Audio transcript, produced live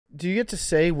do you get to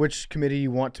say which committee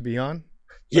you want to be on?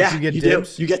 Yeah, you get you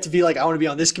dibs? do. You get to be like, I want to be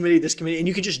on this committee, and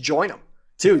you can just join them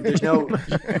too. There's no.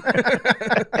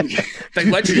 They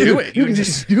let you do it. You can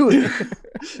just do it.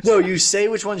 No, you say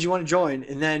which ones you want to join,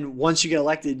 and then once you get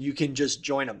elected, you can just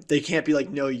join them. They can't be like,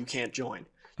 no, you can't join.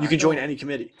 You can join any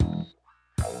committee.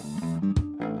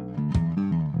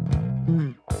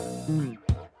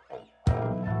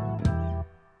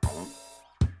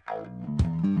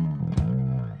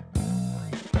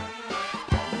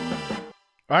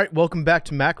 All right, welcome back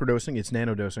to Macrodosing. It's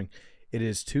Nanodosing. It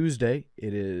is Tuesday.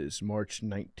 It is March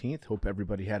 19th. Hope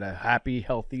everybody had a happy,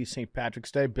 healthy St.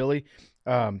 Patrick's Day. Billy,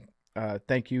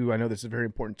 thank you. I know this is a very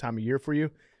important time of year for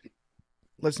you.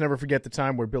 Let's never forget the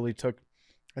time where Billy took,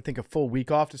 I think, a full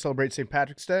week off to celebrate St.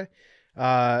 Patrick's Day.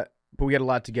 But we got a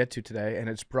lot to get to today, and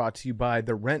it's brought to you by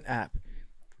the Rent app.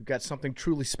 We've got something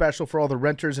truly special for all the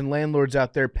renters and landlords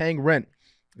out there. Paying rent,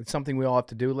 it's something we all have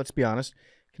to do. Let's be honest.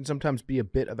 It can sometimes be a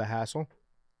bit of a hassle.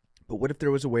 But what if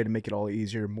there was a way to make it all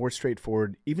easier, more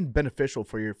straightforward, even beneficial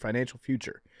for your financial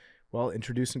future? Well,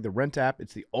 introducing the Rent app.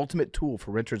 It's the ultimate tool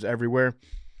for renters everywhere.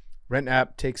 Rent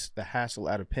app takes the hassle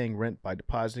out of paying rent by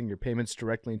depositing your payments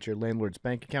directly into your landlord's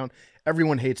bank account.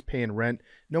 Everyone hates paying rent.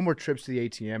 No more trips to the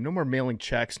ATM. No more mailing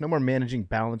checks. No more managing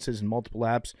balances in multiple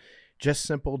apps. Just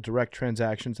simple, direct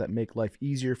transactions that make life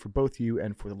easier for both you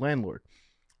and for the landlord.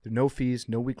 There are no fees,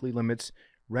 no weekly limits.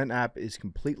 Rent app is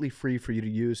completely free for you to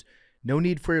use. No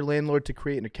need for your landlord to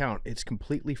create an account. It's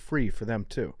completely free for them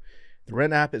too. The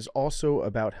Rent app is also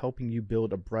about helping you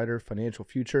build a brighter financial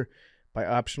future. By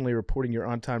optionally reporting your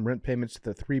on-time rent payments to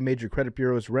the 3 major credit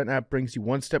bureaus, Rent app brings you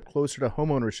one step closer to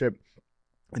homeownership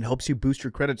and helps you boost your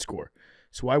credit score.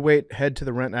 So why wait? Head to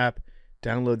the Rent app.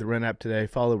 Download the Rent app today.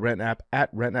 Follow Rent app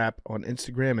at Rent app on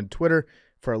Instagram and Twitter.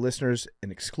 For our listeners, an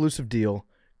exclusive deal.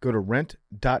 Go to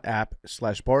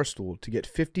rent.app/barstool to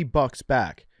get $50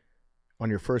 back on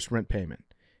your first rent payment.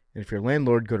 And if you're a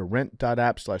landlord, go to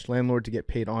rent.app/landlord to get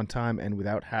paid on time and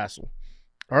without hassle.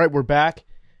 All right, we're back.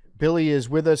 Billy is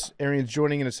with us. Arian's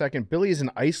joining in a second. Billy is in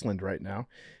Iceland right now.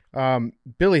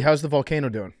 Billy, how's the volcano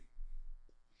doing?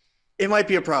 It might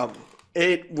be a problem.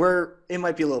 It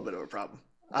might be a little bit of a problem.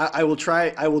 I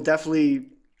will definitely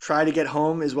try to get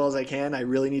home as well as I can. I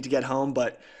really need to get home,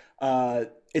 but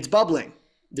it's bubbling.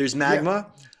 There's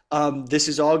magma. Yeah. This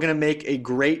is all going to make a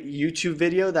great YouTube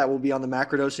video that will be on the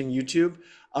Macrodosing YouTube.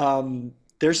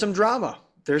 There's some drama.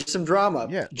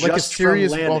 Yeah, like a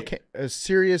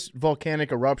serious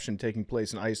volcanic eruption taking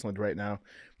place in Iceland right now.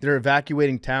 They're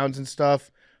evacuating towns and stuff.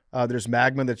 There's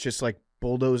magma that's just like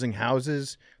bulldozing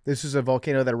houses. This is a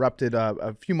volcano that erupted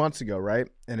a few months ago, right?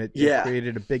 And it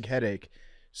created a big headache.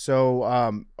 So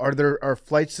are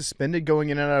flights suspended going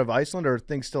in and out of Iceland, or are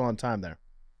things still on time there?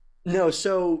 No,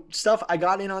 so I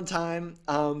got in on time.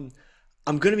 I'm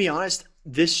going to be honest,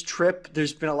 this trip,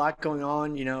 there's been a lot going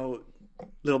on, a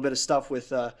little bit of stuff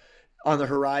with on the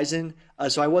horizon.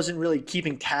 So I wasn't really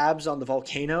keeping tabs on the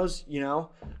volcanoes,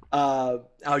 I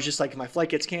was just like, if my flight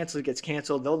gets canceled, it gets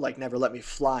canceled. They'll never let me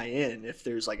fly in if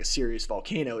there's a serious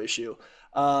volcano issue.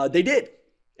 They did.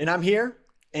 And I'm here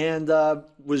and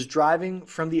was driving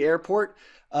from the airport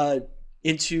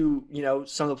into,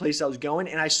 some of the places I was going,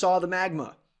 and I saw the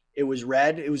magma. It was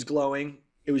red. It was glowing.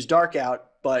 It was dark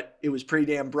out, but it was pretty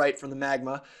damn bright from the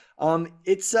magma.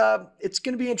 It's going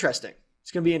to be interesting.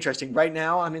 It's going to be interesting. Right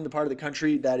now, I'm in the part of the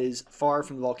country that is far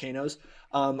from the volcanoes.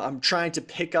 I'm trying to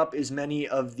pick up as many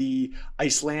of the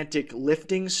Icelandic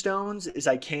lifting stones as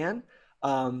I can.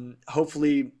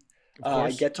 Hopefully,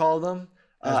 I get to all of them.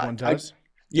 As one does.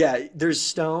 Yeah, there's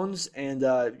stones, and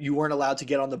you weren't allowed to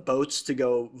get on the boats to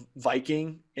go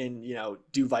Viking and,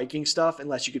 do Viking stuff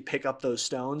unless you could pick up those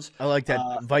stones. I like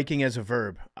that, Viking as a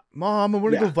verb. Mom, I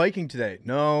want to go Viking today.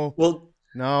 No. Well,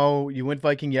 no, you went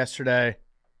Viking yesterday.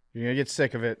 You're going to get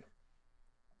sick of it.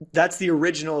 That's the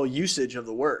original usage of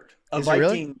the word. Is Viking,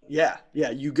 it really? Yeah,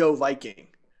 you go Viking.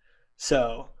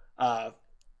 So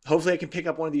hopefully I can pick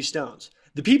up one of these stones.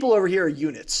 The people over here are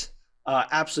units,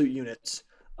 absolute units.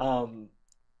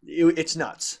 It's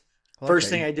nuts. Okay. First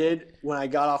thing I did when I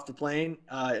got off the plane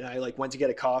and I went to get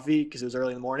a coffee because it was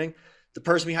early in the morning, the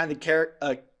person behind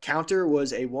the counter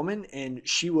was a woman, and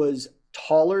she was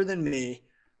taller than me,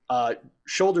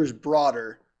 shoulders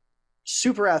broader,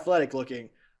 super athletic looking.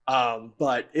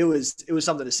 But it was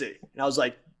something to see. And I was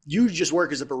like, you just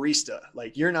work as a barista.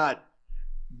 You're not,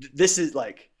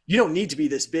 you don't need to be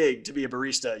this big to be a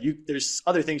barista. There's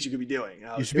other things you could be doing.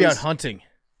 You should be out hunting.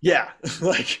 Yeah.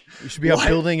 You should be out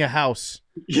building a house.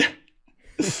 Yeah.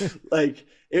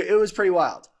 It was pretty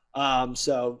wild.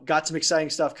 So got some exciting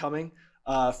stuff coming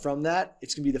from that.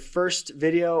 It's going to be the first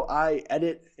video I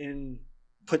edit and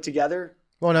put together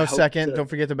Well, I no, hope second. Don't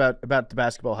forget about the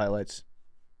basketball highlights.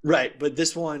 Right, but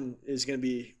this one is going to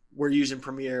be. We're using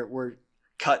Premiere. We're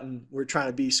cutting. We're trying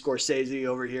to be Scorsese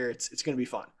over here. It's going to be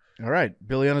fun. All right,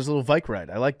 Billy on his little bike ride.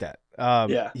 I like that.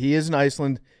 Yeah. He is in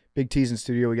Iceland. Big T's in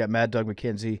studio. We got Mad Doug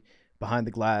McKenzie behind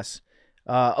the glass.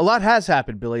 A lot has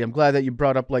happened, Billy. I'm glad that you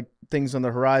brought up like things on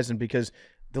the horizon, because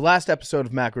the last episode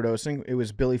of Macrodosing, it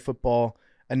was Billy Football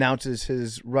announces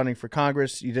his running for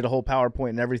Congress. You did a whole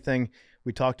PowerPoint and everything.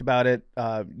 We talked about it.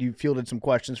 You fielded some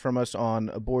questions from us on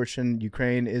abortion,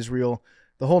 Ukraine, Israel,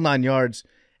 the whole 9 yards.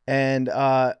 And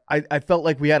I felt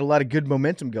like we had a lot of good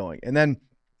momentum going. And then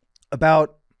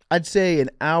about, I'd say an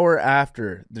hour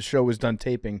after the show was done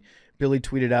taping, Billy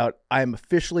tweeted out, "I am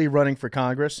officially running for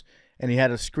Congress." And he had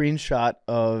a screenshot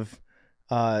of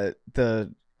the,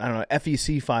 I don't know,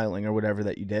 FEC filing or whatever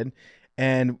that you did.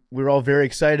 And we were all very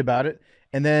excited about it.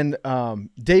 And then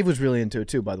Dave was really into it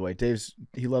too, by the way.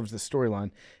 He loves the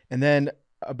storyline. And then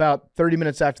about 30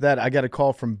 minutes after that, I got a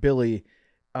call from Billy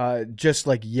just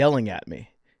like yelling at me,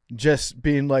 just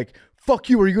being like, "Fuck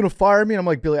you, are you going to fire me?" And I'm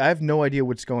like, "Billy, I have no idea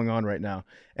what's going on right now."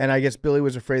 And I guess Billy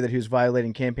was afraid that he was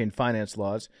violating campaign finance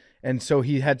laws. And so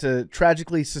he had to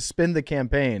tragically suspend the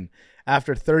campaign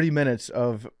after 30 minutes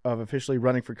of officially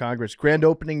running for Congress. Grand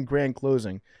opening, grand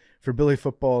closing for Billy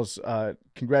Football's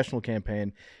congressional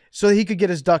campaign, so that he could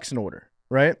get his ducks in order,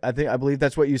 right? I believe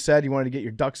that's what you said. You wanted to get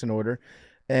your ducks in order.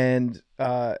 And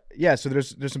yeah, so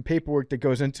there's some paperwork that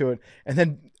goes into it. And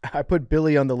then I put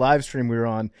Billy on the live stream we were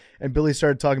on, and Billy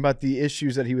started talking about the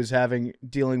issues that he was having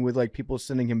dealing with like people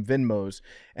sending him Venmos.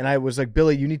 And I was like,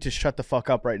 "Billy, you need to shut the fuck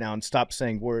up right now and stop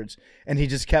saying words." And he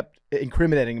just kept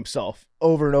incriminating himself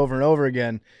over and over and over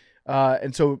again.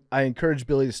 And so I encouraged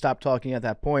Billy to stop talking at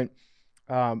that point.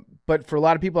 But for a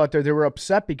lot of people out there, they were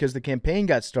upset because the campaign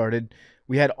got started.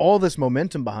 We had all this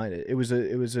momentum behind it. It was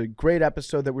a great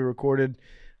episode that we recorded.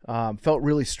 Felt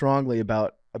really strongly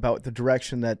about the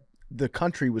direction that the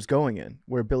country was going in,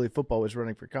 where Billy Football was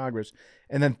running for Congress.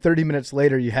 And then 30 minutes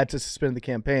later, you had to suspend the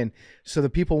campaign. So the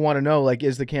people want to know, like,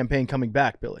 is the campaign coming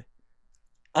back, Billy?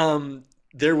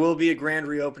 There will be a grand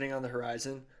reopening on the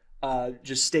horizon.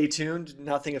 Just stay tuned.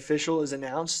 Nothing official is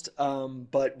announced,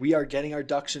 but we are getting our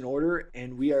ducks in order,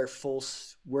 and we are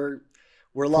we're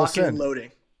locking and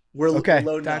loading. We're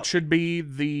loading That up. should be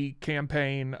the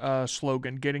campaign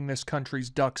slogan: getting this country's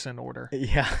ducks in order.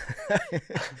 Yeah.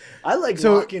 I like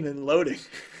locking and loading.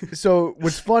 So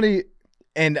what's funny,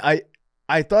 and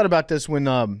I thought about this when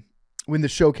the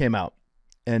show came out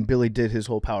and Billy did his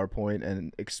whole PowerPoint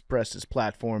and expressed his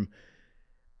platform.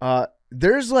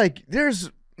 There's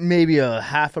maybe a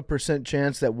 0.5%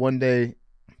 chance that one day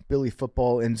Billy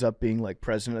Football ends up being like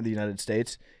president of the United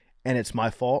States, and it's my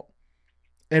fault.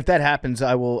 And if that happens,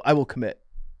 I will commit.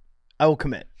 I will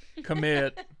commit.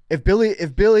 Commit. If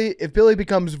Billy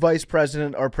becomes vice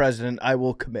president or president, I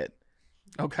will commit.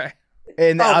 Okay.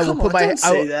 And I will put my don't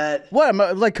say that. What am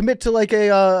like commit to like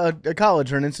a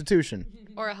college or an institution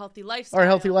Or a healthy lifestyle. or a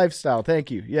healthy lifestyle.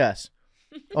 Thank you. Yes,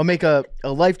 I'll make a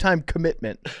lifetime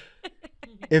commitment.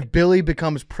 If Billy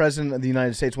becomes president of the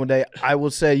United States one day, I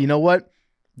will say, you know what?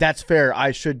 That's fair.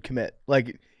 I should commit.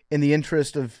 Like in the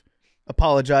interest of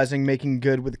apologizing, making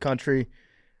good with the country,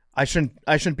 I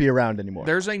shouldn't be around anymore.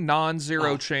 There's a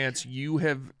non-zero chance you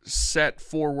have set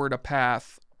forward a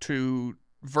path to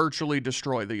virtually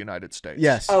destroy the United States.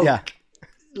 Yes. Oh, yeah.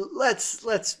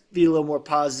 Let's be a little more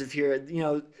positive here. You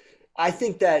know, I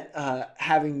think that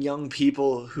having young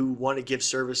people who want to give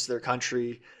service to their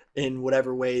country in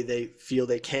whatever way they feel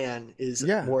they can is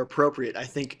more appropriate. I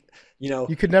think,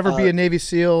 you could never be a Navy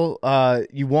SEAL.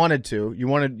 You wanted to. You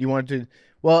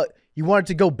wanted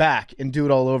to go back and do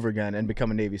it all over again and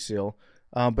become a Navy SEAL.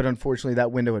 But unfortunately,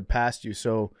 that window had passed you.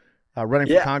 So running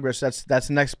for Congress, that's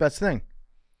the next best thing.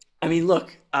 I mean,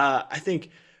 look, I think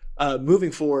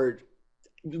moving forward,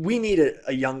 we need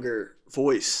a younger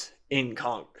voice in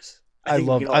Congress. I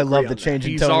love the change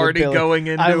in tone. He's already with Billy. going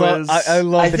into I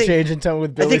love the change in tone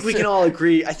with Billy. I think we can all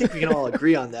agree. I think we can all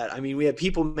agree on that. I mean, we have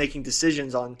people making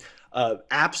decisions on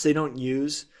apps they don't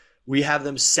use. We have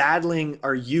them saddling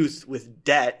our youth with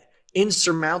debt,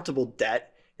 insurmountable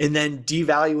debt, and then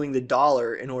devaluing the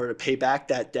dollar in order to pay back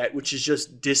that debt, which is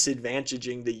just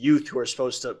disadvantaging the youth who are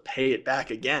supposed to pay it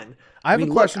back again. I have a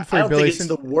question for you, Billy. I don't think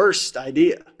it's the worst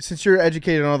idea. Since you're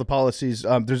educated on all the policies,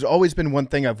 there's always been one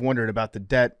thing I've wondered about the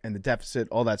debt and the deficit,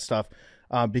 all that stuff.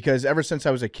 Because ever since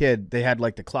I was a kid, they had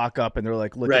like the clock up and they're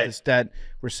like, look at this debt.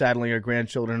 We're saddling our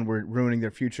grandchildren. We're ruining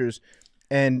their futures.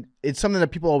 And it's something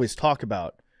that people always talk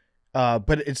about.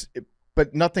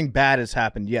 But nothing bad has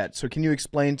happened yet. So can you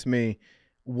explain to me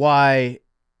why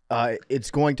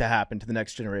it's going to happen to the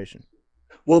next generation?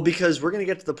 Well, because we're going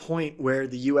to get to the point where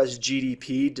the U.S.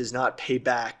 GDP does not pay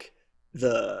back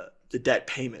the debt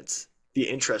payments, the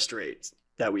interest rates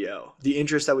that we owe. The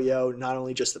interest that we owe, not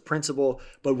only just the principal,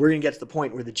 but we're going to get to the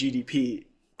point where the GDP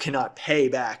cannot pay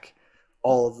back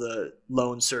all of the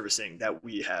loan servicing that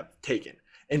we have taken.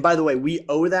 And by the way, we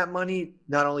owe that money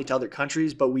not only to other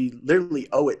countries, but we literally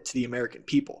owe it to the American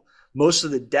people. Most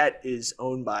of the debt is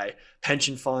owned by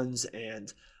pension funds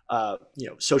and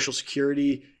Social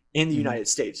Security in the United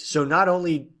States. So not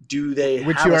only do they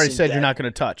which have you us already in said debt, you're not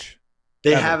going to touch.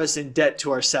 they ever. have us in debt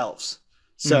to ourselves.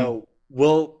 So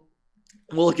we'll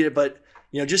look at it, but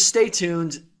just stay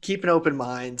tuned, keep an open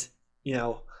mind.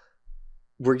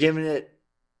 We're giving it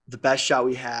the best shot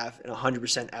we have and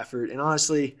 100% effort. And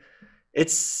honestly,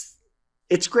 it's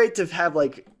great to have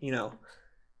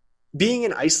being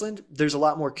in Iceland, there's a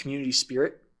lot more community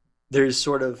spirit. There's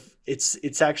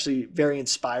it's actually very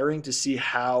inspiring to see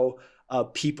how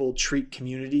people treat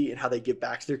community and how they give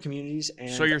back to their communities.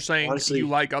 And so you're saying honestly, you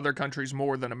like other countries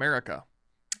more than America?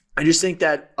 I just think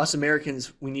that us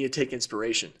Americans, we need to take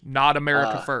inspiration. Not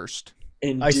America first.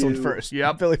 And Iceland first.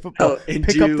 Yep. Philly football.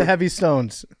 Pick up the heavy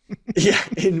stones. Yeah.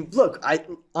 And look, I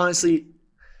honestly,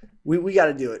 we got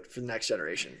to do it for the next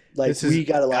generation. We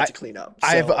got a lot to clean up.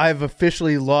 So. I've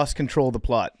officially lost control of the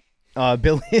plot.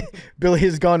 Billy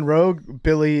has gone rogue.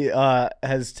 Billy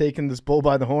has taken this bull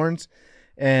by the horns,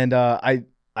 and I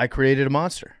created a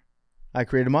monster.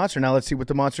 Now let's see what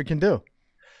the monster can do.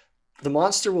 The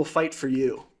monster will fight for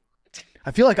you. I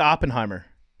feel like Oppenheimer.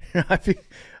 I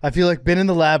feel like been in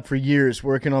the lab for years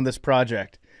working on this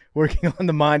project, working on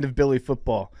the mind of Billy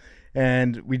football.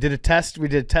 And we did a test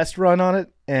run on it,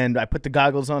 and I put the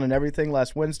goggles on and everything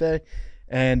last Wednesday,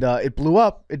 and it blew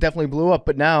up. It definitely blew up,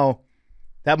 but now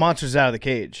that monster's out of the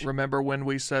cage. Remember when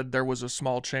we said there was a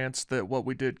small chance that what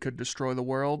we did could destroy the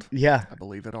world? Yeah. I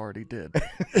believe it already did.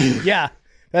 Yeah,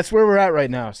 that's where we're at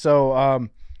right now. So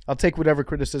I'll take whatever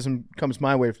criticism comes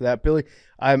my way for that. Billy,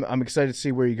 I'm excited to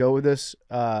see where you go with this.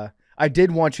 I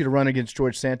did want you to run against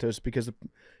George Santos because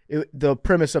the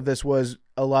premise of this was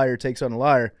a liar takes on a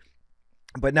liar.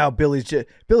 But now Billy's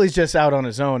just out on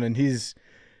his own, and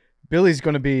Billy's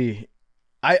going to be.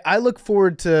 I look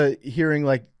forward to hearing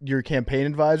your campaign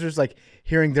advisors,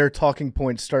 hearing their talking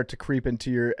points start to creep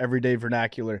into your everyday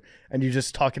vernacular, and you're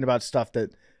just talking about stuff that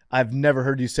I've never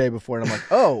heard you say before, and I'm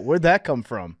like, oh, where'd that come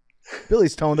from?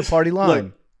 Billy's towing the party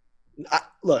line.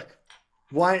 Look,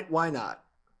 why not?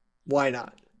 Why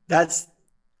not? That's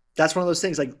one of those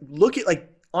things. Look at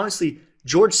honestly,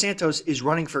 George Santos is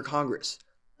running for Congress.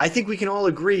 I think we can all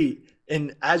agree,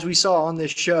 and as we saw on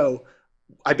this show,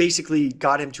 I basically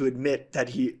got him to admit that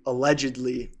he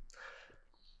allegedly,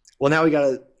 well, now we got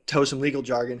to toe some legal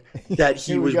jargon, that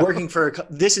he was working for,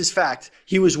 this is fact,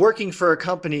 he was working for a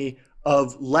company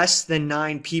of less than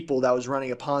 9 people that was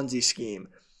running a Ponzi scheme.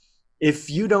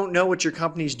 If you don't know what your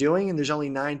company's doing and there's only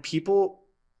 9 people,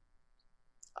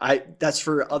 that's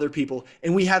for other people.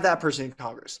 And we have that person in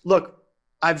Congress. Look,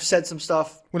 I've said some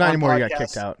stuff. Well, not anymore. He got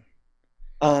kicked out.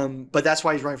 But that's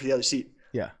why he's running for the other seat.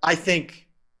 Yeah. I think,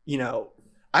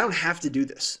 I don't have to do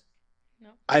this. No.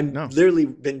 I've literally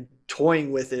been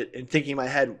toying with it and thinking in my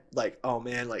head, oh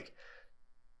man,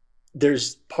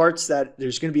 there's parts that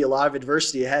there's going to be a lot of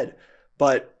adversity ahead,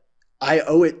 but I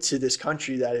owe it to this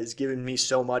country that has given me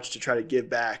so much to try to give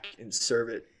back and serve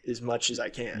it as much as I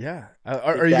can. Yeah.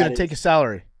 Are you going to take a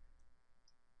salary?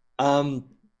 The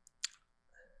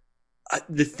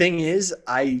thing is,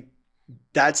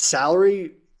 that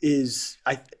salary is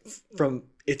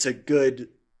it's a good,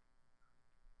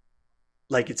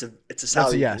 it's a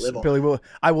salary That's a yes. to live on. Billy,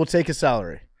 I will take a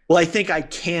salary. Well, I think I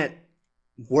can't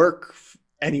work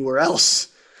anywhere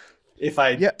else if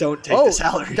I don't take the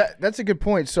salary. That's a good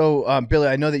point. So, Billy,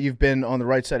 I know that you've been on the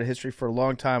right side of history for a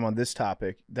long time on this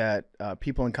topic, that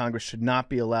people in Congress should not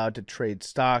be allowed to trade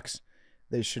stocks.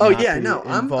 They should not be involved.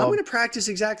 I'm going to practice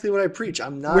exactly what I preach.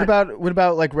 I'm not. What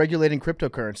about regulating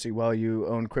cryptocurrency while you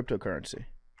own cryptocurrency?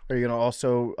 Are you going to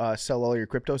also sell all your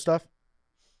crypto stuff?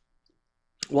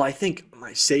 Well, I think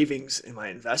my savings and my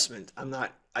investment, I'm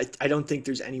not. I don't think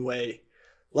there's any way.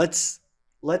 Let's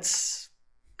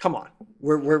come on.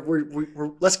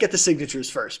 We're let's get the signatures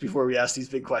first before we ask these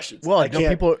big questions. Well,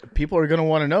 people are going to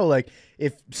want to know,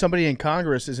 if somebody in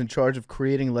Congress is in charge of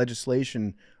creating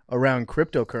legislation around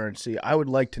cryptocurrency, I would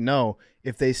like to know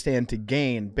if they stand to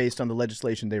gain based on the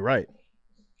legislation they write.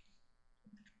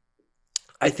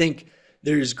 I think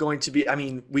there's going to be,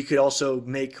 we could also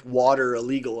make water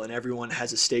illegal and everyone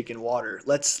has a stake in water.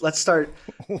 Let's start.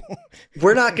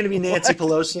 We're not going to be Nancy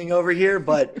Pelosi over here,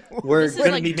 but we're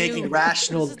going to be making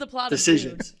rational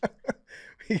decisions.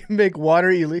 You can make water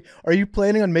illegal. Are you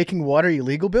planning on making water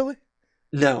illegal, Billy?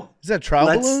 No. Is that a trial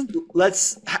balloon?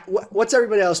 What's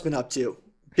everybody else been up to?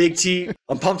 Big T.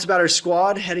 I'm pumped about our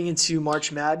squad heading into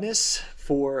March Madness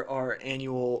for our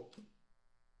annual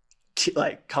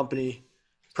company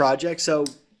project. So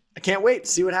I can't wait to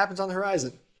see what happens on the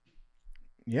horizon.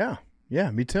 Yeah,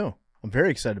 me too. I'm very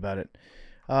excited about it.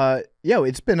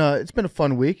 It's been a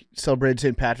fun week. Celebrated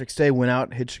St. Patrick's Day. Went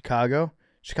out, hit Chicago.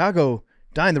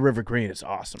 Dine the River Green is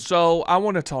awesome. So I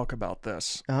want to talk about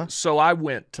this. Uh-huh. So I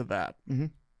went to that.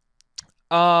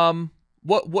 Mm-hmm.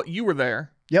 What you were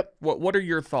there? Yep. What are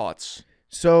your thoughts?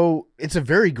 So it's a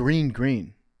very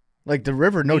green. Like the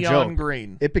river, no Neon joke.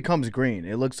 green. It becomes green.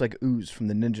 It looks like ooze from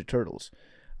the Ninja Turtles.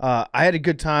 I had a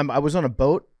good time. I was on a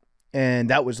boat, and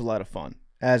that was a lot of fun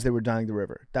as they were dyeing the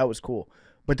river. That was cool.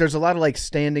 But there's a lot of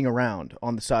standing around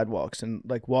on the sidewalks and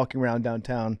walking around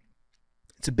downtown.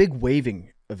 It's a big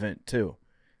waving event too.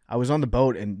 I was on the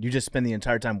boat, and you just spend the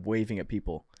entire time waving at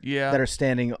people that are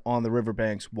standing on the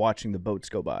riverbanks watching the boats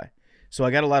go by. So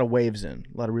I got a lot of waves in,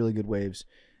 a lot of really good waves.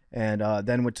 And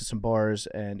then went to some bars,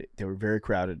 and they were very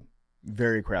crowded.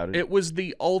 Very crowded. It was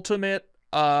the ultimate,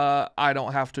 I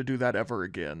don't have to do that ever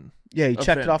again. Yeah, you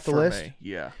checked it off the list? Me.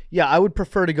 Yeah. Yeah, I would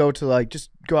prefer to go to,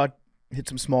 just go out, hit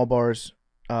some small bars,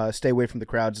 stay away from the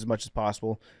crowds as much as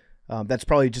possible. That's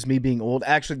probably just me being old.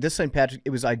 Actually, this St. Patrick, it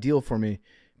was ideal for me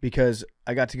because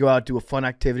I got to go out, do a fun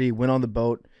activity, went on the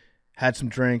boat, had some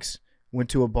drinks, went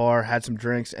to a bar, had some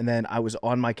drinks, and then I was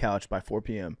on my couch by 4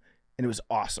 p.m., and it was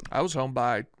awesome. I was home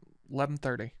by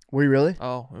 11:30. Were you really?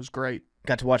 Oh, it was great.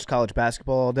 Got to watch college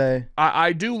basketball all day.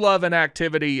 I do love an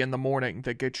activity in the morning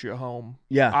that gets you home.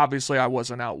 Yeah. Obviously, I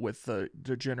wasn't out with the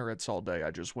degenerates all day. I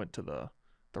just went to the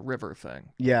river thing.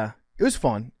 Yeah. It was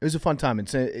fun. It was a fun time. And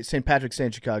St. Patrick's Day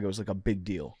in Chicago was a big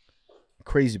deal.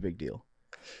 Crazy big deal.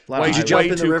 Did you jump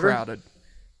in the river? Crowded.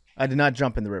 I did not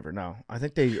jump in the river, no. I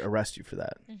think they arrest you for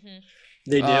that. Mm-hmm.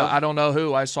 They do? I don't know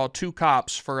who. I saw 2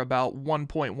 cops for about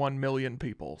 1.1 million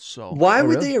people. So why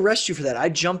would they arrest you for that? I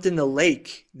jumped in the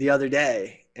lake the other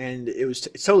day, and it's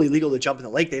totally legal to jump in the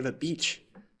lake. They have a beach.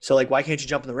 So, why can't you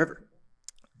jump in the river?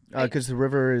 Because the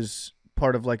river is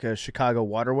part of, a Chicago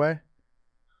waterway.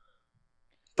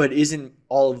 But isn't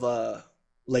all of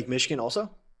Lake Michigan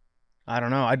also? I don't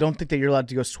know. I don't think that you're allowed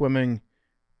to go swimming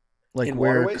in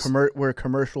where waterways? where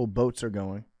commercial boats are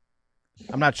going.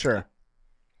 I'm not sure.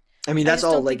 I mean, that's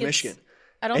all Lake Michigan.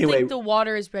 I don't think the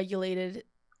water is regulated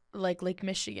like Lake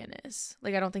Michigan is.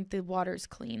 I don't think the water is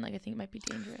clean. I think it might be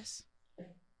dangerous.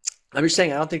 I'm just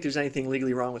saying, I don't think there's anything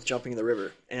legally wrong with jumping in the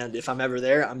river. And if I'm ever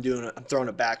there, I'm throwing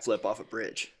a backflip off a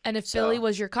bridge. And if Billy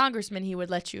was your congressman, he would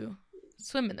let you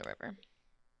swim in the river.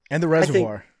 And the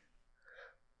reservoir.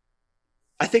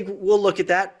 I think we'll look at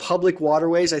that. Public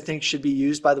waterways, I think, should be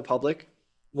used by the public.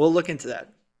 We'll look into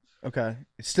that. Okay.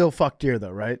 It's still fuck deer, though,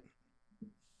 right?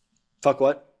 Fuck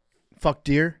what? Fuck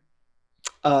deer?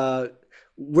 We're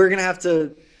going to have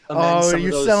to amend some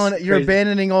of those you're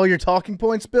abandoning all your talking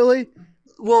points, Billy?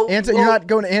 Well, you're not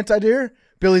going to anti-deer?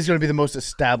 Billy's going to be the most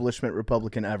establishment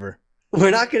Republican ever. We're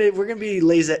going to be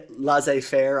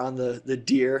laissez-faire on the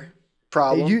deer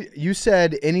problem. You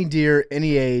said any deer,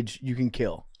 any age, you can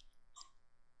kill.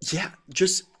 Yeah,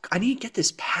 I need to get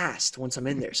this passed once I'm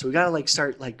in there. So we got to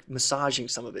start massaging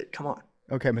some of it. Come on.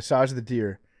 Okay, massage the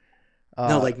deer.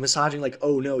 No, massaging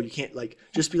oh no, you can't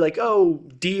just be oh,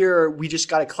 deer, we just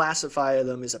got to classify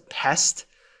them as a pest,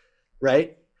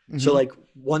 right? Mm-hmm. So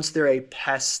once they're a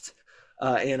pest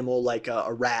animal like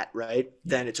a rat, right?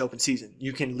 Then it's open season.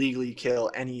 You can legally kill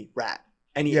any rat,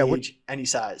 any age, any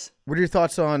size. What are your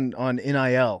thoughts on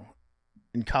NIL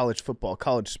in college football,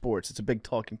 college sports? It's a big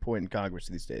talking point in Congress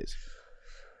these days.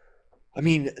 I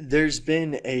mean, there's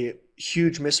been a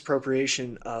huge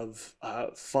misappropriation of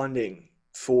funding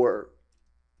for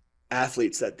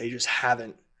athletes that they just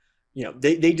haven't,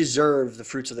 they deserve the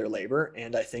fruits of their labor.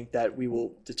 And I think that we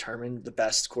will determine the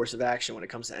best course of action when it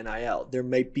comes to NIL. There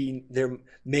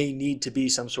may need to be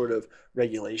some sort of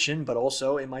regulation, but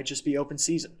also it might just be open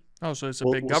season. Oh, so it's a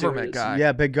big government guy.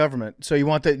 Yeah, big government. So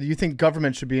you think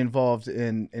government should be involved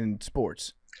in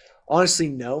sports? Honestly,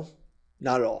 no,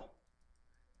 not at all.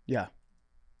 Yeah.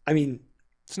 I mean,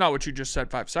 it's not what you just said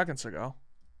 5 seconds ago.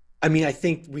 I mean, I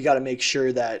think we got to make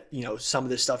sure that, some of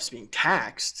this stuff's being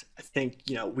taxed. I think,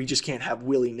 we just can't have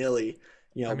willy-nilly,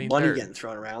 money getting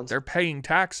thrown around. They're paying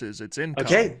taxes. It's income.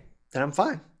 Okay, then I'm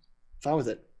fine. Fine with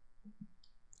it.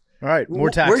 All right,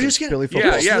 more taxes. We're just Billy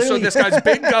yeah. So this guy's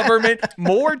big government,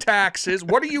 more taxes.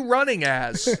 What are you running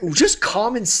as? Just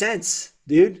common sense,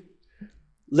 dude.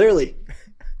 Literally.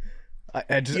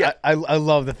 I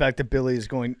love the fact that Billy he's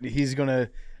going to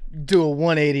do a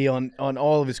 180 on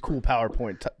all of his cool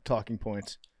PowerPoint talking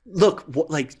points. Look,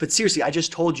 but seriously, I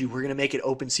just told you we're gonna make it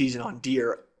open season on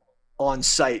deer on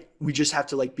site. We just have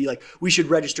to be like, we should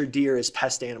register deer as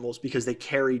pest animals because they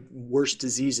carry worse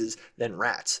diseases than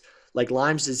rats. Like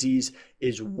Lyme's disease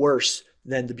is worse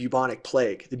than the bubonic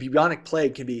plague. The bubonic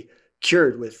plague can be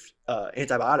cured with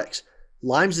antibiotics.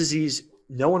 Lyme's disease,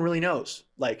 no one really knows.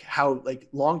 How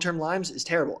long-term Lyme's is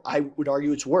terrible. I would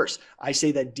argue it's worse. I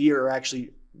say that deer are actually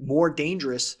more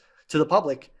dangerous to the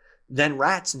public than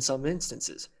rats in some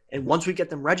instances. And once we get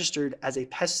them registered as a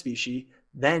pest species,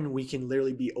 then we can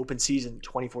literally be open season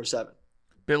 24/7.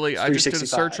 Billy, I just did a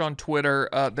search on Twitter.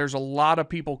 There's a lot of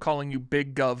people calling you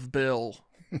Big Gov Bill.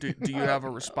 Do you have a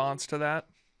response to that?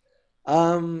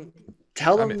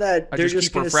 Tell them that I they're just just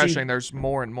keep going to refreshing. see. There's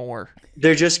more and more.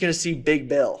 They're just going to see Big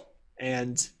Bill,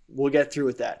 and we'll get through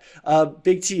with that.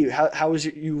 Big T, how was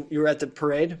you? You were at the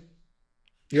parade.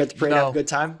 You were at the parade. Have a good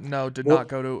time. No, did not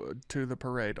go to the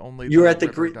parade. Only you were at the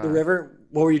Dive. river.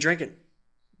 What were you drinking?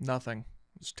 Nothing.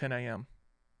 It's 10 a.m.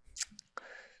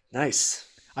 Nice.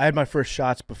 I had my first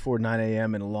shots before 9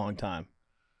 a.m. in a long time.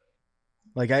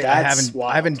 I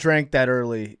Wild. haven't drank that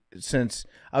early since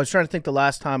I was trying to think the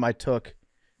last time I took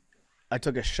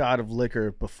a shot of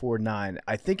liquor before 9.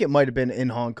 I think it might have been in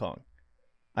Hong Kong.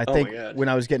 I think my God. when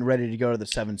I was getting ready to go to the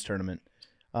Sevens tournament.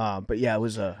 But yeah, it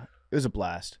was a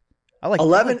blast. I like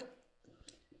 11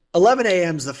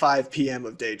 a.m. is the 5 p.m.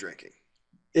 of day drinking.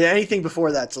 Anything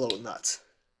before that's a little nuts.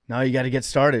 Now you got to get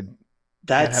started.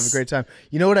 Gotta have a great time.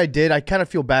 You know what I did? I kind of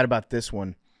feel bad about this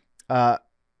one.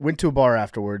 Went to a bar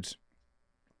afterwards,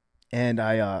 and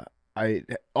I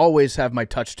always have my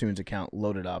Touch Tunes account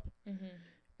loaded up. Mm-hmm.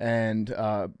 And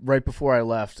right before I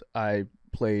left, I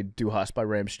played Du Hast by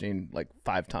Rammstein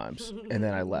 5 times, and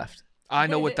then I left. I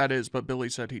know what that is, but Billy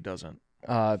said he doesn't.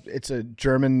 It's a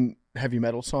German heavy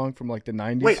metal song from the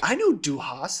 90s. Wait, I know Du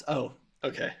Hast. Oh,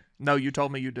 okay. No, you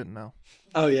told me you didn't know.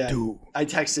 Oh yeah. Du I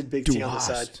texted Big T on the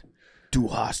side. Du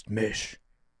hast mich.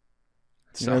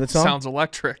 You know So, that song? sounds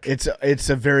electric. It's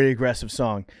a very aggressive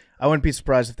song. I wouldn't be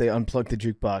surprised if they unplugged the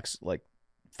jukebox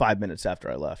 5 minutes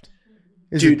after I left.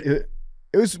 It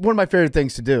was one of my favorite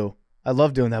things to do. I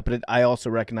love doing that, but I also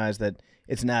recognize that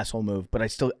it's an asshole move. But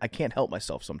I can't help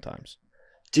myself sometimes.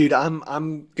 Dude, I'm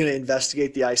gonna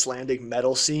investigate the Icelandic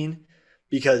metal scene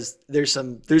because there's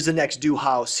the next Du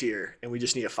House here, and we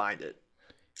just need to find it.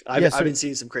 I've been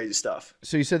seeing some crazy stuff.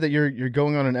 So you said that you're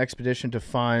going on an expedition to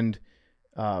find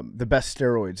the best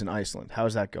steroids in Iceland.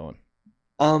 How's that going?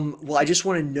 Well, I just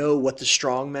want to know what the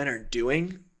strongmen are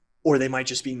doing, or they might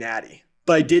just be natty.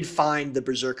 But I did find the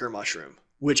berserker mushroom,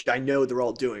 which I know they're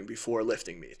all doing before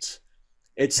lifting meets.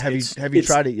 Have you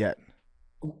tried it yet?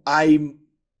 I'm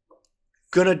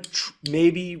gonna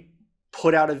maybe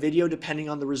put out a video depending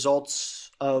on the results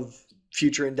of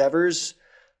future endeavors.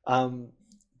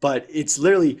 But it's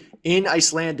literally in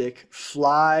Icelandic,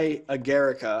 fly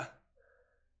agarica.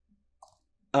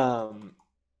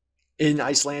 In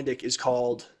Icelandic is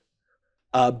called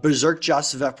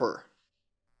Berserkjasvepur.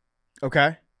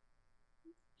 Okay.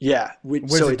 Yeah. What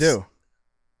does it do?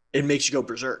 It makes you go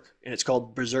berserk, and it's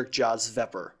called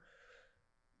Berserkjasvepur.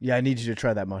 Yeah, I need you to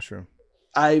try that mushroom.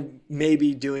 I may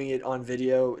be doing it on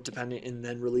video, and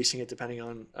then releasing it depending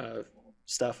on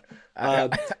stuff. I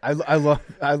love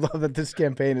that this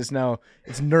campaign is now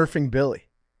it's nerfing Billy.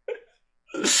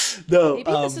 No,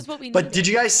 Maybe this is what we need. But did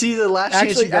you guys see the last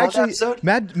Chance You Got episode?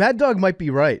 Mad Dog might be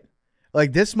right.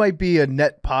 This might be a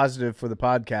net positive for the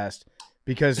podcast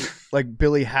because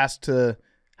Billy has to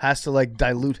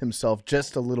dilute himself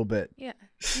just a little bit. Yeah.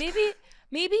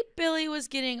 Maybe Billy was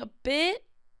getting a bit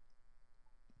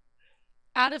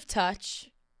out of touch,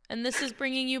 and this is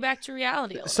bringing you back to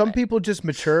reality. Some people just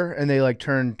mature and they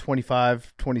turn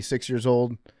 25, 26 years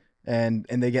old and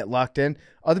they get locked in.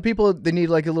 Other people, they need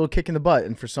a little kick in the butt.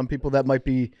 And for some people that might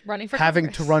be having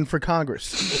to run for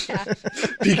Congress. Yeah.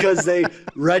 Because they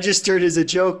registered as a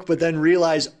joke, but then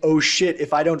realized, oh shit,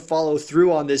 if I don't follow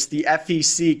through on this, the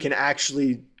FEC can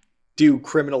actually do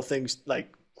criminal things,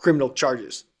 criminal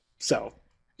charges. So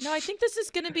No, I think this is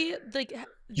going to be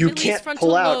you Billy's can't frontal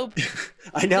pull out. lobe.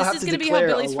 I now have This to is going to be declare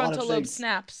how Billy's a lot frontal of lobe things.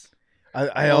 snaps.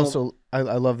 I also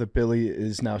love that Billy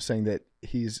is now saying that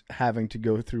he's having to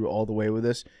go through all the way with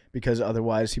this because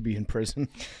otherwise he'd be in prison.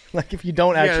 If you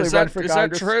don't actually run for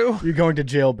Congress, that true? You're going to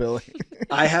jail, Billy.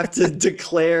 I have to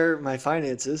declare my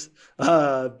finances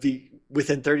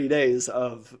within 30 days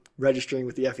of registering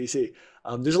with the FEC.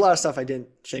 There's a lot of stuff I didn't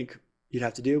think you'd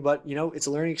have to do, but it's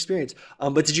a learning experience.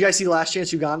 But did you guys see Last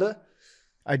Chance Uganda?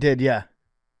 I did, yeah.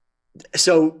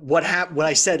 So what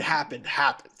I said happened.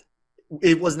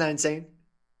 It wasn't that insane?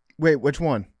 Wait, which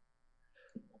one?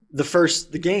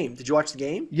 The game. Did you watch the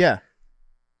game? Yeah.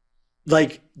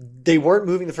 like they weren't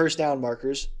moving the first down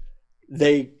markers.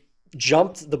 They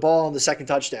jumped the ball on the second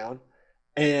touchdown,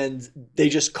 and they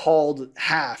just called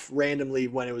half randomly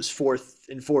when it was 4th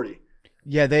and 40.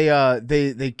 Yeah,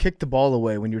 they kicked the ball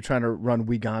away when you were trying to run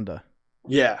Uganda.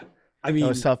 Yeah. I mean, that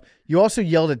was tough. You also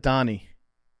yelled at Donnie.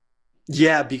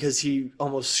 Yeah, because he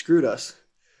almost screwed us.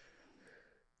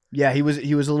 Yeah, he was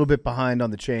a little bit behind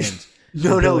on the chains.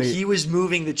 No, he was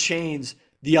moving the chains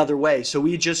the other way. So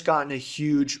we had just gotten a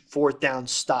huge 4th down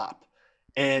stop,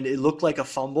 and it looked like a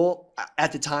fumble.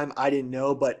 At the time, I didn't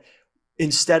know, but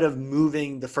instead of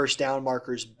moving the first down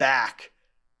markers back,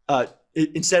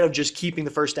 instead of just keeping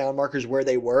the first down markers where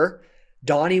they were,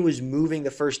 Donnie was moving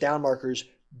the first down markers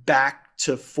back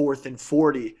to 4th and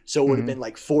 40. So it would have been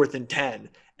like 4th and 10.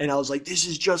 And I was like, this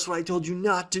is just what I told you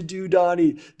not to do,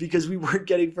 Donnie, because we weren't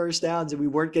getting first downs and we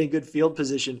weren't getting good field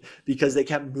position because they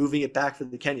kept moving it back for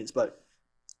the Kenyans. But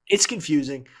it's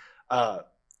confusing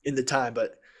in the time.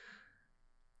 But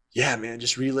yeah, man,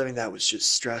 just reliving that was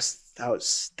just stress. That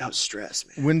was stress,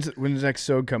 man. When's the next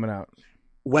SOG coming out?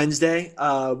 Wednesday.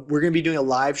 We're going to be doing a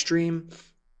live stream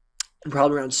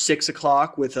probably around 6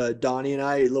 o'clock with Donnie and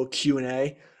I, a little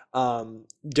Q&A.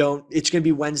 It's going to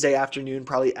be Wednesday afternoon,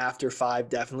 probably after 5,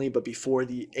 definitely, but before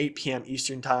the 8 p.m.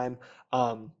 Eastern time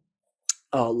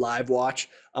live watch.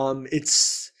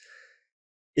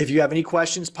 If you have any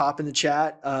questions, pop in the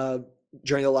chat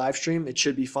during the live stream. It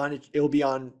should be fun. It'll be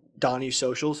on Donnie's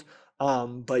socials.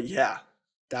 But yeah,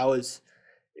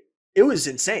 it was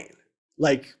insane.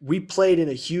 Like, we played in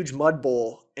a huge mud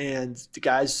bowl and the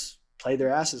guys played their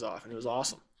asses off, and it was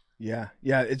awesome. Yeah,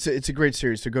 it's a great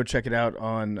series, so go check it out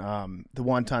on the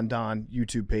Wonton Don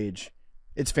YouTube page.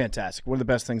 It's fantastic. One of the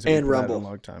best things I've put out in a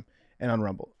long time. And on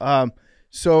Rumble.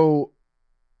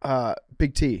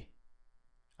 Big T,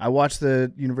 I watched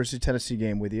the University of Tennessee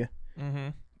game with you. Mm-hmm.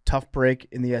 Tough break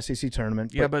in the SEC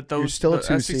tournament. Yeah, but you're still a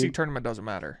 2 SEC seed. tournament doesn't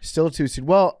matter. Still a 2 seed.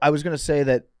 Well, I was going to say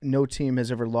that no team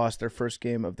has ever lost their first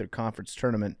game of their conference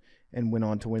tournament and went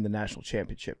on to win the national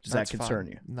championship. Does that concern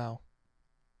you? No.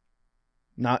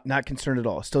 Not concerned at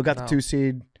all. Still got the 2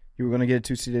 seed. You were going to get a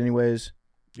 2 seed anyways.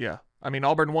 Yeah. I mean,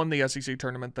 Auburn won the SEC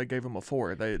tournament. They gave them a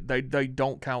 4. They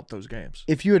don't count those games.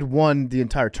 If you had won the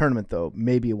entire tournament, though,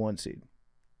 maybe a 1 seed.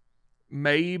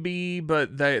 Maybe,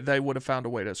 but they would have found a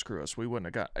way to screw us. We wouldn't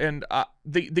have got. And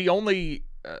the only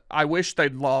I wish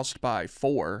they'd lost by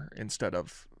 4 instead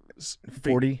of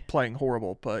 40 playing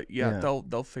horrible. But yeah,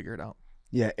 they'll figure it out.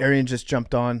 Yeah, Arian just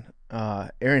jumped on.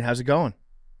 Arian, how's it going?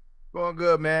 Going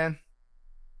good, man.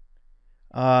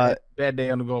 Bad day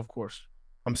on the golf course.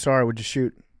 I'm sorry. What'd you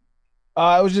shoot?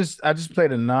 I just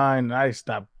played a 9. I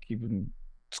stopped keeping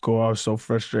score. I was so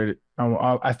frustrated.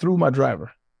 I threw my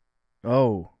driver.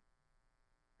 Oh.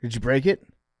 Did you break it?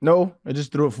 No, I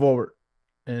just threw it forward.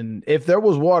 And if there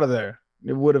was water there,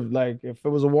 it would have, like, if it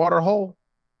was a water hole,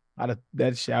 I'd have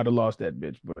lost that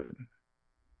bitch. But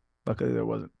luckily there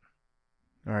wasn't.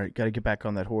 All right, got to get back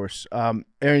on that horse.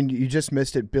 Arian, you just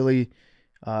missed it. Billy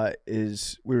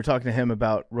we were talking to him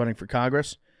about running for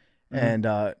Congress, and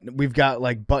we've got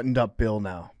like buttoned up Bill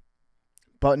now.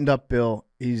 Buttoned up Bill.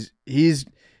 He's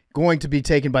going to be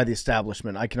taken by the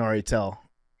establishment. I can already tell.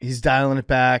 He's dialing it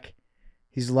back.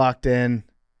 He's locked in.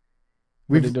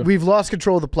 We've lost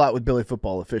control of the plot with Billy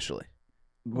football officially.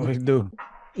 What do you do?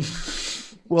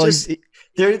 Well,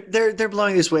 they're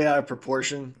blowing this way out of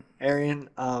proportion, Arian.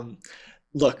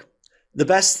 Look, the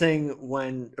best thing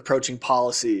when approaching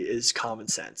policy is common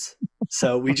sense.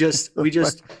 So we just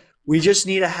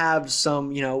need to have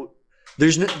some,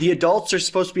 the adults are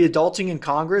supposed to be adulting in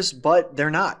Congress, but they're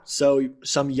not. So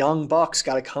some young bucks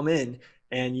got to come in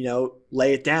and,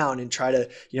 lay it down and try to,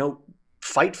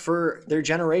 fight for their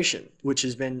generation, which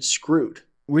has been screwed.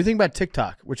 What do you think about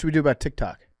TikTok? What should we do about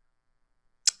TikTok?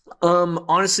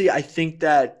 Honestly, I think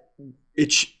that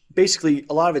it's basically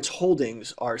a lot of its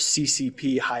holdings are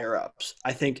CCP higher ups.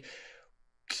 I think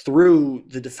through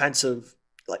the defensive,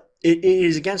 like it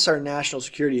is against our national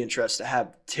security interests to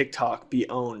have TikTok be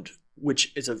owned,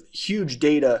 which is a huge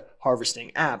data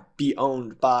harvesting app, be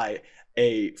owned by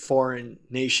a foreign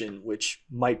nation, which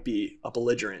might be a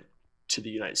belligerent to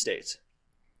the United States.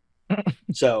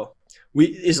 So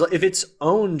if it's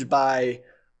owned by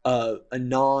a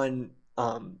non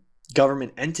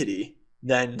government entity,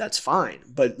 then that's fine.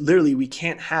 But literally, we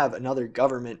can't have another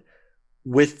government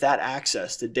with that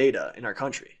access to data in our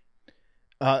country.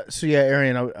 So yeah,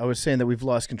 Arian, I was saying that we've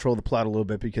lost control of the plot a little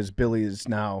bit because Billy is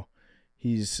now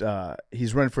he's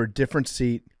running for a different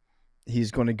seat.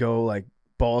 He's going to go like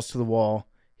balls to the wall.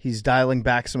 He's dialing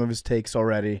back some of his takes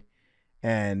already,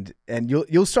 and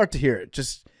you'll start to hear it.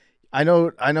 Just I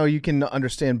know you can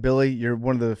understand Billy. You're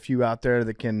one of the few out there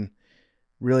that can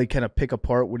really kind of pick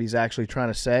apart what he's actually trying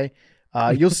to say.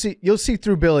 You'll see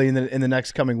through Billy in the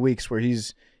next coming weeks where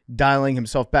he's dialing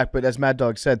himself back. But as Mad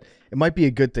Dog said, it might be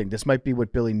a good thing. This might be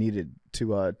what Billy needed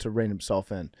to rein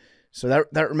himself in. So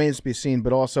that remains to be seen.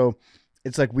 But also,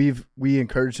 it's like we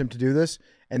encouraged him to do this,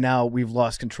 and now we've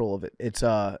lost control of it. It's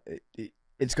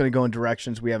going to go in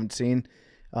directions we haven't seen.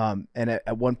 And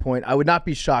at one point, I would not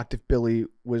be shocked if Billy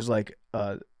was like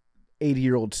a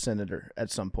 80-year-old senator at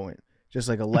some point, just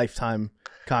like a lifetime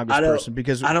congressperson.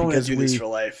 Because I don't want to do this for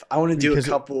life. I want to do a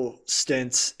couple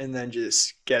stints and then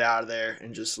just get out of there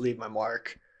and just leave my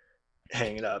mark,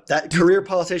 hang it up. That career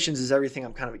politicians is everything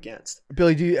I'm kind of against.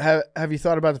 Billy, have you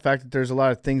thought about the fact that there's a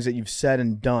lot of things that you've said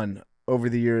and done over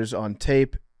the years on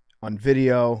tape, on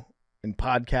video, in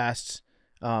podcasts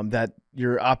that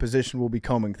your opposition will be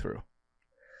combing through?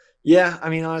 Yeah, I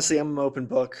mean, honestly, I'm an open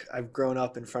book. I've grown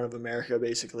up in front of America,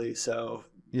 basically. So,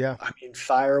 yeah, I mean,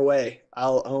 fire away.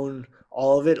 I'll own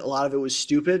all of it. A lot of it was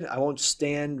stupid. I won't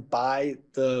stand by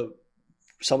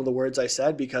some of the words I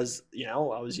said because, I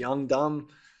was young, dumb.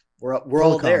 We're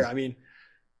all there. I mean,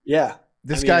 yeah.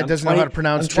 This guy doesn't know how to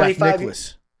pronounce Jack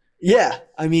Nicklaus. Yeah,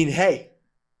 I mean, hey,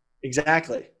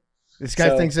 exactly. This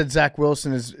guy thinks that Zach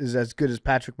Wilson is as good as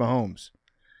Patrick Mahomes.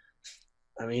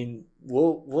 I mean,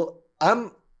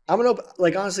 I'm an open,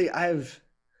 like, honestly, I have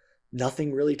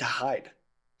nothing really to hide.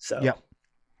 So,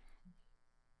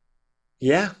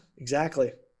 yeah,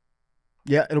 exactly.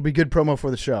 Yeah, it'll be good promo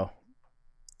for the show.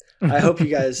 I hope you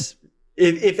guys,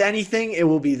 if anything, it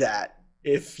will be that.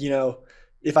 If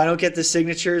I don't get the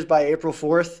signatures by April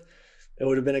 4th, it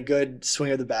would have been a good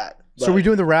swing of the bat. But so are we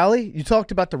doing the rally? You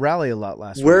talked about the rally a lot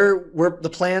last week. The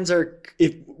plans are,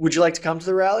 would you like to come to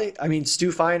the rally? I mean,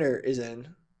 Stu Feiner is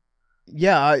in.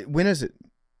 Yeah. When is it?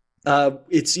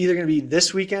 It's either going to be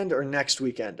this weekend or next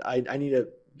weekend. I need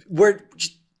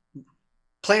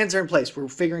plans are in place. We're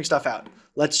figuring stuff out.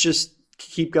 Let's just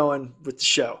keep going with the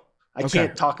show. I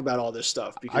can't talk about all this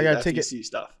stuff because I got FTC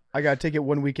stuff. I got to take it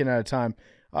one weekend at a time.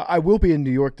 I will be in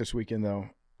New York this weekend, though.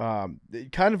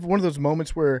 Kind of one of those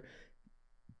moments where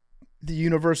the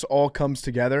universe all comes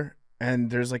together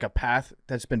and there's like a path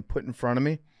that's been put in front of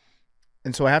me.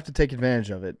 And so I have to take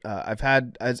advantage of it. I've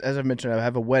had, as I mentioned, I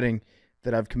have a wedding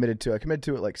that I've committed to. I committed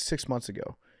to it like 6 months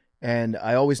ago. And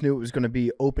I always knew it was going to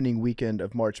be opening weekend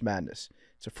of March Madness.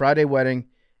 It's a Friday wedding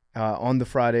on the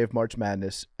Friday of March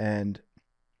Madness. And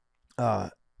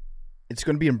it's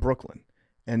going to be in Brooklyn.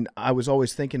 And I was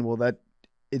always thinking, well,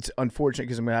 it's unfortunate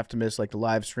because I'm going to have to miss like the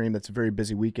live stream. That's a very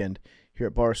busy weekend here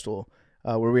at Barstool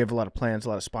where we have a lot of plans, a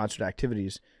lot of sponsored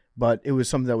activities. But it was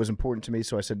something that was important to me.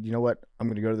 So I said, you know what? I'm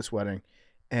going to go to this wedding.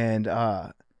 And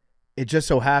it just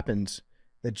so happens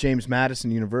that James Madison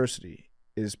University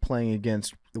is playing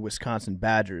against the Wisconsin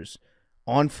Badgers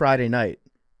on Friday night.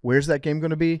 Where's that game going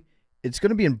to be? It's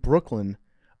going to be in Brooklyn,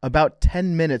 about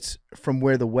 10 minutes from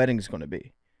where the wedding's going to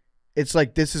be. It's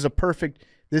like this is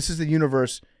the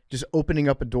universe just opening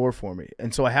up a door for me.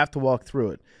 And so I have to walk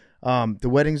through it. The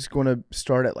wedding's going to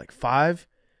start at like 5.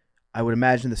 I would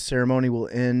imagine the ceremony will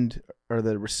end, or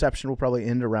the reception will probably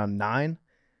end around 9.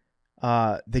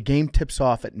 The game tips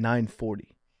off at 9:40.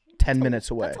 10 minutes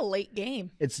away. That's a late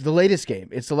game. It's the latest game.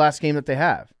 It's the last game that they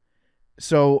have.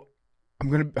 So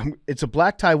it's a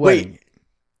black tie wedding. Wait,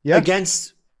 yeah,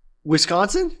 against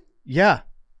Wisconsin? Yeah.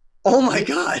 Oh my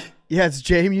God. Yeah, it's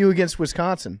JMU against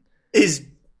Wisconsin. Is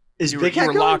Big Cat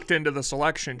going? Locked into the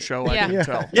selection show. I can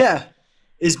tell. Yeah.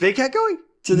 Is Big Cat going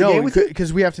to the game with you?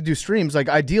 Because we have to do streams. Like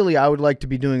ideally, I would like to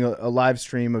be doing a live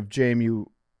stream of JMU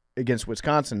against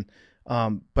Wisconsin,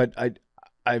 but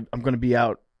I'm going to be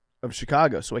out of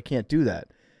Chicago, so I can't do that.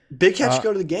 Big Cat should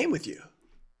go to the game with you.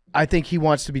 I think he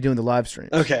wants to be doing the live stream.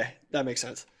 Okay, that makes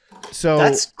sense. So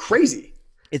that's crazy.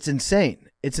 It's insane.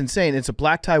 It's insane. It's a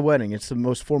black tie wedding. It's the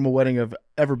most formal wedding I've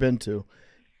ever been to.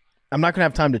 I'm not going to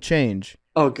have time to change.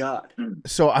 Oh, God.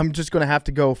 So I'm just going to have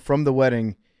to go from the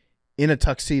wedding in a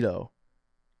tuxedo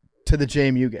to the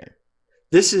JMU game.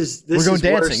 We're going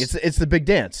dancing. Worse. It's the big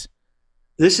dance.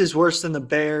 This is worse than the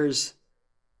Bears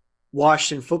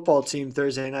Washington football team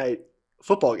Thursday night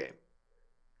football game.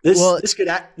 This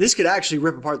could actually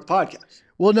rip apart the podcast.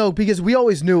 Well, no, because we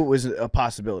always knew it was a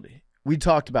possibility. We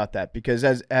talked about that because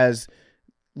as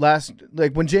last,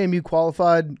 like when JMU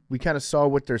qualified, we kind of saw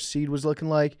what their seed was looking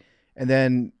like, and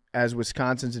then as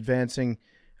Wisconsin's advancing,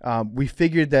 we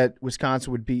figured that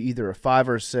Wisconsin would be either a 5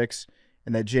 or a 6,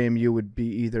 and that JMU would be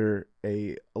either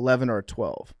a 11 or a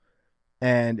 12.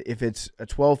 And if it's a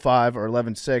 12-5 or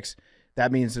 11-6,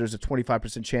 that means there's a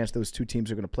 25% chance those two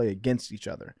teams are going to play against each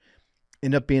other.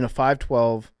 End up being a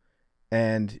 5-12,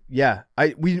 and yeah,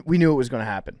 we knew it was going to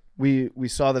happen. We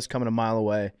saw this coming a mile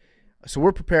away, so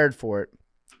we're prepared for it.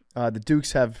 The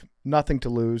Dukes have nothing to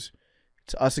lose.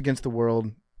 It's us against the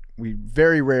world. We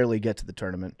very rarely get to the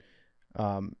tournament.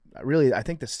 I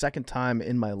think the second time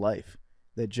in my life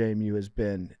that JMU has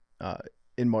been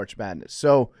in March Madness.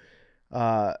 So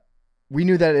we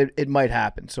knew that it might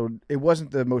happen. So it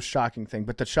wasn't the most shocking thing,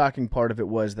 but the shocking part of it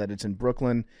was that it's in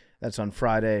Brooklyn. That's on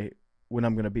Friday when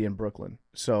I'm going to be in Brooklyn.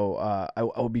 So I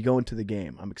will be going to the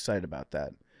game. I'm excited about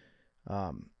that.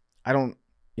 I'm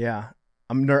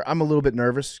a little bit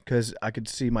nervous because I could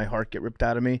see my heart get ripped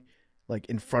out of me, like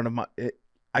in front of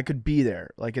I could be there,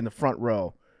 like in the front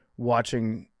row,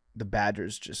 watching the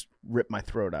Badgers just rip my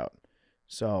throat out.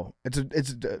 So it's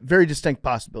a very distinct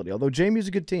possibility. Although JMU's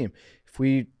a good team, if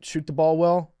we shoot the ball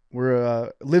well,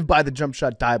 we're live by the jump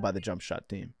shot, die by the jump shot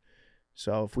team.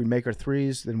 So if we make our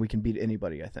threes, then we can beat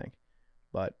anybody, I think.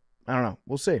 But I don't know.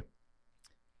 We'll see.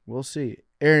 We'll see.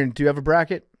 Arian, do you have a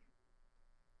bracket?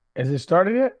 Has it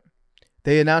started yet?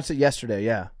 They announced it yesterday.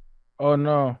 Yeah. Oh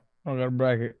no, I don't got a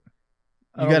bracket.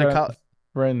 You got a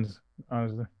friends,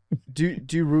 honestly. Do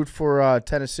you root for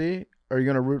Tennessee, or are you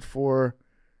gonna root for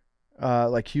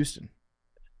like Houston?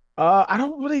 I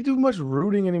don't really do much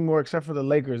rooting anymore, except for the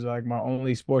Lakers, like my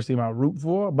only sports team I root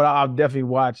for. But I'll definitely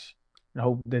watch and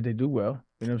hope that they do well.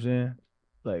 You know what I'm saying?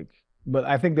 Like, but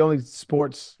I think the only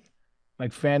sports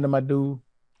like fandom I do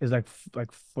is like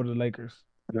for the Lakers.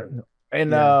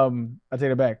 And I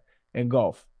take it back. In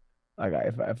golf, like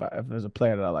if there's a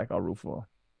player that I like, I'll root for.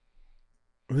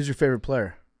 Who's your favorite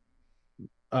player?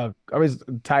 I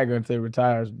mean, Tiger until he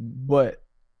retires, but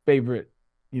favorite,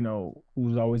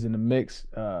 who's always in the mix,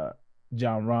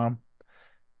 John Rahm,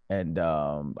 and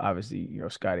obviously,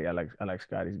 Scotty. I like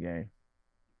Scotty's game.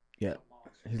 Yeah,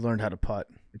 he learned how to putt.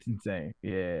 It's insane.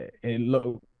 Yeah, and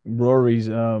look, Rory's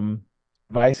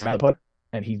vice putt,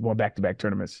 and he's won back-to-back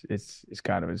tournaments. It's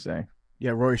kind of insane.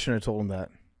 Yeah, Rory shouldn't have told him that.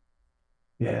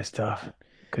 Yeah, it's tough.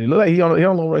 Cause he looked like he don't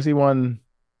know he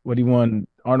won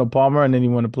Arnold Palmer and then he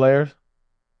won the Players.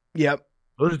 Yep.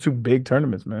 Those are two big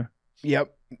tournaments, man.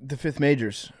 Yep. The fifth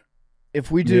majors. If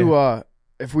we do a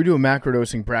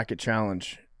macrodosing bracket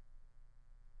challenge,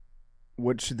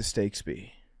 what should the stakes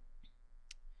be?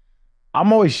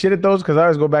 I'm always shit at those because I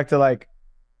always go back to like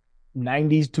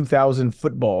 90s, 2000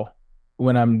 football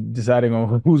when I'm deciding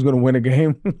on who's going to win a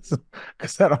game.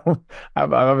 Because I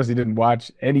obviously didn't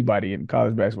watch anybody in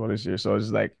college basketball this year. So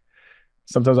it's like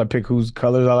sometimes I pick whose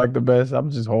colors I like the best. I'm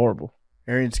just horrible.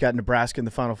 Arian's got Nebraska in the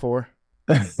Final Four.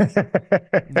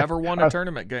 Never won a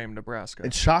tournament game, Nebraska.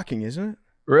 It's shocking, isn't it?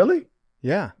 Really?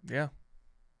 Yeah. Yeah.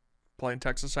 Playing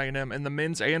Texas A&M in the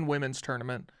men's and women's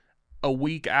tournament a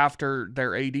week after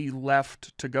their AD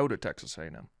left to go to Texas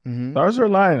A&M. Mm-hmm. Stars are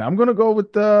lying. I'm going to go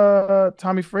with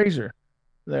Tommy Frazier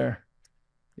there.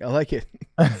 I like it.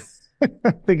 I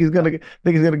think he's gonna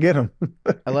get him.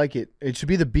 I like it. It should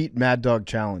be the Beat Mad Dog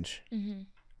Challenge. Mm-hmm.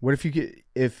 What if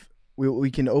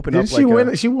we can open Didn't up? She like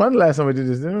win. She won last time we did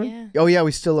this, didn't we? Yeah. Oh yeah,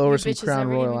 we still owe her You some bitches Crown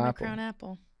never Royal gave me my Apple. Crown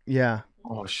Apple. Yeah.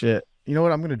 Oh shit. You know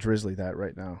what? I'm gonna drizzly that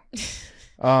right now.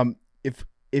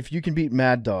 If you can beat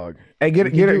Mad Dog, Hey, get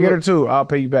her too. I'll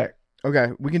pay you back. okay,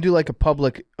 we can do like a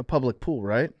public pool,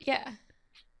 right? Yeah.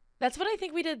 That's what I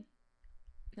think we did.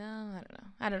 No, I don't know.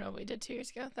 I don't know what we did 2 years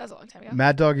ago. That was a long time ago.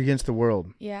 Mad Dog against the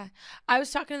world. Yeah. I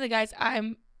was talking to the guys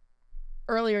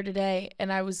earlier today,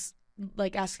 and I was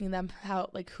like asking them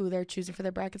who they're choosing for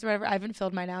their brackets or whatever. I haven't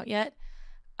filled mine out yet.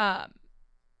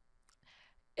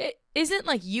 It isn't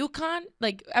like UConn.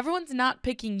 Like everyone's not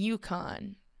picking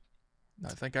UConn. I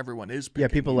think everyone is picking. Yeah,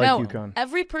 people like No, UConn.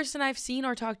 every person I've seen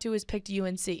or talked to has picked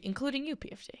UNC, including you,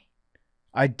 PFT.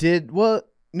 I did. Well,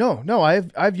 no. I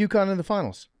have UConn in the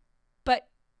finals. But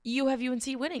you have UNC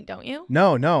winning, don't you?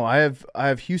 No. I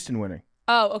have Houston winning.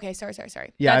 Oh, okay. Sorry.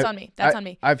 Yeah, That's on me. That's on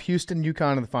me. I have Houston,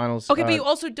 UConn in the finals. Okay, but you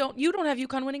also don't have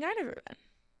UConn winning either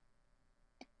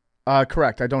then.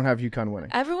 Correct. I don't have UConn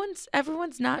winning.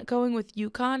 Everyone's not going with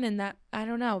UConn, and that I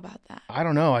don't know about that. I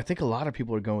don't know. I think a lot of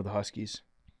people are going with the Huskies.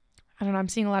 I don't know. I'm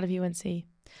seeing a lot of UNC,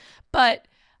 but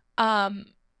I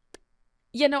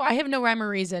have no rhyme or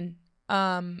reason.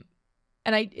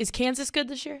 Is Kansas good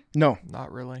this year? No.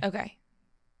 Not really. Okay.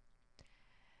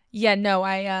 Yeah, no,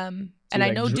 and I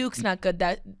know Duke's not good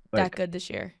that good this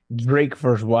year. Drake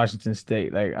versus Washington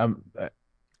State. Like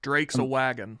Drake's a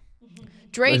wagon.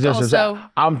 Drake also.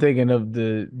 I'm thinking of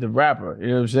the rapper. You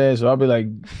know what I'm saying? So I'll be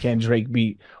like, can Drake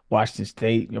beat Washington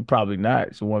State? Probably not.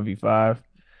 It's a 1v5.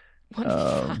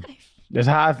 1v5. That's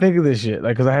how I think of this shit.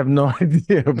 Like, cause I have no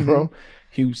idea, bro. Mm-hmm.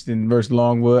 Houston versus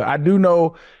Longwood. I do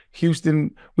know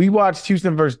Houston. We watched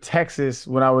Houston versus Texas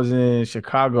when I was in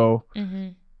Chicago.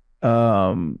 Mm-hmm.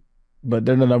 But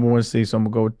they're the number one seed, so I'm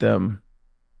gonna go with them.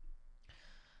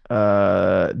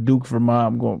 Duke,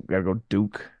 Vermont. Gotta go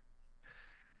Duke.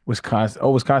 Wisconsin.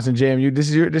 Oh, Wisconsin JMU. This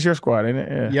is your squad, ain't it?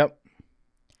 Yeah. Yep.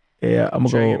 Yeah, I'm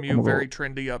gonna JMU, go. very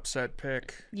trendy upset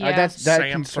pick. Yeah. That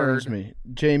Samford. concerns me.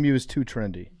 JMU is too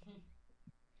trendy.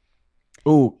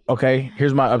 Ooh, okay.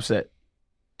 Here's my upset.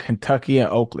 Kentucky and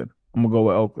Oakland. I'm gonna go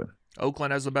with Oakland.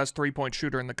 Oakland has the best 3-point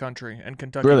shooter in the country, and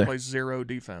Kentucky Really? plays zero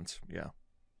defense. Yeah.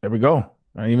 There we go.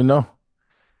 I didn't even know.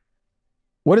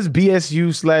 What is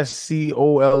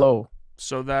BSU/COLO?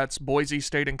 So that's Boise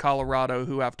State and Colorado,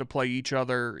 who have to play each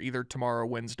other either tomorrow or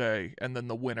Wednesday, and then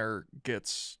the winner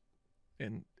gets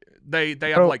in. They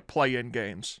have like play-in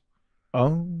games.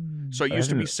 Oh. So it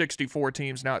used to be 64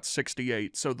 teams, now it's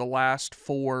 68. So the last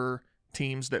 4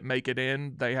 teams that make it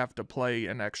in, they have to play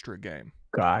an extra game.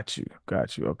 Got you.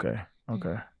 Okay.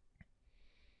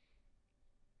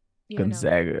 Yeah,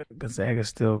 no. Gonzaga's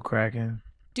still cracking.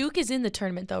 Duke is in the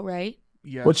tournament though, right?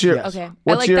 Yeah. What's your Yes. Okay. I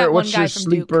what's like your that one what's guy your from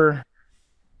sleeper?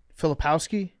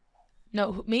 Filipowski?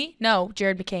 No, me? No,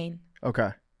 Jared McCain. Okay.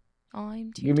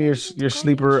 I'm too Give me your tired to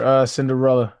sleeper college.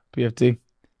 Cinderella PFT.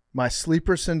 My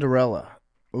sleeper Cinderella.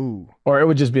 Ooh. Or it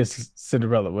would just be a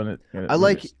Cinderella, wouldn't it? I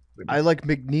like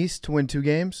McNeese to win 2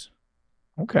 games.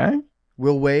 Okay.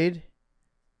 Will Wade.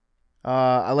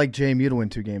 I like JMU to win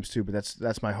 2 games too, but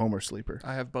that's my homer sleeper.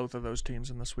 I have both of those teams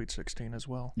in the Sweet 16 as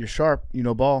well. You're sharp. You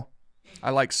know ball.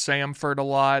 I like Samford a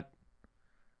lot.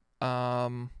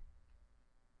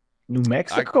 New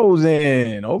Mexico's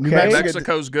in. Okay. New Mexico-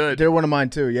 Mexico's good. They're one of mine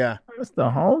too. Yeah. That's the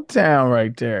hometown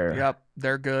right there. Yep,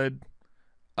 they're good.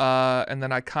 And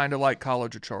then I kind of like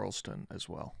College of Charleston as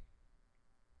well.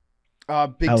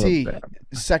 Big I love T. that.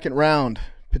 Second round.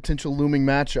 Potential looming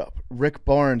matchup. Rick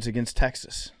Barnes against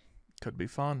Texas. Could be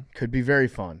fun. Could be very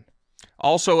fun.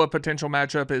 Also, a potential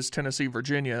matchup is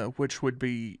Tennessee-Virginia, which would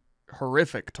be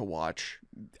horrific to watch.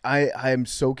 I am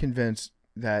so convinced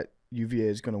that UVA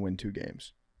is going to win 2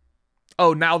 games.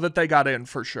 Oh, now that they got in,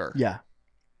 for sure. Yeah.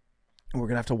 We're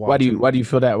going to have to watch. Why do you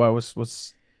feel that? What's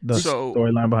the So-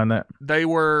 storyline behind that? They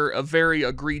were a very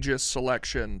egregious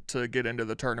selection to get into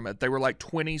the tournament. They were like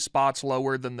 20 spots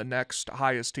lower than the next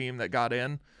highest team that got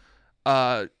in.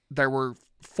 There were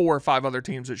 4 or 5 other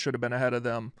teams that should have been ahead of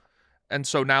them. And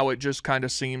so now it just kind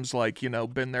of seems like,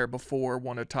 been there before,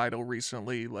 won a title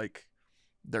recently, like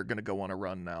they're going to go on a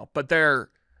run now. But they're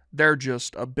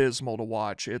just abysmal to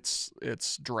watch. It's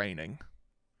draining.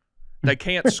 They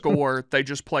can't score. They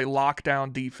just play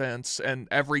lockdown defense, and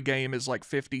every game is like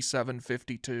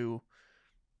 57-52.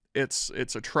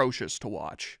 It's atrocious to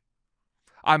watch.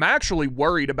 I'm actually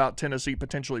worried about Tennessee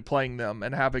potentially playing them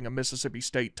and having a Mississippi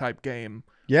State type game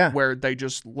Yeah. where they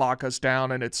just lock us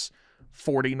down and it's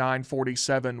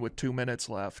 49-47 with 2 minutes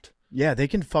left. Yeah, they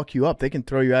can fuck you up. They can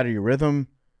throw you out of your rhythm.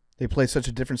 They play such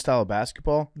a different style of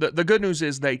basketball. The good news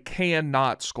is they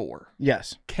cannot score.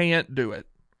 Yes. Can't do it.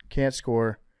 Can't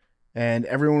score. And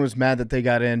everyone was mad that they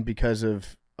got in because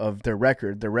of their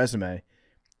record, their resume,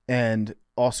 and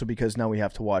also because now we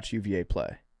have to watch UVA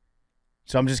play.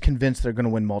 So I'm just convinced they're going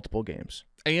to win multiple games.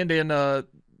 And in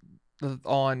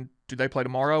on do they play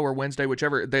tomorrow or Wednesday,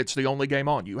 whichever? It's the only game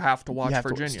on. You have to watch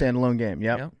Virginia. Standalone game.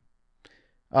 Yep.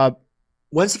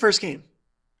 When's the first game?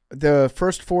 The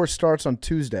first 4 starts on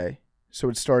Tuesday, so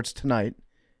it starts tonight.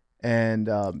 And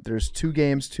there's 2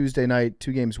 games Tuesday night,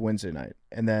 2 games Wednesday night,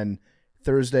 and then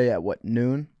Thursday at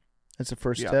noon? That's the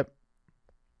first tip.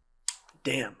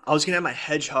 Damn, I was gonna have my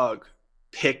hedgehog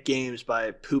pick games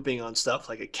by pooping on stuff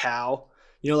like a cow.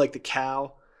 Like the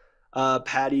cow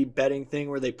patty betting thing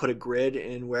where they put a grid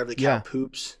in wherever the cow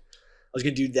poops. I was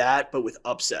gonna do that, but with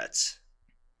upsets.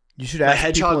 You should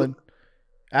ask people in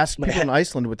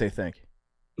Iceland what they think.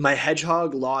 My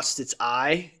hedgehog lost its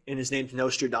eye, and his name's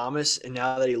Nostradamus. And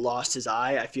now that he lost his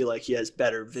eye, I feel like he has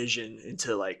better vision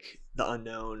into like the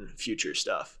unknown future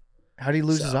stuff. How did he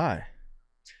lose his eye?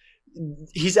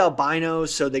 He's albino,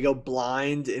 so they go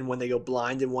blind, and when they go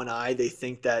blind in one eye, they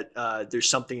think that there's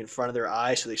something in front of their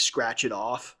eye, so they scratch it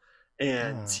off.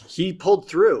 And he pulled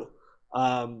through.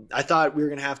 I thought we were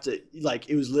gonna have to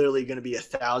it was literally gonna be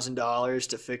 $1,000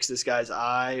 to fix this guy's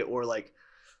eye, or like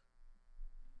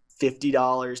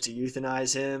 $50 to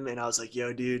euthanize him. And I was like,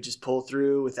 yo, dude, just pull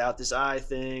through without this eye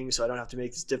thing so I don't have to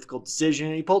make this difficult decision.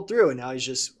 And he pulled through, and now he's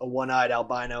just a one-eyed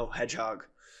albino hedgehog.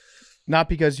 Not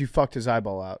because you fucked his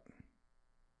eyeball out.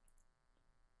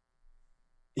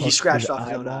 He scratched off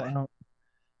his own eye.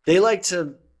 They like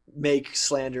to make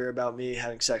slander about me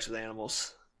having sex with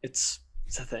animals. It's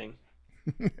a thing.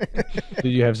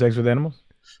 Did you have sex with animals?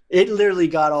 It literally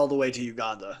got all the way to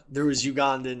Uganda. There was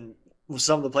Ugandan.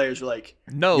 Some of the players were like,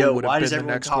 "No," yo, would why have does been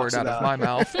the everyone next talk word out of about my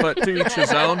mouth, but to each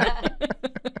his own.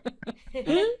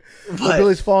 But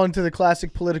Billy's fallen into the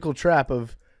classic political trap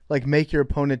of make your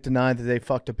opponent deny that they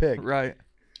fucked a pig. Right.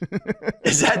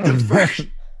 Is that the first?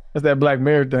 That's that Black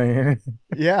Mirror thing.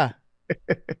 Yeah.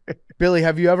 Billy,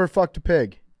 have you ever fucked a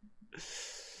pig?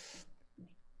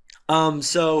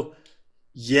 So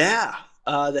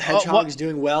the hedgehog's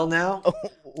doing well now.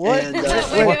 What? And,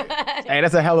 Hey,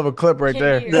 that's a hell of a clip right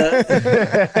there.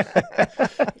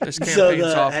 This campaign's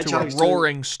off to a hedgehog's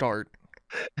roaring start.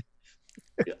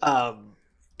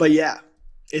 but yeah,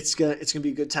 it's gonna be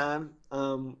a good time.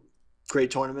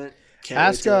 Great tournament. Can't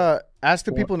Ask wait to- ask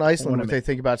the people in Iceland what they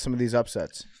think about some of these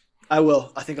upsets. I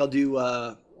will. I think I'll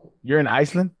do. You're in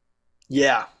Iceland?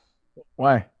 Yeah.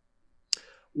 Why?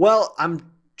 Well,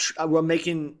 we're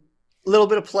making a little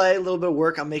bit of play, a little bit of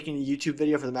work. I'm making a YouTube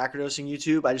video for the Macrodosing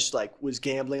YouTube. I just was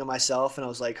gambling on myself, and I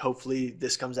was like, hopefully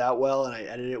this comes out well, and I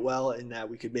edit it well, and that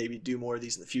we could maybe do more of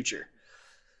these in the future.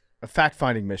 A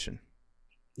fact-finding mission.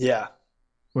 Yeah.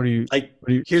 What are you?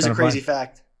 Here's a crazy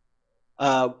fact.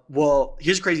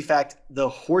 Here's a crazy fact. The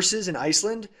horses in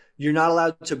Iceland, you're not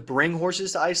allowed to bring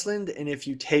horses to Iceland, and if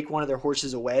you take one of their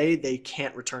horses away, they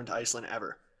can't return to Iceland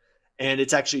ever. And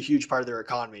it's actually a huge part of their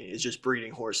economy is just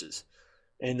breeding horses.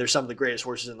 And they're some of the greatest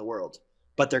horses in the world.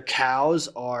 But their cows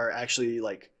are actually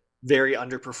very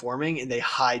underperforming, and they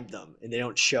hide them, and they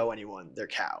don't show anyone their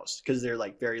cows because they're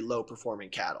very low performing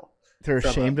cattle. They're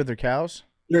ashamed of their cows?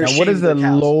 They're Now, what does ashamed the of their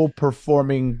cows. low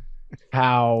performing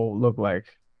cow look like?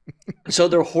 So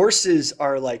their horses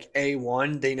are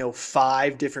A1. They know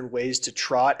 5 different ways to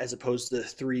trot as opposed to the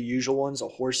 3 usual ones a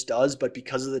horse does. But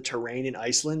because of the terrain in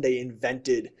Iceland, they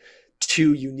invented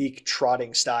 2 unique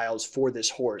trotting styles for this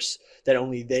horse that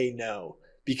only they know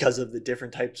because of the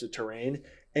different types of terrain.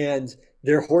 And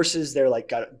their horses, they're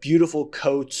got beautiful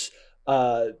coats.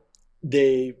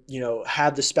 They,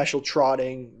 have the special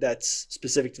trotting that's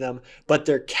specific to them. But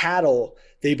their cattle,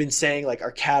 they've been saying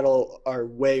our cattle are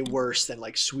way worse than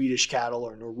Swedish cattle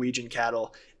or Norwegian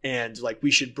cattle. And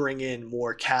we should bring in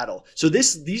more cattle. So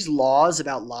these laws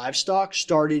about livestock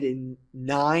started in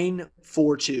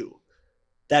 942.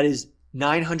 That is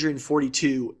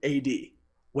 942 AD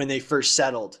when they first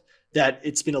settled that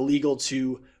it's been illegal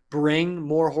to bring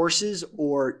more horses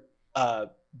or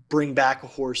bring back a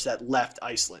horse that left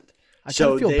Iceland. I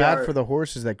kind of feel bad for the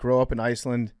horses that grow up in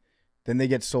Iceland, then they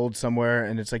get sold somewhere,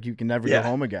 and it's you can never go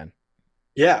home again.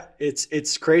 Yeah,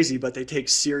 it's crazy, but they take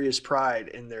serious pride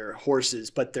in their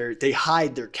horses, but they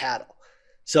hide their cattle.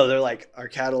 So they're our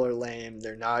cattle are lame.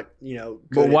 They're not, good.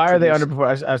 But why are they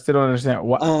underperforming? I still don't understand.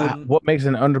 What makes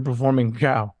an underperforming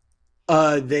cow?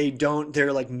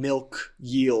 Their milk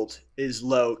yield is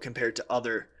low compared to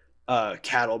other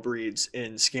cattle breeds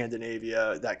in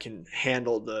Scandinavia that can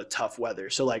handle the tough weather.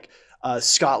 So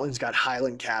Scotland's got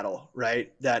Highland cattle,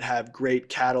 right? That have great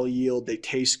cattle yield. They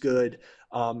taste good.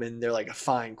 And they're a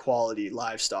fine quality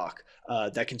livestock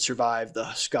that can survive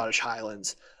the Scottish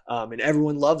Highlands. And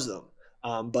everyone loves them.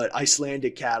 But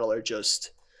Icelandic cattle are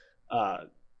just, they're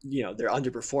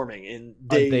underperforming. And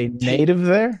Are they native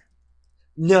there?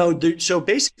 No. So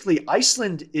basically,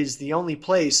 Iceland is the only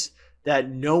place that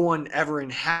no one ever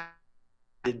inhabited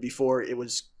before it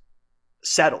was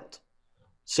settled.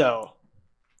 So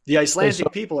the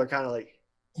Icelandic people are kind of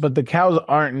But the cows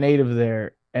aren't native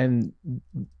there, and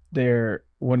they're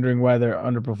wondering why they're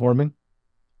underperforming?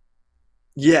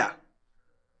 Yeah.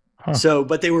 Huh.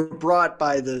 But they were brought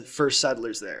by the first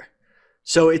settlers there.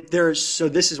 So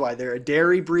this is why they're a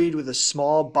dairy breed with a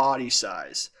small body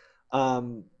size.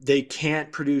 They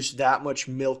can't produce that much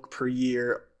milk per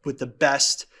year, with the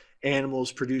best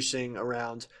animals producing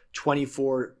around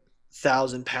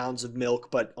 24,000 pounds of milk,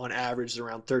 but on average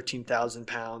around 13,000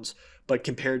 pounds. But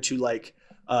compared to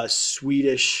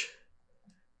Swedish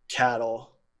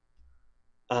cattle,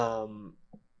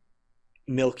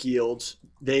 milk yields,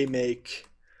 they make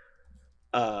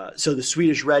so the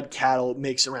Swedish red cattle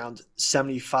makes around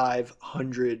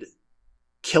 7,500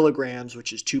 kilograms,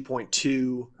 which is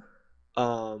 2.2,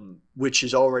 which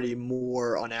is already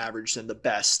more on average than the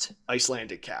best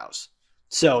Icelandic cows.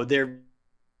 So they're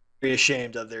very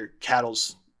ashamed of their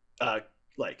cattle's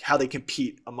how they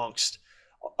compete amongst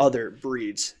other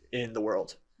breeds in the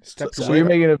world. So you're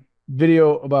making a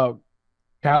video about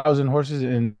cows and horses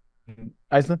in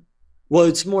Iceland? Well,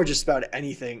 it's more just about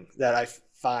anything that I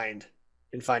find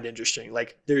interesting.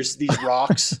 There's these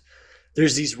rocks.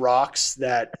 There's these rocks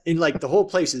that in the whole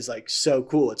place is so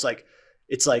cool. It's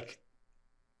like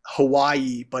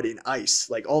Hawaii, but in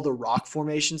ice. All the rock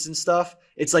formations and stuff.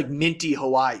 It's minty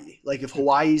Hawaii. If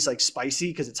Hawaii's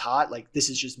spicy because it's hot, this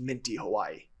is just minty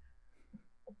Hawaii.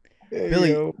 Billy,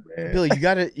 you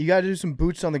gotta do some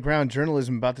boots on the ground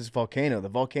journalism about this volcano. The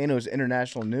volcano is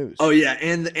international news. Oh yeah,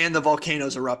 and the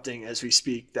volcano's erupting as we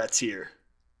speak. That's here.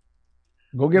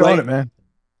 Go get on it, man.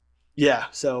 Yeah,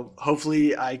 so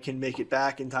hopefully I can make it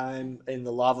back in time and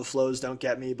the lava flows don't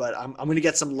get me, but I'm going to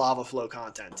get some lava flow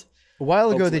content. A while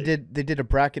ago, Hopefully. they did a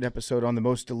bracket episode on the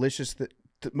most delicious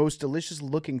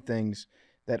looking things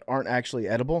that aren't actually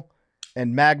edible,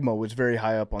 and magma was very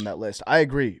high up on that list. I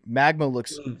agree. Magma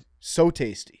looks so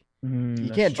tasty.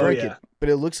 You can't drink it, but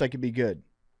it looks like it'd be good.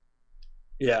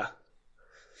 Yeah.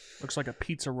 Looks like a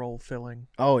pizza roll filling.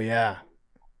 Oh yeah,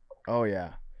 oh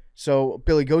yeah. So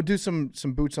Billy, go do some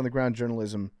boots on the ground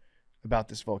journalism about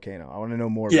this volcano. I want to know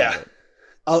more about it.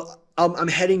 I'm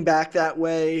heading back that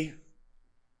way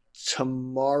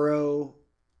tomorrow,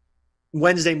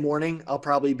 Wednesday morning. I'll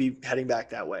probably be heading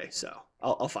back that way, so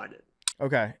I'll find it.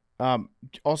 Okay.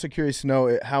 Also curious to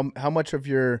know how much of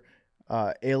your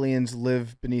aliens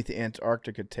live beneath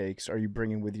Antarctica takes are you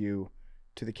bringing with you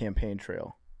to the campaign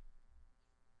trail?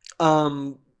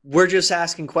 We're just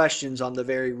asking questions on the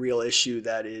very real issue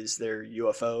that is their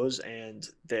UFOs, and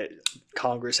that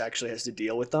Congress actually has to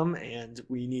deal with them. And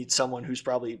we need someone who's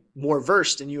probably more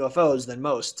versed in UFOs than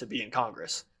most to be in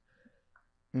Congress.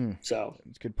 So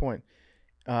that's a good point.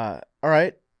 All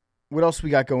right. What else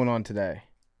we got going on today?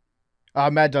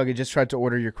 Mad Dog, I just tried to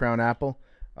order your Crown Apple.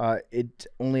 It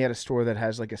only at a store that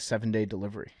has like a 7-day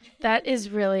delivery. That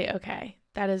is really okay.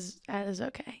 That is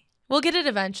okay. We'll get it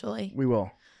eventually. We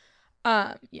will.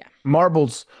 Yeah.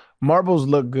 Marbles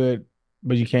look good,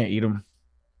 but you can't eat them.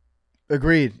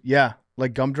 Agreed. Yeah,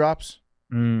 like gumdrops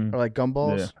or like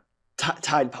gumballs. Yeah.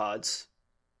 Tide Pods.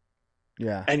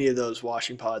 Yeah. Any of those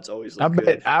washing pods always look bet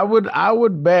good. I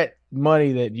would bet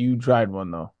money that you tried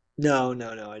one though. No,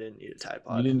 I didn't eat a Tide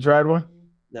Pod. You didn't try one?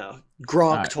 No.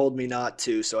 Gronk told me not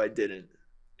to, so I didn't.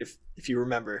 If you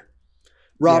remember.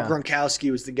 Rob Gronkowski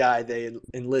was the guy they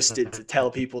enlisted to tell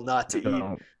people not to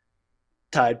eat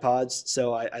Tide Pods,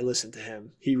 so I listened to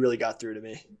him. He really got through to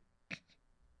me.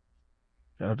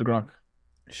 Shout out to Gronk.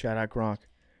 Shout out Gronk.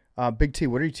 Big T,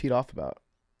 what are you teed off about?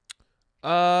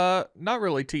 Not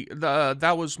really.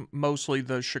 That was mostly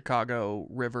the Chicago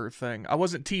River thing. I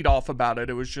wasn't teed off about it.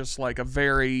 It was just like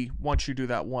once you do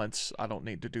that once, I don't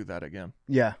need to do that again.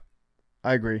 Yeah,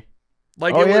 I agree.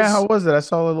 Like, how was it? I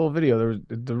saw a little video. There was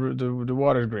the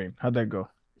water's green. How'd that go?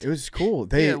 It was cool.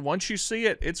 Once you see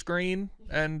it, it's green,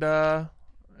 and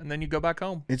then you go back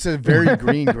home. It's a very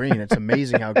green. It's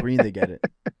amazing how green they get it.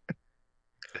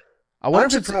 I'm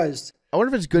surprised. I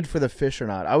wonder if it's good for the fish or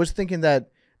not. I was thinking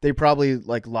that they probably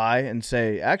like lie and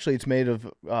say, actually, it's made of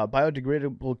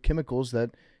biodegradable chemicals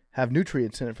that have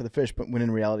nutrients in it for the fish, but when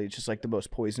in reality, it's just like the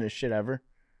most poisonous shit ever.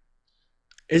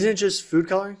 Isn't it just food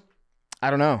coloring? I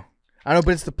don't know, but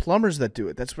it's the plumbers that do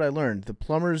it. That's what I learned. The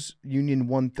Plumbers Union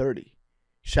 130.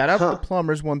 Shout out to the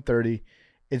Plumbers 130.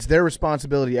 It's their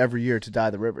responsibility every year to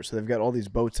dye the river. So they've got all these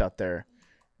boats out there,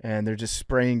 and they're just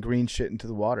spraying green shit into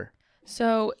the water.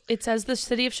 So it says the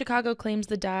city of Chicago claims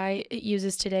the dye it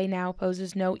uses today now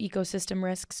poses no ecosystem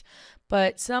risks,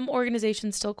 but some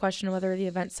organizations still question whether the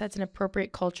event sets an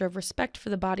appropriate culture of respect for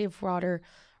the body of water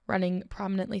running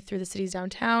prominently through the city's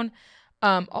downtown.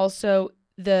 Also,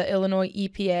 the Illinois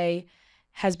EPA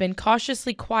has been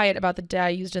cautiously quiet about the dye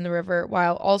used in the river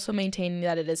while also maintaining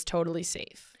that it is totally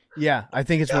safe. Yeah, I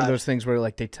think it's one of those things where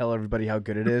like they tell everybody how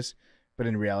good it is, but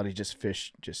in reality, just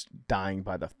fish just dying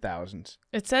by the thousands.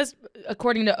 It says,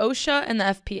 according to OSHA and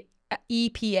the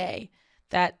EPA,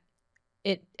 that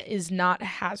it is not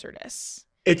hazardous.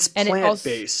 It's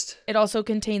plant-based. It also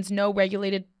contains no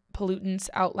regulated pollutants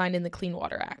outlined in the Clean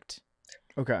Water Act.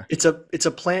 Okay. It's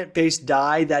a plant-based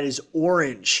dye that is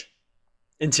orange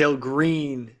until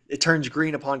green. It turns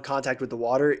green upon contact with the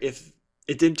water. If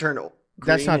it didn't turn green,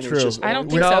 that's not true. I don't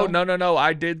think so. No.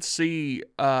 I did see.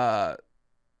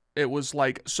 It was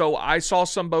like, so I saw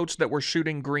some boats that were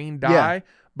shooting green dye,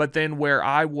 but then where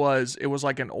I was, it was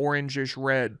like an orangish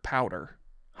red powder.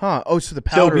 Huh. Oh, so the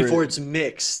powder. So before it's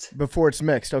mixed. Before it's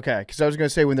mixed. Okay. Because I was going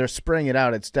to say when they're spraying it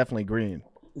out, it's definitely green.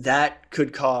 That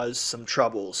could cause some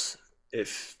troubles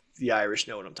if the Irish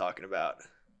know what I'm talking about.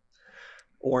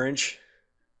 Orange.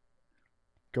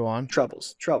 Go on.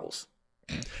 Troubles.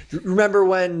 Remember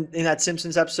when in that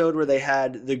Simpsons episode where they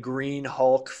had the green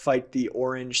Hulk fight the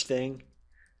orange thing?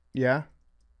 Yeah.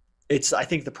 I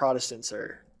think the Protestants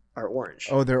are orange.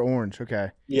 Oh, they're orange.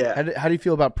 Okay. Yeah. How do you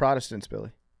feel about Protestants,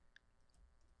 Billy?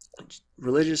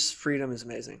 Religious freedom is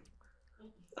amazing.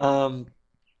 But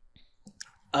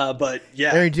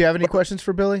yeah. Arian, do you have any questions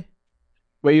for Billy?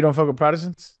 Wait, you don't fuck with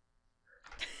Protestants?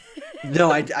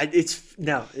 No, it's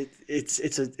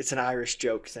an Irish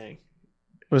joke thing.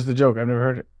 What's the joke? I've never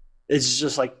heard it. It's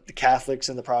just like the Catholics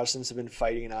and the Protestants have been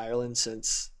fighting in Ireland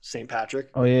since St. Patrick.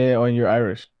 Oh yeah, and you're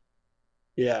Irish.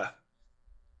 Yeah.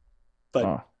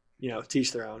 But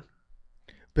teach their own.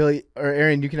 Billy or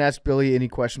Arian, you can ask Billy any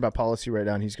question about policy right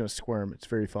now, and he's going to squirm. It's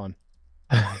very fun.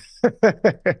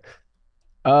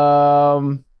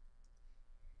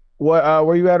 What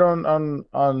where you at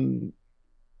on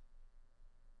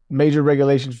major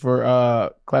regulations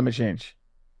for climate change?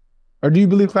 Or do you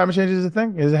believe climate change is a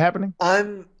thing? Is it happening?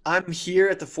 I'm here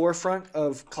at the forefront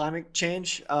of climate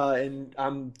change, and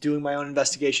I'm doing my own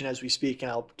investigation as we speak,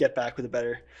 and I'll get back with a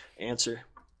better answer.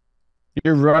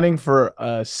 You're running for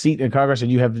a seat in Congress and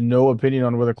you have no opinion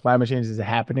on whether climate change is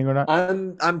happening or not?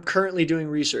 I'm currently doing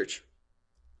research.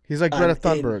 He's like Greta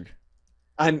Thunberg.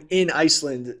 I'm in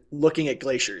Iceland looking at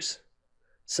glaciers.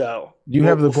 So Do you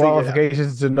have the we'll figure it out.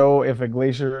 qualifications to know if a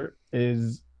glacier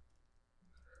is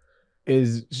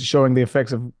showing the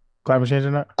effects of climate change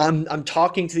or not? I'm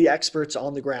talking to the experts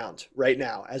on the ground right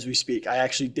now as we speak. I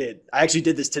actually did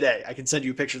this today. I can send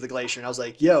you a picture of the glacier, and I was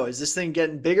like, "Yo, is this thing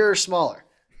getting bigger or smaller?"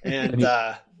 And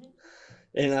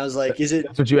and I was like, "Is it?"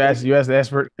 That's what you asked. You asked the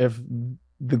expert if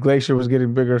the glacier was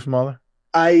getting bigger or smaller.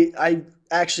 I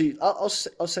actually I'll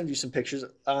send you some pictures.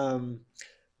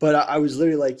 But I was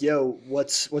literally like, "Yo,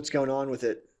 what's going on with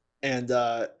it?" And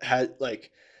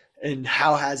and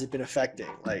how has it been affecting?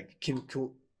 Like,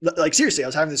 like seriously, I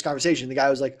was having this conversation. The guy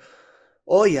was like,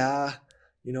 "Oh yeah,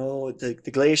 the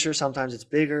glacier, sometimes it's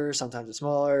bigger, sometimes it's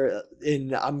smaller."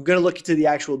 And I'm gonna look into the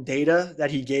actual data that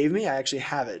he gave me. I actually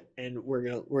have it, and we're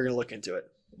gonna look into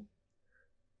it.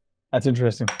 That's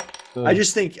interesting. I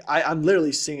just think I'm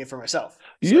literally seeing it for myself.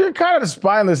 You're kind of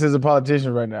spineless as a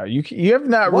politician right now. You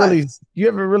haven't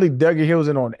really dug your heels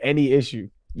in on any issue.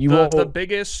 The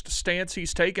biggest stance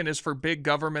he's taken is for big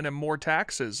government and more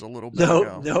taxes a little bit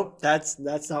ago. Nope, that's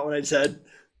not what I said.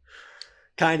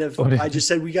 Kind of. I just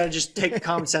said we got to just take a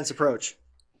common sense approach.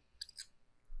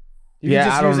 You can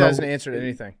just use that as an answer to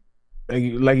anything.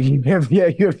 You have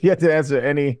yet to answer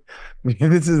any.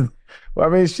 This is, well, I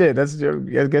mean, shit. I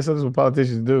guess that's what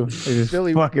politicians do. They just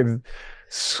fucking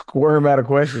squirm out of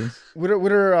questions. What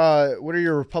are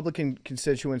your Republican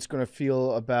constituents going to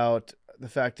feel about the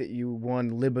fact that you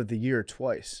won Lib of the Year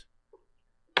twice?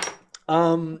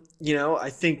 I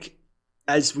think,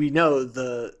 as we know,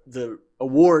 the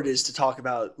award is to talk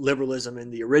about liberalism in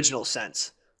the original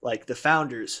sense, like the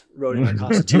founders wrote in our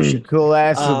Constitution.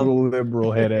 Classical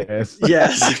liberal head ass.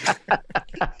 Yes.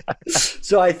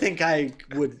 So I think I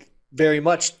would very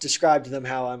much describe to them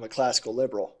how I'm a classical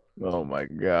liberal. Oh my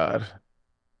God.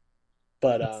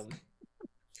 But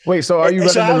wait, so are you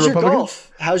running as a Republican?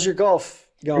 How's your golf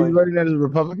going? Are you running as a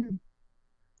Republican?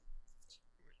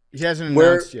 He hasn't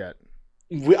announced yet.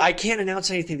 I can't announce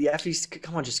anything. The FEC,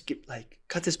 come on, just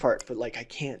cut this part. But I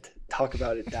can't talk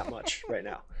about it that much right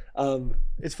now.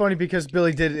 It's funny because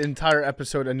Billy did an entire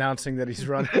episode announcing that he's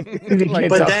running.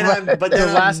 But then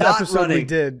the last not episode running. we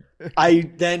did.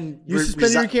 I then you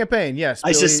suspended your campaign. Yes,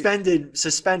 Billy. I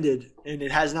suspended, and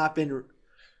it has not been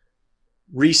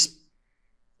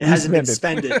It hasn't been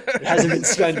spended. It hasn't been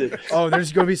spended. Oh,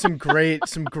 there's going to be some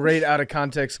great out of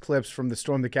context clips from the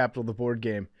Storm the Capitol, the board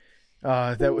game,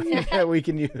 that we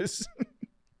can use.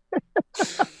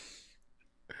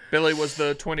 Billy, was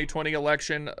the 2020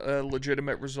 election a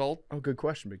legitimate result? Oh, good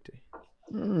question, Big T.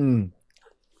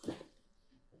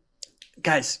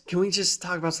 Guys, can we just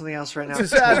talk about something else right now?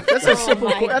 That's a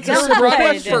simple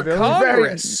question for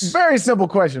Congress. Very simple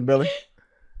question, Billy.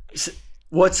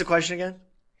 What's the question again?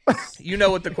 You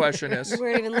know what the question is. We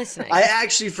weren't even listening. I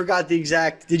actually forgot the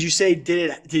exact. Did you say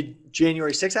did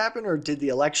January 6th happen, or did the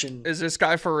election? Is this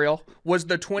guy for real? Was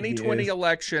the 2020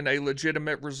 election a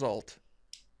legitimate result?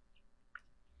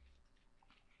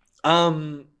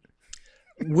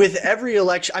 With every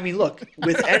election, I mean, look,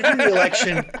 with every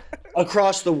election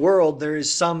across the world, there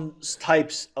is some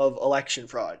types of election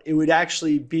fraud. It would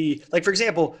actually be like, for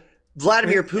example,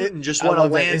 Vladimir Putin just won a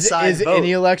landslide vote. Is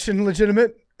any election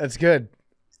legitimate? That's good.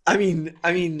 I mean,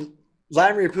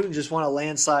 Vladimir Putin just won a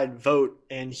landslide vote,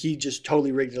 and he just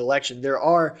totally rigged an election. There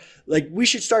are we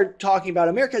should start talking about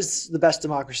America's the best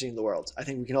democracy in the world. I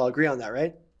think we can all agree on that,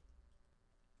 right?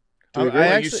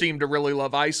 You seem to really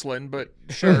love Iceland, but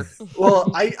sure. Well,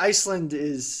 Iceland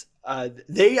is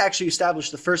they actually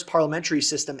established the first parliamentary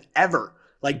system ever,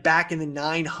 back in the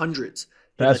 900s.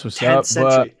 That's what's up.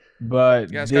 Century.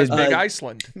 But yeah, big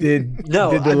Iceland. Did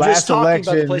the I'm last just talking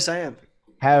election about the place I am.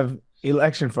 Have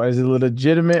election fraud? Is it a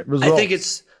legitimate result? I think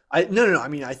it's. No. I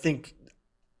mean, I think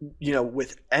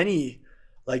with any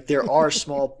there are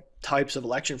small types of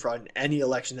election fraud in any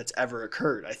election that's ever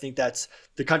occurred. I think that's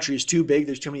the country is too big.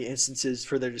 There's too many instances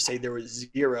for there to say there was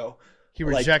zero. He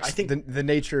rejects I think, the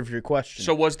nature of your question.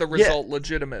 So was the result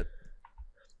legitimate?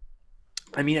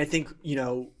 I mean, I think,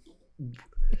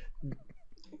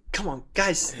 come on,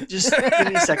 guys, just give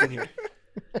me a second here.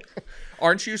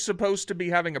 Aren't you supposed to be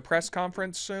having a press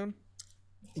conference soon?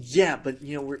 Yeah, but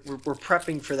we're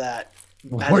prepping for that.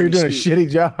 Boy, you're doing a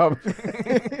shitty job.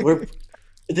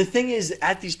 The thing is,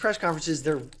 at these press conferences,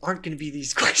 there aren't going to be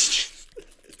these questions.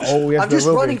 Oh, yes, I'm just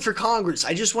running for Congress.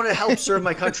 I just want to help serve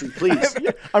my country, please.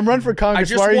 I'm running for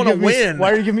Congress. I just want to win.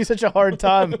 Why are you giving me such a hard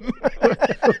time?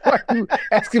 Why are you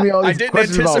asking me all these questions? I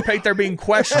didn't anticipate there being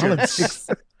questions.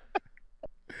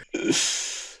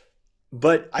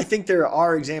 But I think there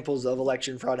are examples of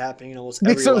election fraud happening in almost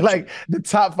every These are election. like the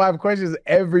top 5 questions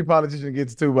every politician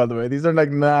gets to, by the way. These are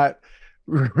like not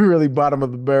really bottom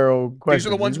of the barrel questions. These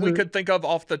are the ones we could think of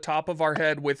off the top of our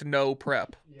head with no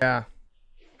prep. Yeah.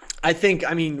 I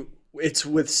mean, it's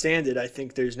withstand it. I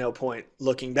think there's no point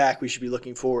looking back. We should be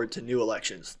looking forward to new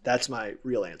elections. That's my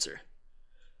real answer.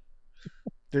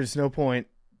 There's no point.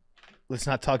 Let's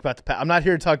not talk about the past. I'm not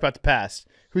here to talk about the past.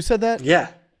 Who said that? Yeah,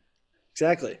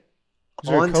 exactly. Is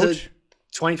there a On to coach?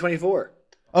 2024.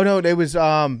 Oh, no, it was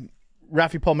Rafi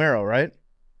Palmeiro, right?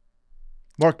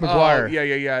 Mark McGuire.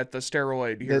 Yeah. At the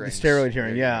steroid hearing. The steroid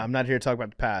hearing. Yeah, I'm not here to talk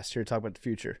about the past. Here to talk about the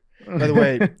future. By the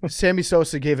way, Sammy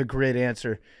Sosa gave a great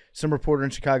answer. Some reporter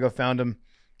in Chicago found him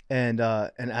and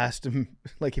asked him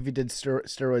like if he did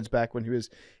steroids back when he was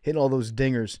hitting all those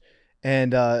dingers.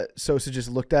 And Sosa just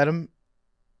looked at him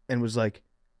and was like,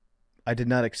 "I did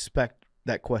not expect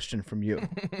that question from you."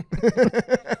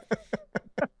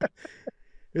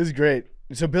 It was great.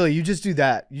 So, Billy, you just do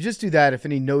that. You just do that if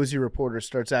any nosy reporter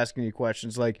starts asking you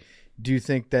questions like, do you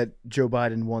think that Joe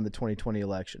Biden won the 2020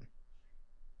 election?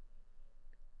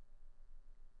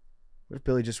 What if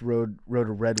Billy just rode a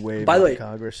red wave By the way,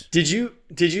 Congress? Did you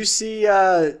see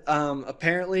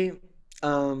apparently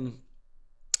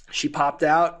she popped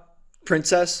out,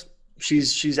 Princess?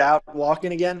 She's out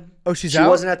walking again. Oh, she out? She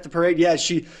wasn't at the parade. Yeah,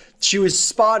 she was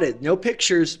spotted. No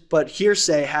pictures, but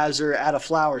hearsay has her at a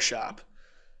flower shop.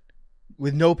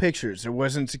 With no pictures. There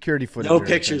wasn't security footage. No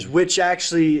pictures, which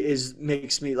actually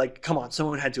makes me like, come on,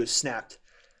 someone had to have snapped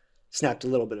a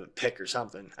little bit of a pic or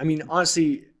something. I mean,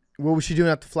 honestly. What was she doing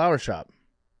at the flower shop?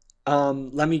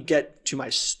 Let me get to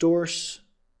my source.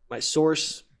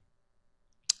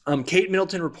 Kate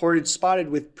Middleton reported spotted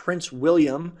with Prince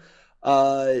William.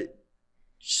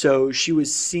 So she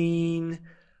was seen.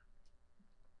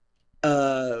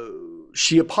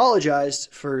 She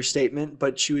apologized for her statement,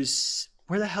 but she was.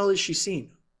 Where the hell is she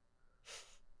seen?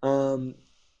 Where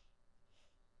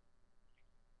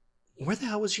the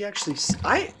hell was she actually?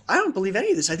 I don't believe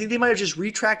any of this. I think they might have just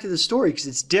retracted the story because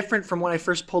it's different from when I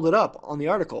first pulled it up on the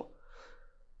article.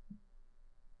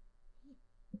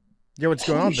 Yeah, what's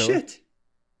going on, Billy? Shit.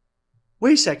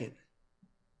 Wait a second.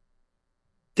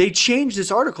 They changed this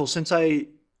article since I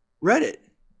read it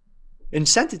and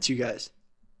sent it to you guys.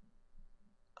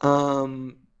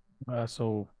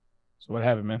 So what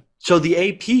happened, man? So the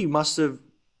AP must have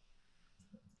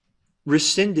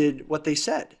rescinded what they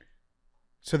said.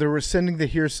 So they're rescinding the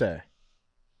hearsay.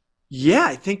 Yeah,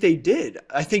 I think they did.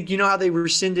 I think, you know how they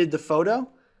rescinded the photo?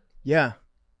 Yeah.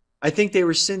 I think they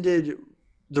rescinded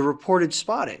the reported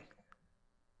spotting.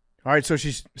 All right, so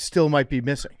she still might be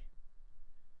missing.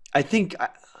 I think.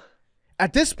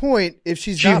 At this point, if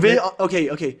she's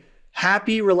okay.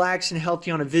 Happy, relaxed, and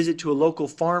healthy on a visit to a local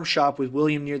farm shop with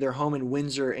William near their home in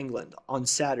Windsor, England on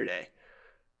Saturday,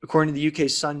 according to the UK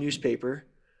Sun newspaper.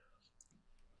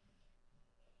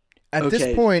 At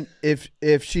this point, if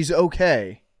she's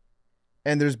okay,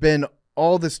 and there's been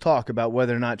all this talk about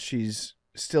whether or not she's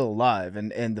still alive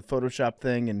and the Photoshop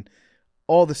thing and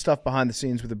all the stuff behind the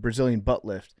scenes with the Brazilian butt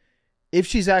lift, if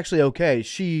she's actually okay,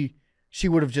 she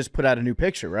would have just put out a new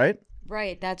picture, right?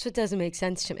 Right. That's what doesn't make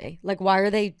sense to me. Like, why are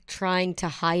they trying to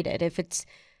hide it? If it's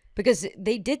because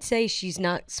they did say she's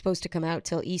not supposed to come out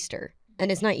till Easter, and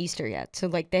it's not Easter yet. So,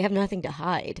 like, they have nothing to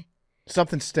hide.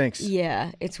 Something stinks.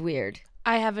 Yeah, it's weird.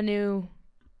 I have a new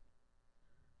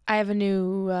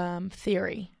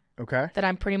theory. Okay. That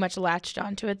I'm pretty much latched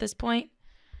onto at this point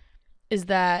is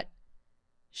that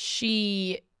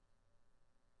she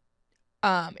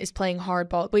is playing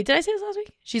hardball. Wait, did I say this last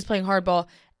week? She's playing hardball,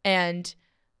 and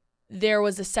there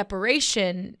was a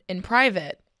separation in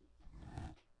private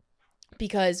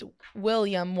because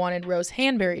William wanted Rose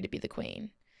Hanbury to be the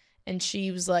queen. And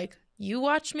she was like, you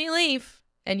watch me leave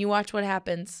and you watch what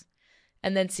happens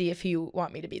and then see if you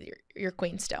want me to be your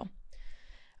queen still.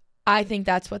 I think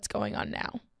that's what's going on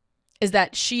now, is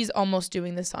that she's almost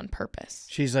doing this on purpose.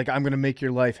 She's like, I'm going to make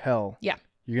your life hell. Yeah.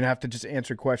 You're going to have to just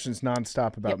answer questions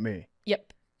nonstop about me.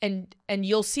 Yep. And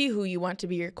you'll see who you want to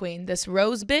be your queen, this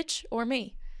Rose bitch or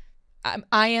me.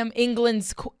 I am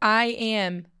England's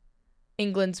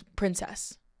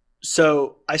princess.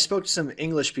 So I spoke to some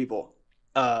English people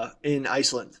in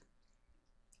Iceland,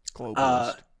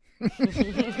 Globalist.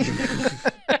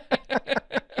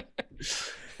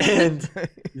 And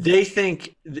they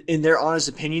think, in their honest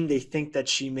opinion, they think that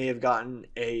she may have gotten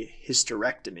a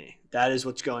hysterectomy. That is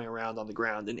what's going around on the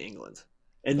ground in England.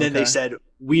 And then they said,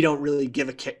 we don't really give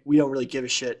a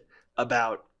shit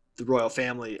about the royal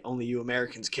family. Only you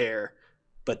Americans care.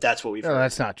 But that's what we've heard. No,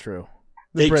 that's not true.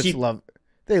 The Brits love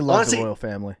honestly, the royal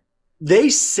family. They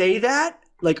say that,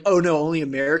 like, oh no, only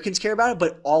Americans care about it,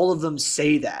 but all of them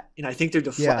say that. And I think they're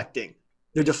deflecting. Yeah.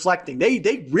 They're deflecting.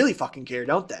 They really fucking care,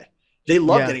 don't they? They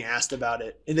love getting asked about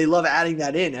it. And they love adding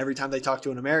that in every time they talk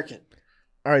to an American.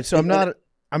 All right, so I'm not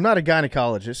a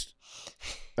gynecologist.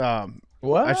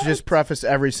 What? I should just preface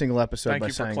every single episode by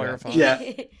saying clarifying. that.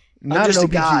 Yeah. Not an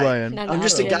OBGYN. I'm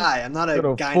just a guy. I'm not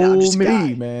a guy. Fooled I'm just a me,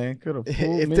 guy. man. Could have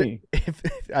fooled me. If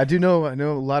I know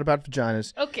a lot about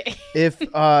vaginas. Okay. If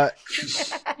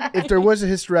there was a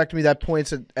hysterectomy, that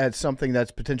points at something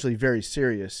that's potentially very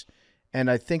serious. And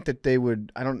I think that they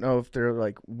would, I don't know if they're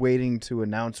like waiting to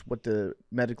announce what the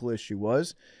medical issue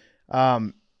was.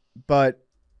 But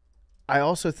I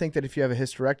also think that if you have a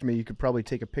hysterectomy, you could probably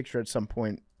take a picture at some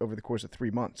point over the course of 3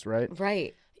 months, right?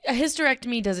 Right. A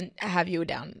hysterectomy doesn't have you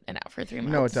down and out for 3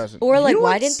 months. No, it doesn't. Or like,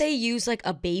 why didn't they use like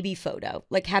a baby photo,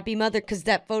 like Happy Mother? Because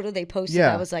that photo they posted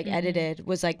that was like edited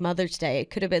was like Mother's Day. It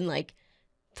could have been like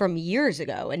from years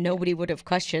ago, and nobody would have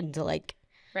questioned. Like,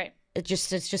 right? It's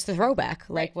just a throwback.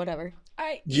 Like whatever.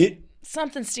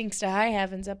 Something stinks to high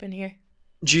heavens up in here.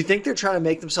 Do you think they're trying to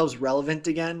make themselves relevant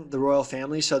again, the royal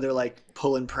family? So they're like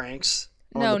pulling pranks.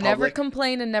 No, never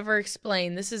complain and never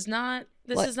explain. This is not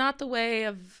the way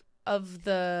of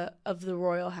the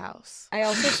royal house. I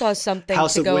also saw something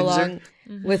House to of go Windsor? along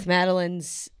with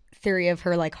Madeline's theory of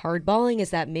her like hardballing is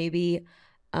that maybe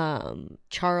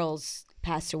Charles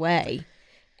passed away,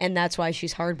 and that's why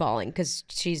she's hardballing, because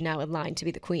she's now in line to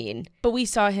be the queen. But we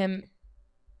saw him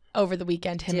over the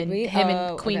weekend.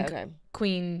 And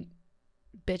Queen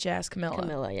bitch ass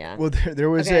Camilla. Yeah. Well, there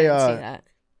was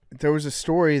there was a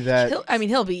story that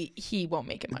he won't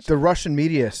make it much. The Russian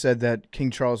media said that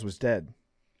King Charles was dead.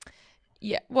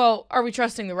 Yeah. Well, are we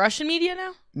trusting the Russian media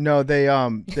now? No,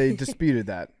 they disputed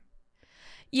that.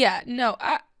 Yeah. No.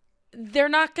 They're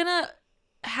not gonna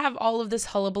have all of this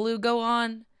hullabaloo go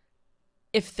on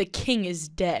if the king is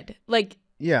dead. Like.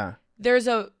 Yeah. There's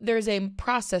a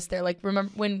process there. Like,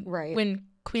 remember when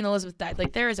Queen Elizabeth died?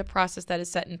 Like, there is a process that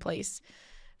is set in place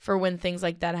for when things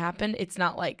like that happen. It's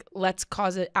not like, let's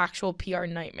cause an actual PR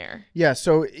nightmare. Yeah,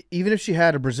 so even if she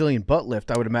had a Brazilian butt lift,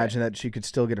 I would imagine that she could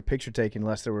still get a picture taken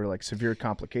unless there were like severe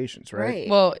complications, right?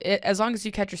 Well, as long as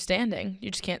you catch her standing, you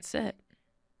just can't sit.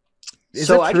 Is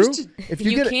that true? If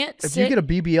you get a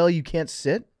BBL, you can't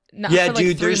sit?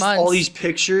 Dude, there's all these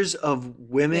pictures of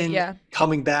women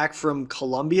coming back from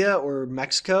Colombia or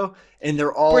Mexico, and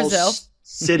they're all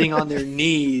sitting on their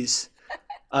knees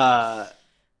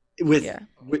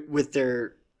with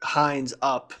their hinds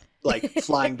up, like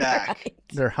flying back.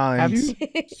 Their hinds. Have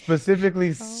you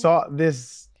specifically sought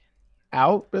this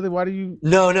out, Billy? Why do you?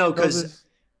 No, because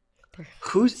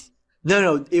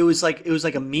it was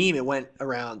like a meme. It went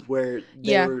around where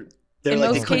they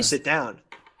couldn't sit down.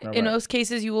 In most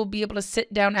cases, you will be able to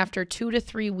sit down after 2 to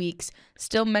 3 weeks.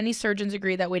 Still, many surgeons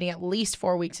agree that waiting at least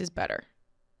 4 weeks is better.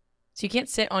 So you can't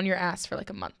sit on your ass for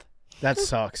like a month. That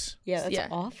sucks. Yeah,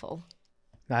 that's awful.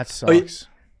 That sucks.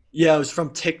 Yeah, it was from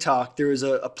TikTok. There was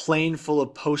a plane full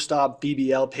of post-op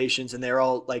BBL patients, and they're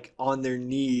all like on their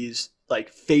knees, like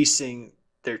facing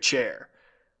their chair.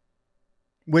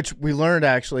 Which we learned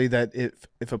actually that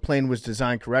if a plane was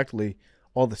designed correctly,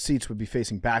 all the seats would be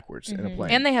facing backwards in a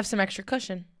plane. And they have some extra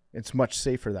cushion. It's much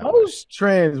safer that way. Most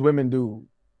trans women do.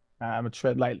 I'm going to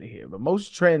tread lightly here, but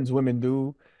most trans women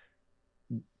do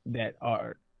that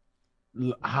are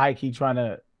high-key trying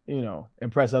to,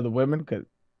 impress other women, because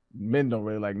men don't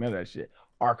really like none of that shit,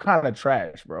 are kind of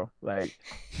trash, bro. Like,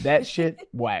 that shit,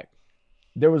 whack.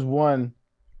 There was one,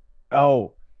 the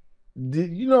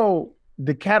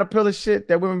caterpillar shit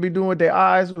that women be doing with their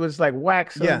eyes was like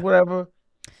wax or whatever.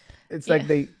 It's like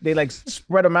they like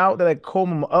spread them out. They like comb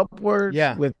them upwards.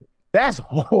 Yeah. That's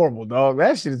horrible, dog.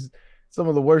 That shit is some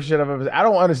of the worst shit I've ever seen. I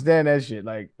don't understand that shit.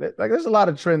 Like there's a lot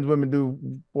of trends women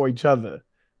do for each other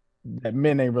that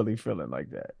men ain't really feeling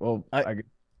like that. Well,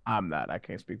 I'm not. I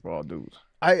can't speak for all dudes.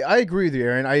 I agree with you,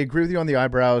 Aaron. I agree with you on the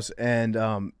eyebrows,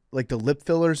 and like the lip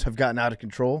fillers have gotten out of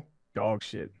control. Dog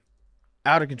shit.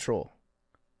 Out of control.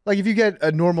 Like if you get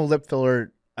a normal lip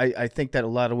filler, I think that a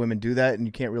lot of women do that, and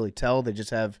you can't really tell. They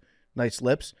just have nice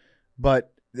lips,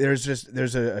 but there's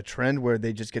a trend where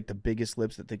they just get the biggest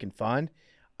lips that they can find.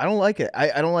 I don't like it.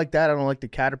 I don't like that. I don't like the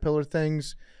caterpillar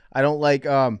things. I don't like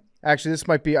actually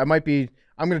I might be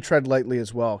I'm gonna tread lightly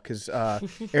as well because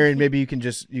Arian, maybe you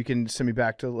can send me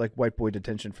back to like white boy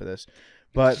detention for this.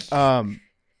 But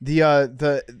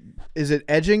the is it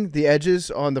edging the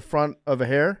edges on the front of your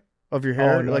hair your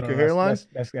hairline?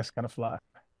 That's kind of fly.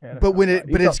 Yeah, but when it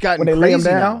but it's gotten when they lay crazy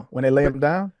them down now. when they lay them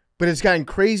down. But it's gotten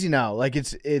crazy now. Like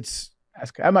it's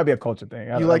that might be a culture thing.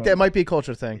 That might be a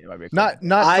culture thing. Yeah, it might be a not culture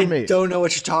not for I me. don't know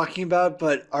what you're talking about,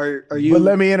 but are you? But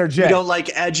let me interject. You don't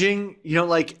like edging? You don't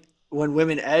like when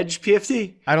women edge,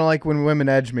 PFT? I don't like when women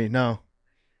edge me. No.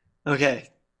 Okay.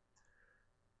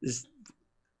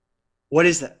 What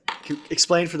is that? Can you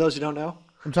explain for those who don't know?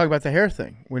 I'm talking about the hair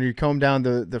thing. When you comb down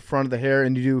the front of the hair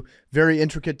and you do very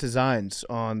intricate designs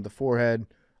on the forehead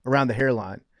around the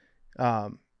hairline.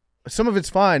 Some of it's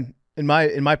fine in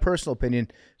my personal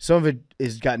opinion. Some of it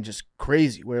has gotten just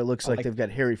crazy where it looks like they've got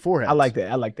hairy foreheads. I like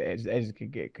that. I like the edges. The edges can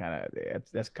get kind of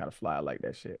that's kind of fly. I like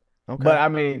that shit. Okay. But I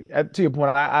mean, to your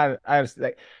point, I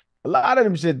like a lot of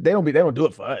them shit. They don't do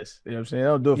it for us. You know what I'm saying? They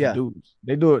don't do it for dudes.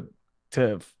 They do it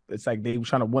to. It's like they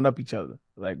trying to one up each other,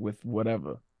 like with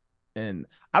whatever. And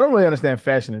I don't really understand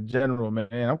fashion in general, man.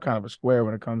 I'm kind of a square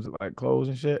when it comes to like clothes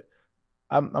and shit.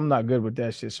 I'm not good with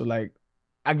that shit. So like,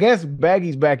 I guess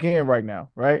baggy's back in right now,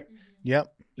 right?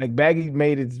 Yep. Like baggy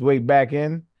made its way back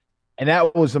in, and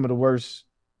that was some of the worst.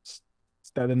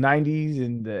 The 90s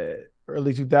and the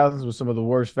early 2000s was some of the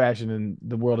worst fashion in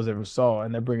the world has ever saw,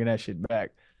 and they're bringing that shit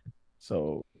back.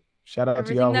 So shout out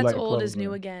to y'all. Everything that's who like old clothes, is new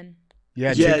man. again.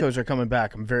 Yeah, JNCOs are coming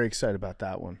back. I'm very excited about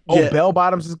that one. Oh, bell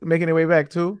bottoms is making their way back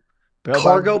too.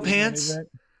 Cargo pants.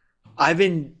 I've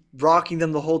been rocking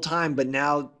them the whole time, but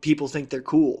now people think they're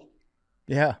cool.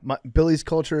 Yeah, Billy's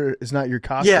culture is not your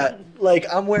costume. Yeah, like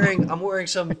I'm wearing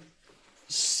some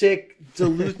sick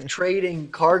Duluth trading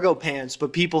cargo pants,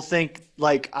 but people think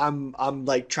like I'm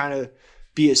like trying to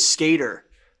be a skater,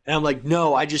 and I'm like,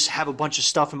 no, I just have a bunch of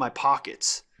stuff in my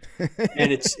pockets,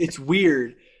 and it's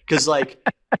weird because like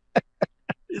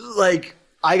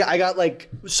I got like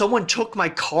someone took my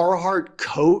Carhartt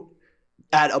coat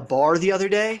at a bar the other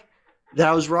day that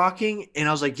I was rocking, and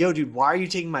I was like, yo, dude, why are you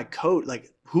taking my coat? Like,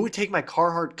 who would take my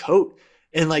Carhartt coat?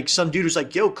 And like some dude was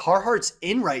like, yo, Carhartt's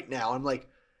in right now. I'm like,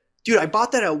 dude, I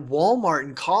bought that at Walmart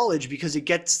in college because it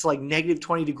gets to like negative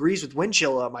 20 degrees with wind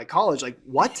chill at my college. Like,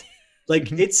 what? Like,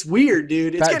 it's weird,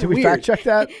 dude. It's getting Did we weird. fact check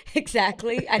that?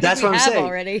 Exactly. I That's think we what I'm have saying.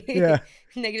 already. Yeah.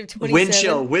 Negative 27. Wind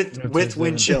chill with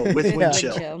wind chill with wind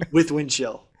chill chill. with wind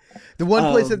chill. The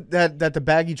one place that the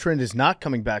baggy trend is not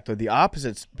coming back, though, the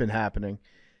opposite's been happening.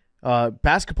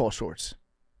 Basketball shorts.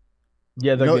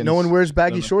 Yeah, no one wears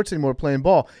baggy shorts anymore playing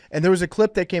ball. And there was a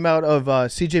clip that came out of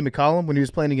CJ McCollum when he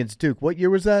was playing against Duke. What year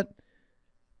was that?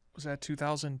 Was that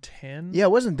 2010? Yeah,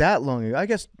 it wasn't that long ago. I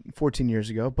guess 14 years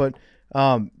ago. But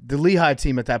the Lehigh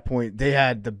team at that point, they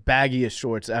had the baggiest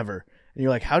shorts ever. And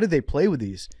you're like, how did they play with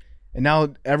these? And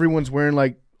now everyone's wearing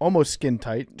like almost skin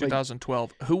tight.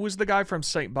 2012. Who was the guy from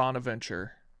St.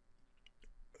 Bonaventure?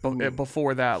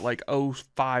 Before that, like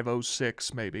 05,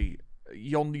 06 maybe.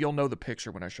 You'll know the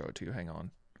picture when I show it to you. Hang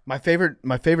on. My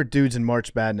favorite dudes in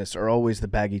March Madness are always the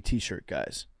baggy T-shirt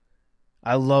guys.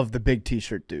 I love the big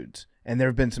T-shirt dudes, and there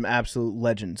have been some absolute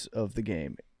legends of the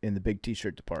game in the big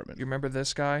T-shirt department. You remember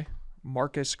this guy,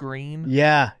 Marcus Green?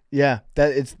 Yeah.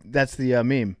 That's the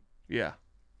meme. Yeah.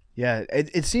 Yeah.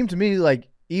 It seemed to me like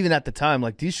even at the time,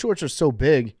 like these shorts are so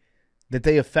big that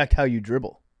they affect how you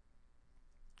dribble.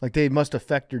 Like they must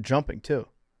affect your jumping too.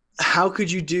 How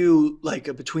could you do like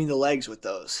a between the legs with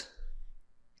those?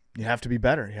 You have to be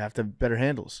better. You have to have better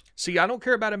handles. See, I don't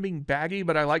care about them being baggy,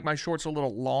 but I like my shorts a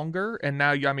little longer, and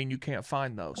now you can't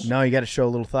find those. No, you got to show a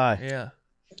little thigh. Yeah.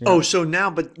 Oh, so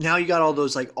now you got all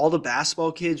those, like all the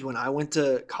basketball kids when I went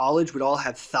to college would all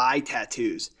have thigh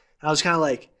tattoos. And I was kind of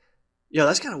like, yo,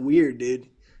 that's kind of weird, dude.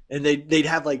 And they'd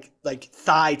have like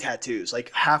thigh tattoos, like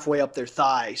halfway up their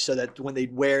thigh, so that when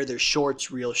they'd wear their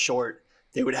shorts real short,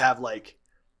 they would have like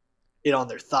it on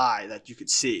their thigh that you could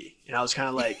see. And I was kind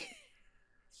of like,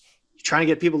 you trying to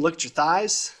get people to look at your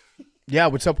thighs? Yeah,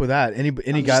 what's up with that? Any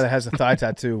guy that has a thigh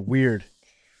tattoo, weird.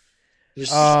 That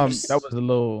was a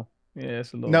little. Yeah,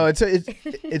 it's a little. No,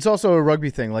 it's also a rugby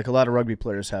thing. Like a lot of rugby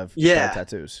players have thigh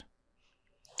tattoos.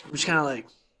 Which kind of like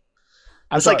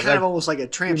it's like kind of almost like a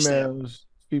tramp stamp.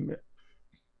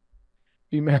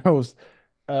 Females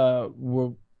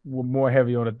were more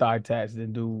heavy on the thigh tats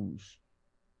than dudes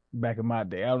back in my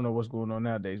day. I don't know what's going on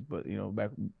nowadays, but you know,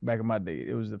 back in my day,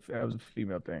 that was a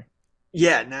female thing.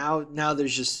 Yeah, now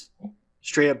there's just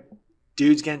straight up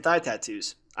dudes getting thigh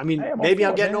tattoos. I mean, maybe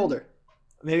I'm getting older.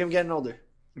 Maybe I'm getting older.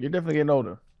 You're definitely getting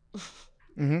older.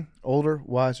 Mm-hmm. Older,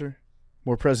 wiser,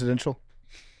 more presidential.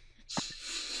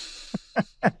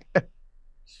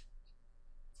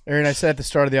 Arian, I said at the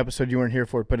start of the episode you weren't here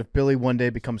for it, but if Billy one day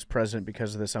becomes president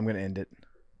because of this, I'm going to end it.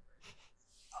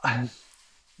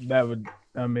 That would,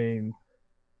 I mean,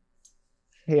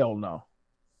 hell no.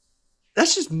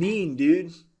 That's just mean,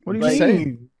 dude. What do you Like-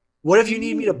 mean? What if you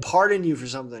need me to pardon you for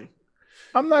something?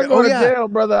 I'm not going to jail,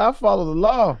 brother. I follow the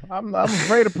law. I'm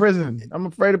afraid of prison. I'm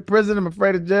afraid of prison. I'm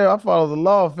afraid of jail. I follow the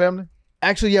law, family.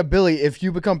 Actually, yeah, Billy, if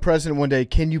you become president one day,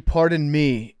 can you pardon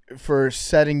me for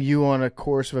setting you on a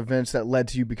course of events that led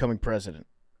to you becoming president?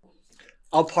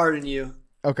 I'll pardon you.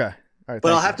 Okay. All right.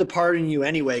 But I'll have to pardon you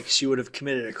anyway because you would have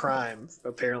committed a crime,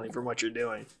 apparently, from what you're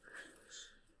doing.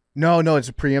 No, it's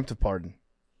a preemptive pardon.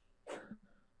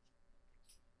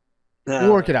 No.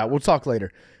 We'll work it out. We'll talk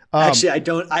later. Actually,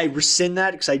 I rescind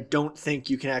that because I don't think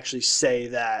you can actually say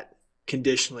that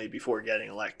conditionally before getting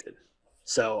elected.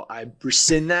 So I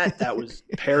rescind that. That was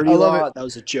parody I love law. it. That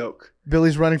was a joke.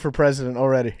 Billy's running for president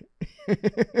already.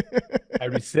 I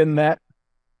rescind that.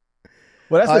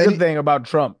 Well, that's the good thing about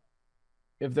Trump.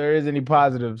 If there is any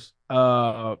positives,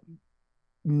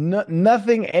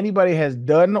 nothing anybody has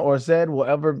done or said will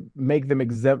ever make them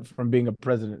exempt from being a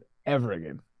president ever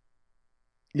again.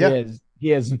 Yeah. He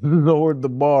has lowered the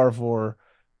bar for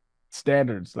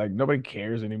standards. Like, nobody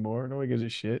cares anymore. Nobody gives a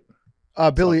shit.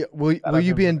 Billy, will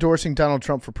you be endorsing Donald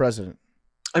Trump for president?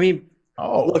 I mean,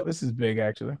 look, this is big,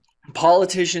 actually.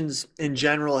 Politicians in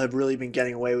general have really been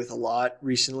getting away with a lot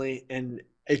recently, and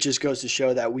it just goes to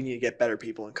show that we need to get better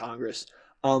people in Congress.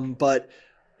 But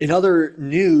in other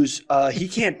news, he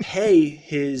can't pay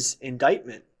his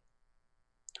indictment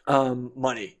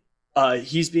money.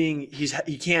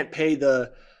 He can't pay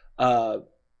the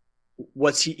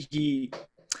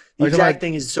the exact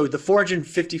thing is, so the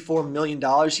 $454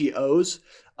 million he owes,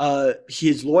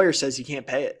 his lawyer says he can't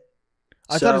pay it.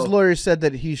 I thought his lawyer said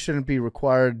that he shouldn't be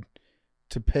required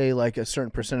to pay like a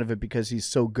certain percent of it because he's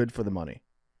so good for the money.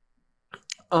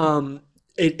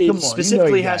 It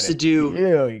specifically has to do.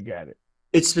 You got it.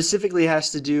 It specifically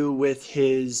has to do with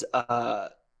his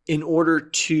in order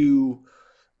to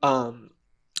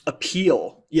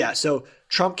appeal. Yeah, so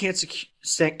Trump can't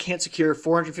secure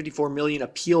 $454 million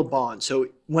appeal bond. So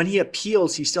when he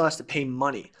appeals, he still has to pay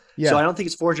money. Yeah. So I don't think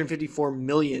it's $454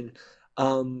 million,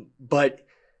 but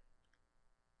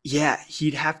yeah,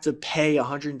 he'd have to pay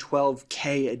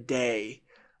 $112K a day.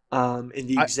 In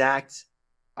the exact.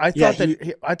 I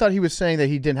thought he was saying that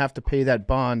he didn't have to pay that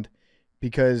bond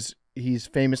because he's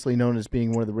famously known as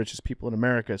being one of the richest people in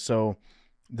America. So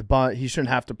the bond, he shouldn't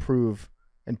have to prove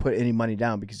and put any money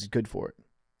down because he's good for it.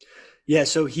 Yeah,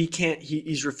 so he can't.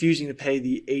 He's refusing to pay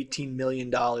the $18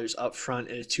 million up front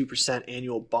and a 2%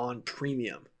 annual bond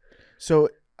premium. So,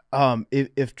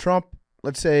 if Trump,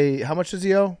 let's say, how much does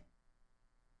he owe?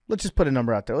 Let's just put a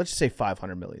number out there. Let's just say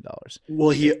 $500 million.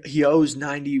 Well, he owes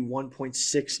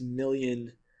 $91.6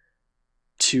 million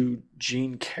to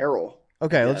Gene Carroll.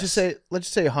 Okay, let's just say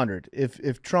 100.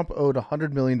 If Trump owed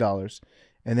 $100 million,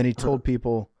 and then he told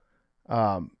people,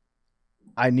 "I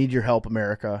need your help,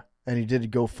 America," and he did a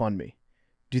GoFundMe,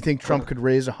 do you think Trump could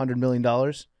raise $100 million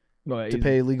to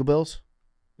pay legal bills?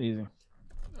 Easy.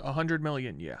 $100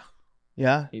 million, yeah.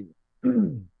 Yeah.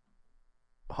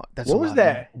 That's what was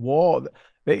that wall?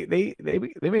 They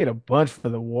made a bunch for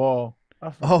the wall.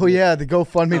 Oh yeah, the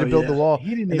GoFundMe to build the wall.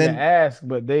 He didn't even ask,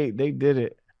 but they did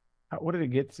it. What did it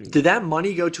get to? Did that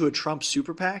money go to a Trump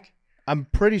super PAC? I'm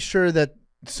pretty sure that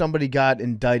somebody got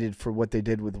indicted for what they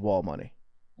did with wall money.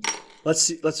 Let's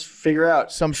see. Let's figure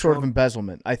out some sort of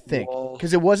embezzlement. I think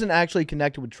because it wasn't actually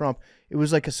connected with Trump. It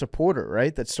was like a supporter,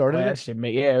 right? That started it. They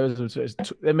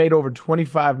made over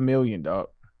 $25 million, dog.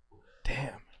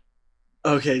 Damn.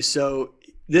 Okay, so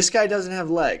this guy doesn't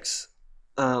have legs.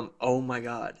 Oh my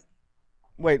God.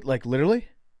 Wait, like literally?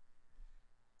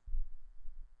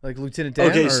 Like Lieutenant Dan?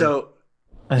 Okay, so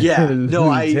yeah, no,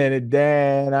 Lieutenant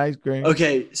Dan ice cream.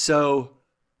 Okay, so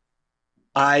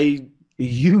I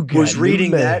was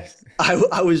reading that.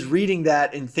 I was reading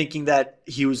that and thinking that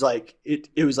he was like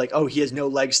it was like, oh, he has no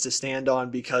legs to stand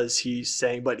on because he's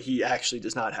saying, but he actually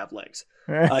does not have legs.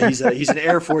 He's an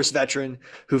Air Force veteran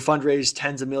who fundraised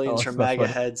tens of millions from MAGA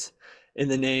heads in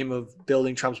the name of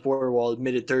building Trump's border wall,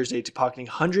 admitted Thursday to pocketing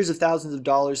hundreds of thousands of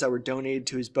dollars that were donated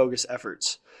to his bogus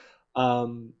efforts. He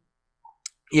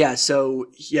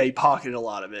pocketed a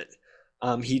lot of it.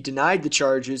 He denied the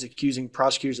charges, accusing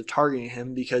prosecutors of targeting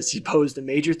him because he posed a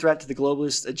major threat to the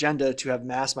globalist agenda to have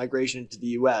mass migration into the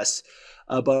U.S.,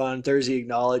 but on Thursday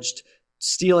acknowledged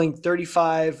stealing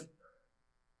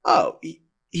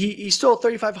he stole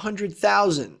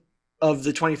 $3,500,000 of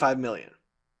the $25 million.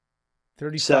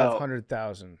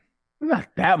 $3,500,000. Not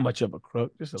that much of a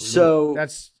crook. Just a little. I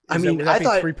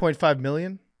thought $3.5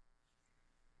 million.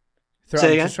 Say I'm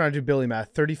again? just trying to do Billy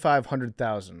math.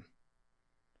 3,500,000.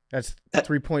 That's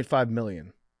 3.5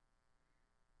 million.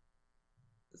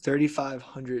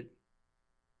 3,500.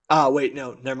 Wait,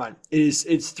 no, never mind. It's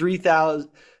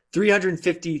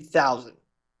 350,000.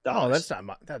 Oh, that's not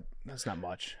that's not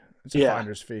much. It's a Yeah.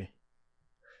 finder's fee.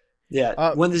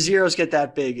 Yeah. When the zeros get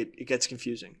that big, it gets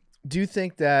confusing. Do you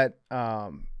think that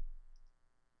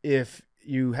if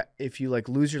you like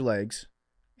lose your legs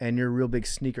and you're a real big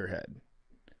sneakerhead,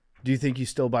 do you think you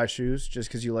still buy shoes just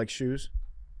because you like shoes?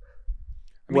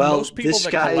 I mean, most people that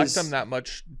collect them that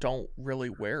much don't really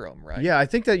wear them, right? Yeah, I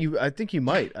think you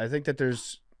might. I think that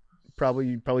there's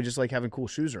probably just like having cool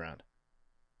shoes around.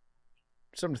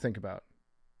 Something to think about.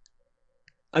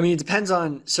 I mean, it depends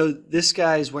on. So this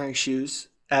guy is wearing shoes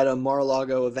at a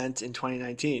Mar-a-Lago event in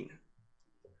 2019.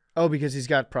 Oh, because he's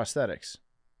got prosthetics.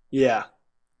 Yeah.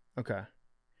 Okay.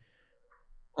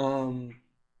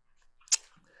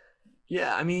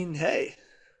 Yeah, I mean, hey,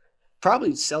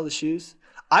 probably sell the shoes.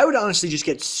 I would honestly just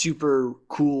get super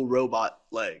cool robot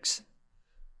legs.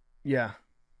 Yeah.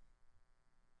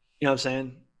 You know what I'm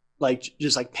saying? Like,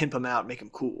 just like pimp them out, make them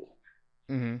cool.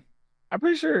 Mm-hmm. I'm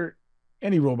pretty sure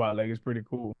any robot leg is pretty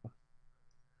cool.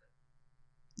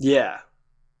 Yeah.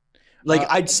 Like,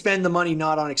 I'd spend the money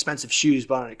not on expensive shoes,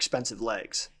 but on expensive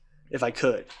legs if I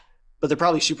could. But they're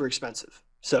probably super expensive.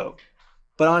 So,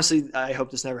 but honestly, I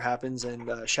hope this never happens. And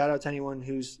shout out to anyone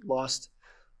who's lost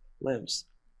limbs.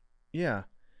 Yeah.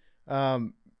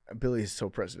 Billy is so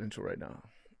presidential right now.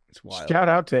 It's wild. Shout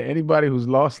out to anybody who's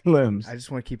lost limbs. I just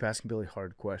want to keep asking Billy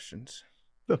hard questions.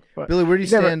 The fuck? Billy, where do you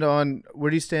stand on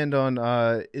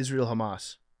Israel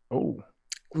Hamas? Oh,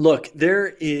 Look, there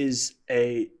is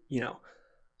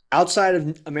outside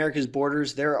of America's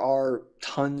borders, there are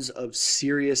tons of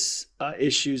serious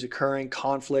issues occurring,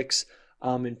 conflicts,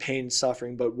 and pain and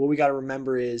suffering. But what we got to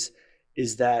remember is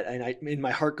that, and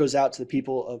my heart goes out to the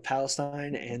people of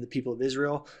Palestine and the people of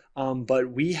Israel.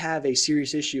 But we have a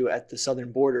serious issue at the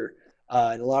southern border,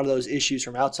 and a lot of those issues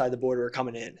from outside the border are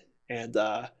coming in, and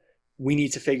we need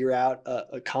to figure out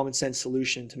a common sense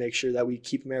solution to make sure that we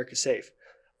keep America safe.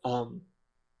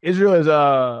 Israel is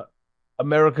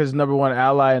America's #1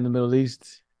 ally in the Middle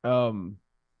East, but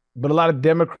a lot of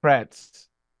Democrats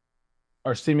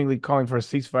are seemingly calling for a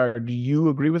ceasefire. Do you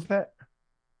agree with that?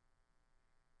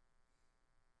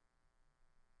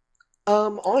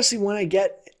 Honestly, when I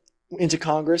get into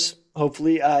Congress,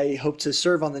 hopefully, I hope to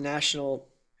serve on the National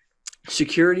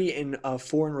Security and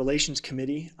Foreign Relations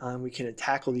Committee. We can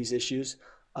tackle these issues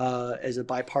as a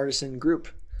bipartisan group.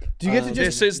 Do you get to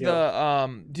This is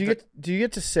the do you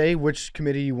get to say which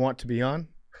committee you want to be on?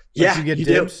 Yeah, you get you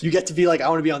dibs? do. You get to be like, I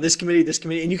want to be on this committee,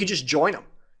 and you can just join them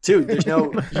too. There's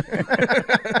no.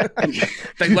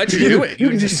 they let you do it. You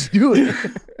can just do it.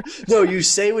 No, you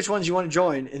say which ones you want to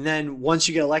join, and then once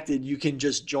you get elected, you can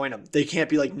just join them. They can't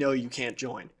be like, no, you can't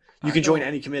join. You can join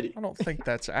any committee. I don't think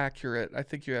that's accurate. I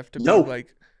think you have to be No.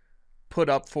 like put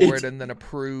up for it and then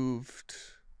approved.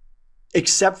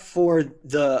 Except for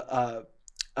the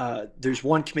there's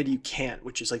one committee you can't,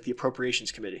 which is like the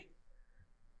Appropriations Committee.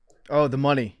 Oh, the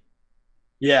money.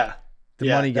 Yeah, The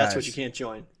money That's guys. what you can't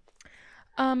join.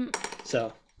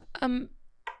 So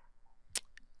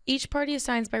Each party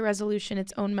assigns by resolution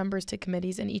its own members to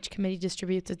committees, and each committee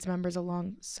distributes its members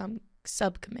along some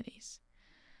subcommittees.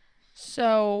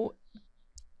 So,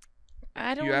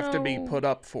 I don't know. You have to be put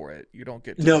up for it. You don't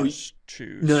get to No, just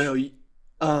choose. no.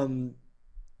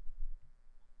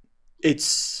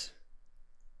 It's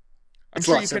I'm it's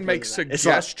a sure lot you can simpler make than that.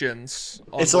 suggestions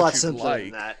on it's a what lot you'd simpler like.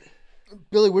 than that.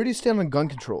 Billy, where do you stand on gun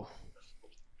control?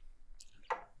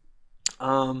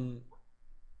 Come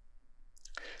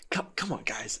on,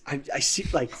 guys. I see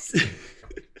like.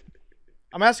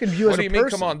 I'm asking you What as do a you mean?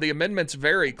 person. Come on, the amendment's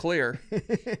very clear.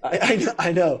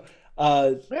 I know.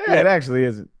 Yeah, it actually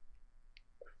isn't.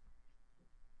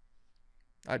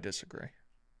 I disagree.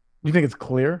 You think it's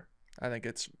clear? I think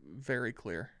it's very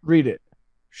clear. Read it.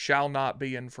 Shall not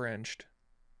be infringed.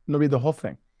 No, read the whole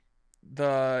thing.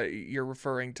 You're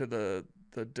referring to the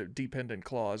dependent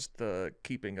clause, the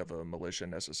keeping of a militia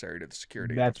necessary to the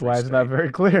security. That's of a free why it's not state.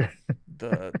 very clear.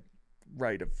 The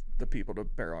right of the people to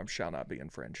bear arms shall not be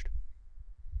infringed.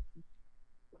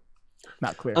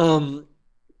 Not clear.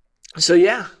 So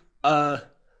yeah,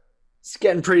 it's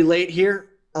getting pretty late here.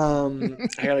 I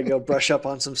gotta go brush up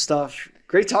on some stuff.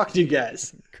 Great talking to you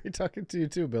guys. Great talking to you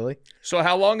too, Billy. So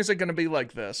how long is it going to be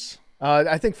like this?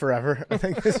 I think forever. I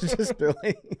think this is just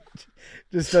Billy.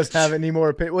 Just doesn't have any more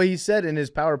opinion. Well, he said in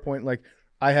his PowerPoint, like,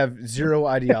 I have zero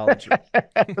ideology.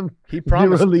 He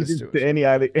promised Zero this allegiance to us. to any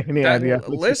idea.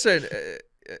 Listen,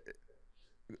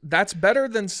 that's better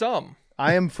than some.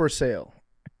 I am for sale.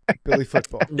 Billy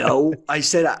football. No, I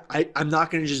said I'm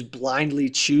not going to just blindly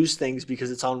choose things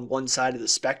because it's on one side of the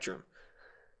spectrum.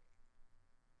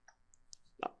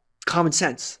 Common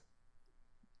sense.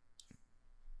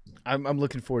 I'm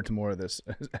looking forward to more of this.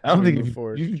 I don't think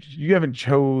forward. you haven't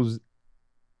chose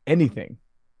anything.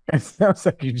 It sounds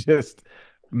like you just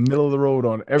middle of the road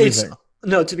on everything.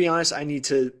 No, to be honest, I need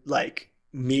to like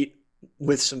meet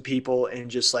with some people and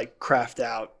just like craft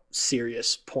out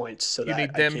serious points so You that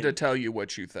need them to tell you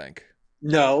what you think.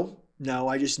 No,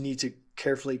 I just need to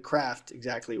carefully craft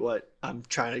exactly what I'm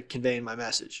trying to convey in my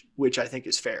message, which I think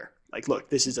is fair. Like, look,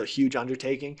 this is a huge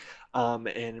undertaking,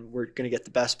 and we're going to get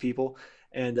the best people,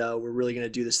 and we're really going to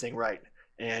do this thing right.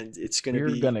 And it's going to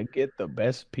be. You're going to get the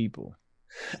best people.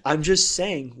 I'm just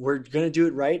saying, we're going to do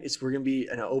it right. We're going to be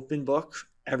an open book.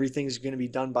 Everything's going to be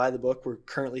done by the book. We're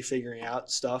currently figuring out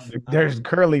stuff. There's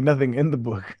currently nothing in the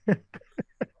book.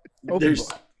 There's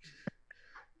book.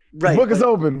 Right. The book is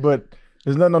open, but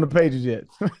there's nothing on the pages yet.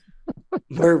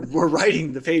 we're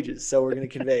writing the pages, so we're going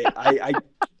to convey. I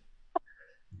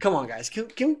come on, guys. Can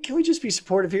we just be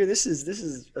supportive here? This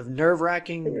is a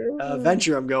nerve-wracking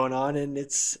venture I'm going on, and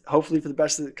it's hopefully for the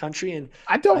best of the country. And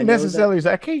I don't necessarily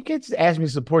say you can't just ask me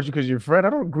to support you because you're a friend.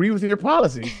 I don't agree with your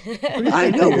policy.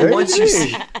 I know, but once you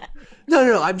see.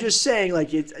 No. I'm just saying,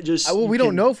 like, it's just. Well, we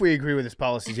don't know if we agree with his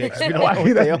policies yet because we don't know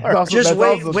what they are. Just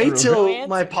wait till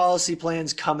my policy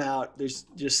plans come out. There's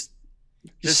just.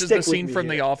 This is the scene from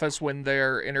The Office when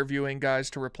they're interviewing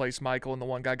guys to replace Michael, and the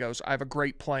one guy goes, "I have a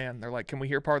great plan." They're like, "Can we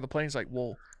hear part of the plan?" He's like,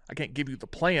 "Well, I can't give you the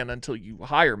plan until you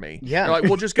hire me." Yeah. They're like,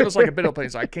 "Well, just give us like a bit of a plan."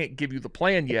 He's like, "I can't give you the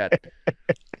plan yet."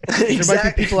 Exactly. There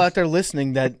might be people out there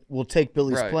listening that will take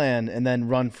Billy's plan and then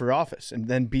run for office and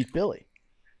then beat Billy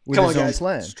with his own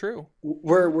plan. It's true.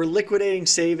 We're liquidating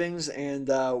savings, and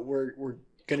we're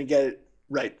gonna get it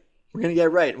right. We're gonna get it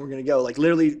right, and we're gonna go. Like,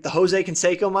 literally, the Jose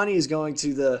Canseco money is going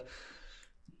to the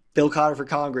Bill Cotter for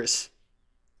Congress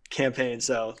campaign.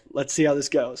 So let's see how this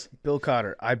goes. Bill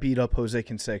Cotter, I beat up Jose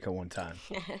Canseco one time.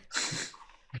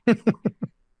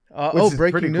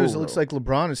 Breaking news! It looks like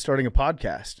LeBron is starting a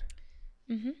podcast.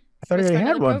 Mm-hmm. I thought he already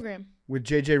had one program. With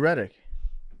JJ Redick.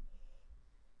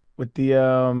 With the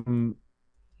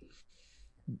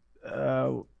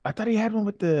I thought he had one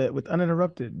with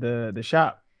Uninterrupted, the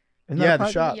shop. The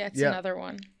shop. Yeah, it's another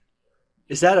one.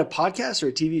 Is that a podcast or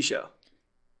a TV show?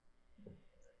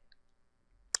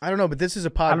 I don't know, but this is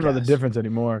a podcast. I don't know the difference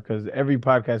anymore because every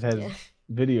podcast has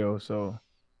video. So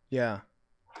yeah.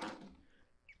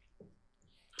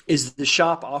 Is the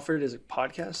shop offered as a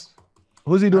podcast?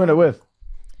 Who's he doing it with?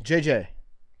 JJ.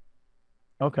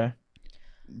 Okay.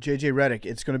 JJ Redick.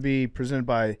 It's going to be presented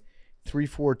by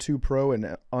 342 Pro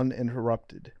and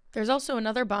Uninterrupted. There's also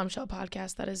another Bombshell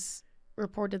podcast that is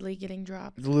reportedly getting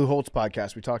dropped. The Lou Holtz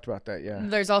podcast. We talked about that, yeah.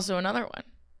 There's also another one.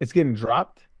 It's getting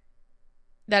dropped?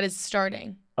 That is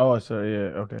starting. Oh, so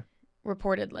yeah, okay.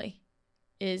 Reportedly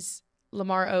is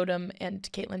Lamar Odom and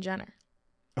Caitlyn Jenner.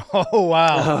 Oh,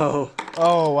 wow.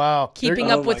 Oh, wow.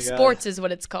 Keeping Up with Sports is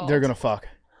what it's called. They're going to fuck.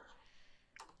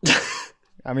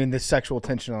 I mean, the sexual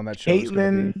tension on that show is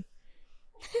going to be...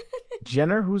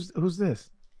 Jenner? Who's this?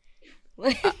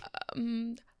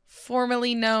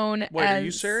 Formerly known as... Wait, are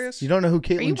you serious? You don't know who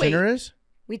Caitlyn Jenner is?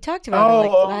 We talked about it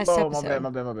last episode. My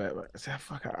bad.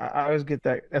 Fuck, I always get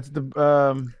that. That's the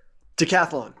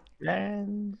decathlon.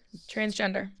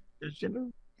 Transgender.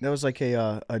 That was like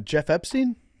a Jeff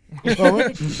Epstein?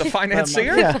 The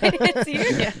financier?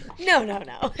 Yeah.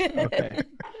 No. Okay.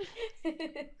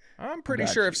 I'm pretty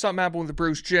sure if something happened with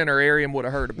Bruce Jenner, Arian would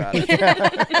have heard about it.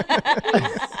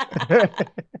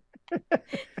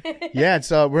 Yeah,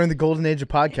 it's we're in the golden age of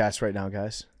podcasts right now,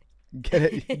 guys.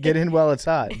 Get in while it's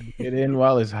hot. Get in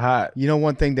while it's hot. You know,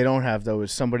 one thing they don't have though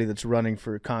is somebody that's running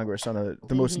for Congress on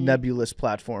the most nebulous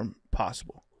platform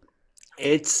possible.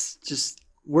 It's just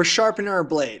we're sharpening our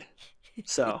blade.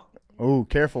 So. Oh,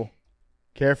 careful.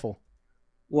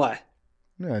 Why?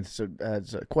 No, it's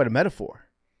quite a metaphor.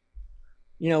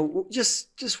 You know,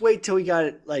 just wait till we got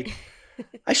it. Like,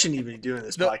 I shouldn't even be doing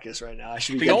this podcast right now. I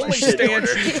should be. The only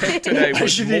stance you took today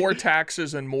was more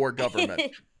taxes and more government.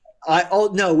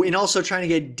 No, and also trying to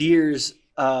get deers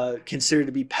considered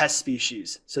to be pest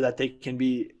species so that they can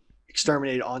be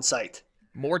exterminated on site.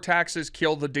 More taxes,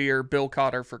 kill the deer. Bill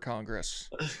Cotter for Congress.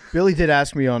 Billy did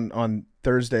ask me on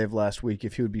Thursday of last week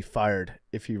if he would be fired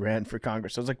if he ran for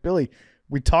Congress. I was like, Billy,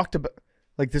 we talked about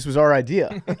like this was our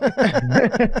idea.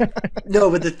 No,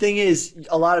 but the thing is,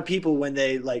 a lot of people when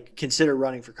they like consider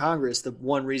running for Congress, the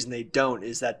one reason they don't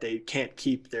is that they can't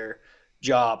keep their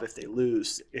job if they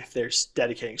lose, if they're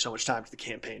dedicating so much time to the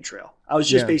campaign trail. I was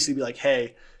just basically be like,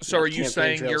 hey. So are you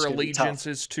saying your allegiance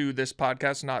is to this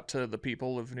podcast, not to the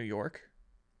people of New York?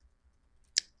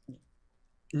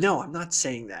 No, I'm not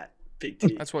saying that, Big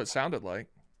T. That's what it sounded like.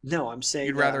 No, I'm saying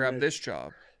You'd that rather I'm have gonna- this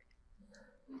job.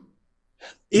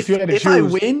 If you had to I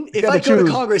choose- win, if you if had I to go to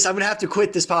choose- Congress, I'm gonna have to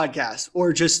quit this podcast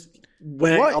or just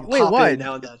when What? I'll Wait, pop why? in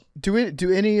now and then. Do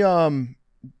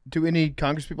any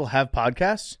Congress people have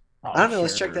podcasts? Oh, I don't know.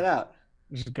 Let's sure. check that out.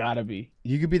 There's gotta be.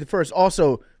 You could be the first.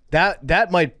 Also,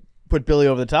 that might put Billy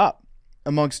over the top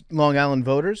amongst Long Island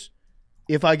voters.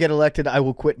 If I get elected, I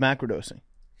will quit macrodosing.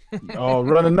 Oh,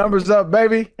 run the numbers up,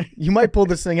 baby. You might pull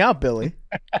this thing out, Billy.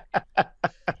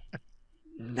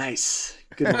 Nice.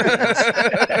 Good one, guys.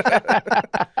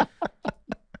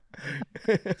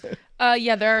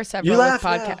 Yeah, there are several laugh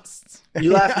now. podcasts.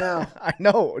 You laugh now. I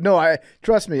know. No, I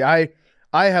trust me. I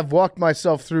have walked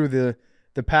myself through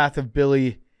the path of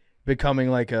Billy becoming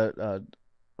like a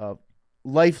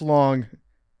lifelong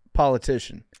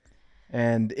politician,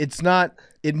 and it's not.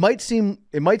 It might seem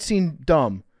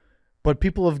dumb, but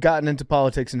people have gotten into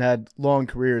politics and had long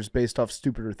careers based off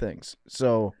stupider things.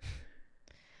 So,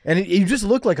 and you just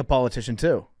look like a politician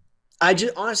too. I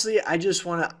just honestly, I just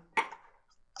want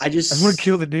to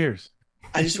kill the deers.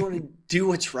 I just want to do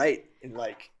what's right, and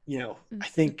I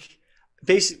think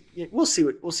basically we'll see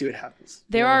what happens.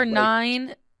 There You know, are like,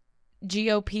 9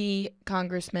 GOP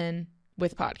congressmen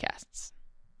with podcasts.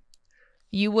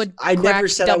 You would. I never crack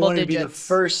said I double wanted to be the digits.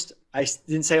 first. I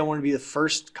didn't say I wanted to be the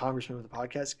first congressman with a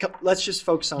podcast. Let's just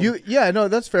focus on You, yeah, no,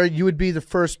 that's fair. You would be the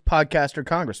first podcaster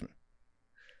congressman.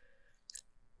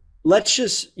 Let's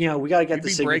just, we got to get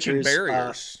You'd the be breaking signatures.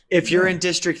 barriers. If you're in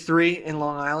District 3 in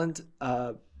Long Island,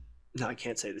 no, I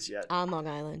can't say this yet. On Long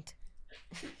Island.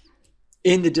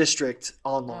 In the district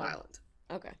on Long Island.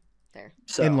 Okay, there.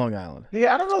 So In Long Island.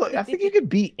 Yeah, I don't know. I think you could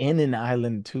be in an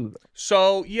island too.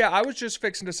 So, yeah, I was just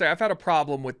fixing to say I've had a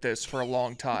problem with this for a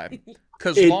long time.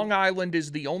 Because It- Long Island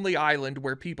is the only island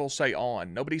where people say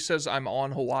on. Nobody says I'm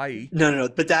on Hawaii. no,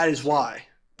 but that is why.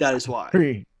 That is why.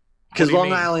 Free. Because What do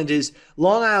you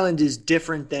Long Island is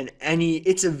different than any.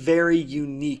 It's a very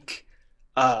unique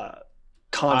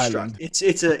construct.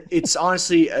 Island. It's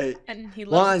honestly a And he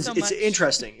Long loves Island. it so much. It's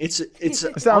interesting. It's It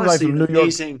sounds honestly like from New York.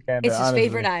 amazing. Canada, It's his honestly.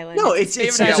 favorite island. No, It's it's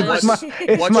his favorite Yeah,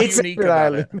 island. what's my unique favorite about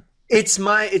island. it?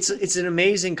 it's an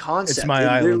amazing concept. my it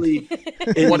island. Literally,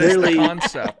 it What is the literally,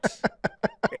 concept?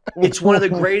 it's one of the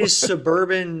greatest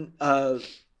suburban,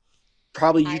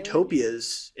 probably Islands?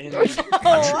 utopias in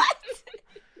What?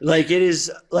 like it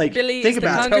is like Billy think is the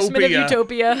about it. congressman of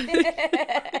Utopia.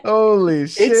 Utopia. Holy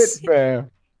shit, It's- fam.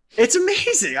 It's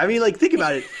amazing. I mean, like think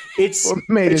about it. It's What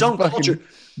made its his own fucking culture.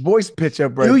 voice pitch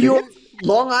up right New there? York,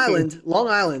 Long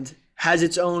Island has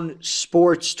its own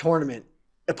sports tournament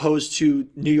opposed to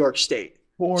New York State.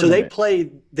 So they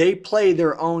play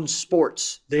their own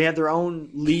sports. They have their own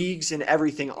leagues and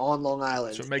everything on Long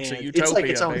Island. So it makes it And utopia, it's like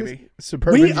its own. baby.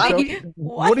 Suburban We- utopia?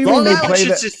 What do you mean Long they Island play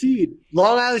should that? secede.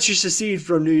 Long Island should secede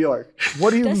from New York.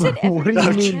 What do you Doesn't what do you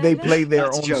everybody mean have they that? play their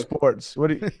That's a own joke. sports? What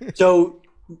do you, So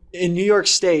in New York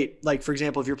State, like for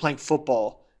example, if you're playing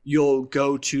football, you'll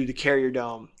go to the Carrier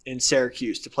Dome in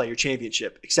Syracuse to play your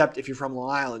championship. Except if you're from Long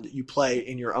Island, you play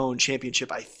in your own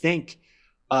championship. I think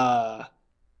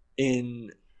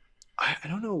I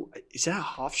don't know. Is that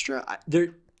Hofstra?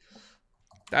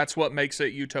 That's what makes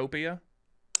it utopia?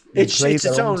 It's play its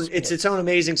their own own. It's sports. its own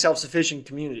amazing self-sufficient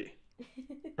community.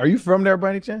 are you from there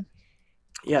by any chance?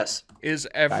 Yes. Is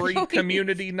every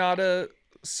community not a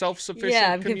self-sufficient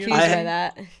Yeah, I'm community? confused by I-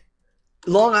 that.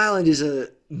 Long Island is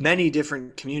many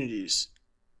different communities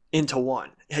into one.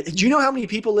 Do you know how many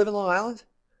people live in Long Island?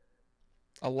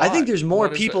 A lot. I think there's more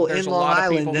What is it? people There's in a Long lot of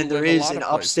Island people than who there live a is lot in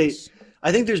of upstate. places.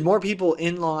 I think there's more people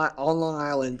on Long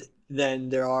Island than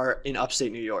there are in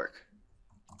upstate New York.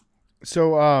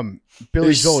 So, Billy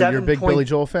There's Joel, you're a 7 big point- Billy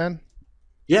Joel fan?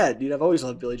 Yeah, dude, I've always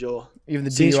loved Billy Joel. Even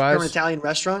the Scenes from an DUIs? Italian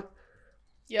restaurant.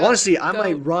 Yep. Honestly, I Go.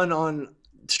 might run on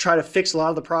to try to fix a lot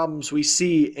of the problems we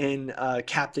see in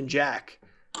Captain Jack,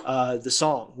 the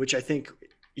song, which I think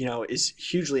is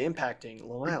hugely impacting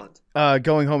Long Island.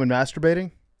 Going home and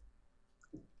masturbating?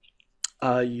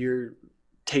 You're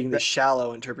taking the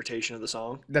shallow interpretation of the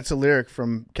song. That's a lyric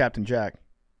from Captain Jack.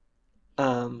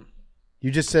 Um,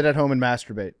 You just sit at home and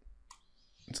masturbate.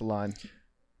 It's a line.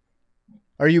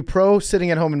 Are you pro sitting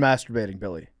at home and masturbating,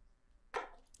 Billy?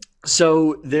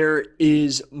 so there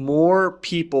is more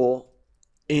people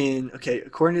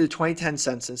according to the 2010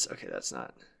 census. Okay, that's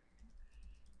not.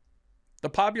 The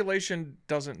population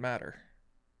doesn't matter.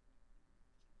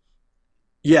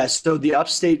 Yes, so the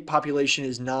upstate population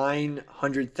is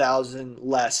 900,000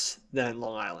 less than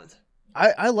Long Island.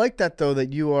 I like that though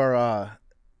that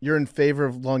you're in favor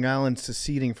of Long Island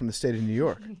seceding from the state of New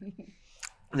York.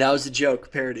 That was a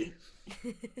joke parody.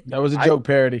 That was a joke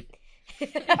parody.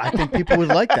 I think people would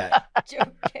like that. Joe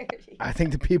Garrity. I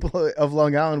think the people of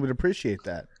Long Island would appreciate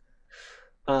that.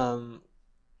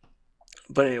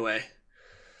 But anyway,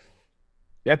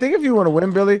 Yeah, I think if you want to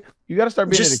win, Billy, you got to start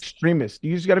being an extremist.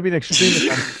 You just got to be an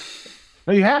extremist.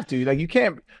 No, you have to. Like you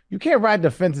can't ride the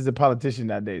fence as a politician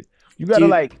nowadays. You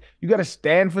gotta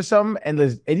stand for something, and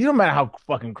it don't matter how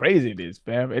fucking crazy it is,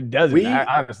 fam. It doesn't.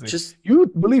 Honestly,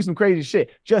 you believe some crazy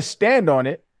shit. Just stand on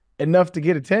it enough to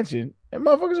get attention, and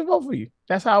motherfuckers will vote for you.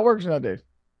 That's how it works nowadays.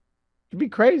 Just be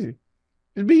crazy.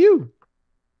 Just be you.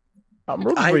 I'm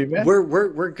rooting for you, man.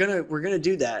 We're gonna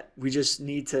do that. We just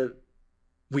need to.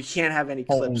 We can't have any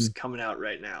clips coming out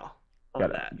right now on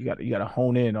that. You gotta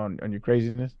hone in on your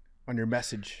craziness, on your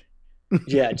message.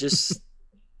 Yeah, just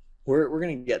we're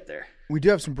gonna get there. We do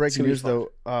have some breaking news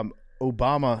though.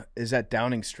 Obama is at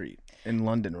Downing Street in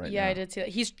London right now. Yeah, I did see that.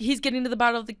 He's getting to the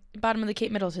bottom of the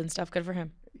Kate Middleton stuff. Good for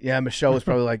him. Yeah, Michelle was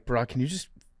probably like, "Bro, can you just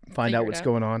find out what's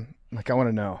going on? Like, I want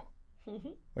to know."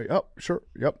 Like, oh, sure.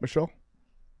 Yep, Michelle.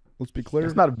 Let's be clear.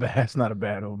 It's not a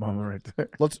bad Obama right there.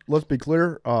 Let's be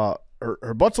clear.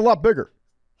 Her butt's a lot bigger.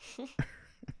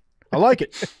 I like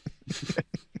it. Should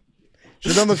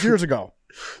have done this years ago.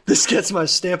 This gets my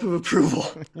stamp of approval.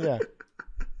 Yeah.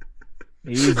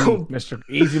 Easy,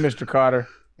 Mr. Carter.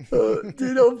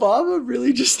 Dude, Obama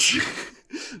really just...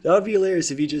 That would be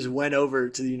hilarious if he just went over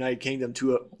to the United Kingdom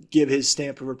to give his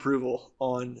stamp of approval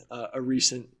on a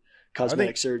recent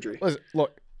cosmetic surgery. Listen,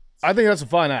 look, I think that's a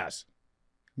fine ass.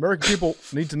 American people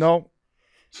need to know.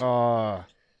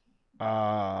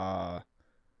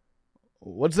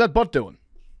 What's that butt doing?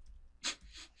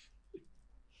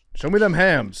 Show me them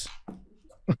hams.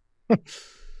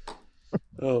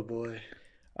 Oh boy.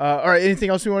 All right. Anything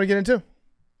else we want to get into?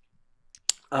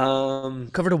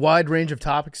 Covered a wide range of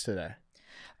topics today.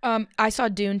 I saw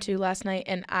Dune 2 last night,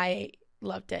 and I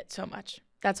loved it so much.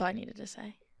 That's all I needed to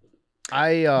say.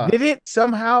 Did it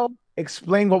somehow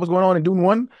explain what was going on in Dune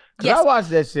 1? Because Yes. I watched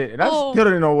that shit, and I still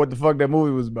didn't know what the fuck that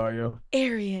movie was about, yo.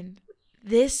 Arian,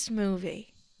 this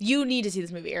movie, you need to see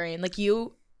this movie, Arian. Like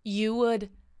you would.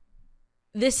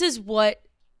 This is what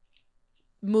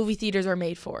movie theaters are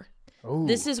made for. Ooh,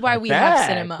 this is why we have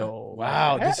cinema.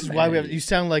 Wow, this is why we have. You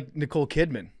sound like Nicole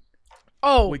Kidman.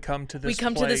 Oh, we come to this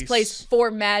place for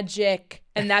magic,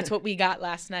 and that's what we got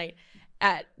last night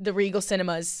at the Regal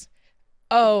Cinemas.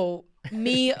 Oh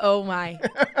my.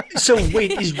 So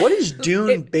wait, what is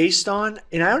Dune based on?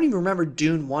 And I don't even remember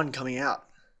Dune 1 coming out.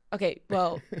 Okay,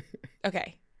 well,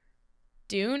 okay.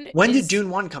 Dune. When did Dune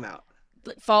 1 come out?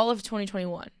 Fall of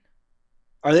 2021.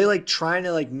 Are they like trying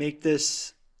to like make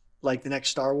this like the next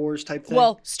Star Wars type thing?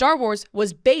 Well, Star Wars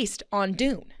was based on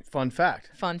Dune. Fun fact.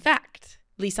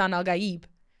 Lisan al-Gaib.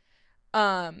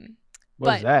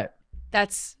 What's that?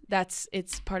 That's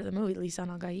it's part of the movie, Lisan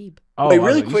al-Gaib. Oh, wait,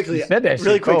 really quickly. You said that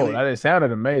really shit quickly. cold. It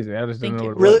sounded amazing. I just didn't know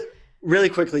what it was. Really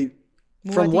quickly.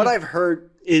 From what I've heard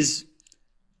is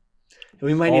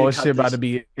we might need to cut this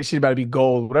shit about to be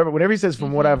gold. Whatever he says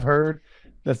from what I've heard,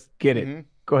 let's get it.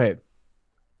 Go ahead.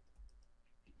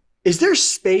 Is there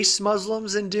space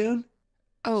Muslims in Dune?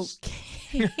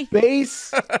 Okay.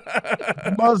 Space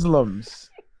Muslims.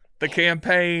 The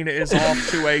campaign is off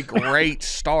to a great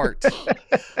start.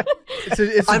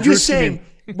 I'm just saying,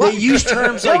 they use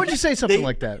terms like... Why would you say something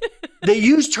like that? They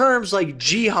use terms like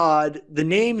jihad. The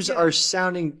names are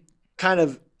sounding kind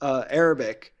of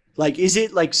Arabic. Like, is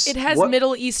it like... It has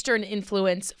Middle Eastern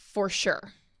influence for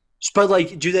sure. But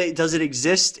like, does it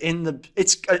exist in the...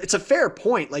 It's a fair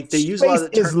point. Like, they use a lot of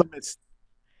the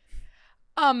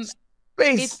terms.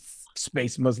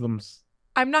 Space Muslims.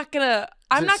 I'm not gonna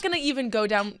even go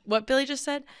down what Billy just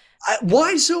said.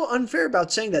 Why so unfair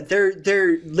about saying that?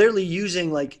 They're literally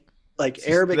using like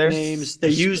Arabic names. They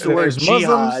use the word jihad.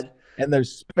 Muslims and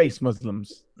there's space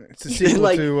Muslims. It's a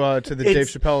sequel to the Dave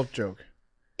Chappelle joke.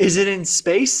 Is it in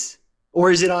space or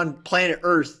is it on planet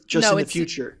Earth in the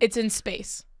future? It's in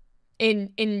space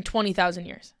in 20,000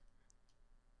 years.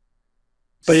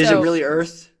 But is it really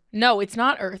Earth? No, it's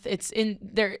not Earth. It's in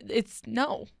there. It's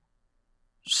no.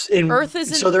 Earth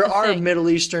isn't. So there are Middle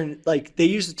Eastern, like they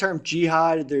use the term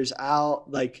jihad. There's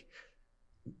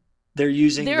they're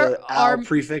using the al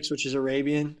prefix, which is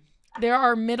Arabian. There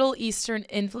are Middle Eastern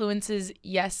influences.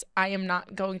 Yes, I am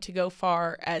not going to go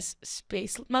far as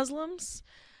space Muslims.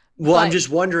 Well, I'm just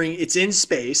wondering. It's in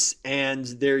space, and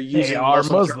they're using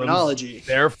Muslim terminology.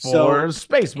 Therefore,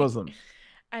 space Muslims.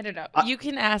 I don't know. You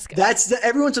can ask.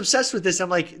 Everyone's obsessed with this.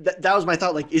 I'm like, that was my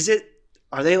thought. Like,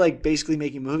 are they like basically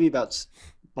making a movie about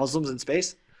Muslims in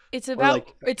space? It's about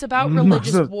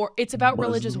religious war. It's about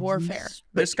religious warfare.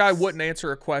 This guy wouldn't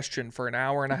answer a question for an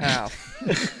hour and a half.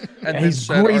 And then he's,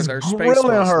 said, "Are he's there space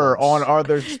grilling her Muslims?" on are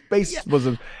there space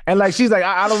Muslims, and like she's like,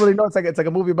 I don't really know. It's like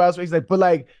a movie about space. He's like, but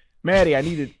like, Maddie, I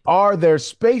needed. Are there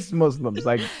space Muslims?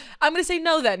 Like, I'm gonna say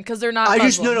no then, because they're not. I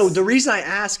Muslims. just no. The reason I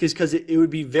ask is because it would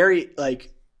be very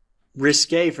like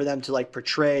risque for them to like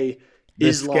portray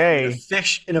Islam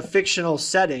in a fictional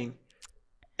setting,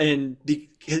 and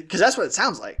because that's what it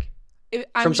sounds like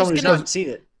from someone who's not seen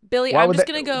it. Billy, I'm just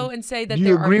gonna go and say that. Do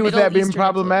you agree with that being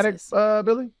problematic,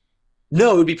 Billy?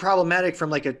 No, it would be problematic from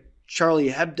like a Charlie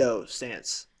Hebdo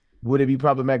stance. Would it be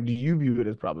problematic? Do you view it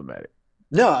as problematic?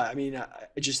 No, I mean,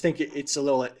 I just think it's a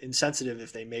little insensitive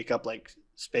if they make up like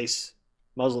space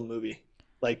Muslim movie,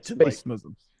 like to space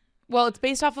Muslims. Well, it's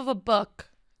based off of a book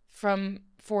from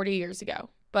 40 years ago,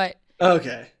 but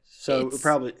okay, so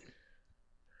probably.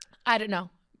 I don't know,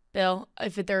 Bill,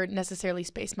 if they're necessarily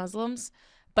space Muslims,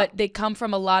 but they come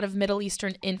from a lot of Middle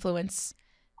Eastern influence,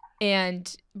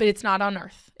 but it's not on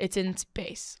Earth. It's in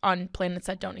space on planets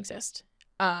that don't exist.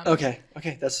 Okay,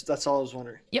 that's all I was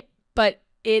wondering. Yep, but.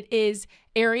 It is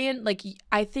Arian. Like,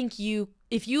 I think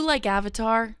if you like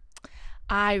Avatar,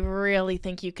 I really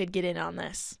think you could get in on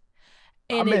this.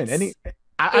 And I'm in.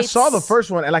 I saw the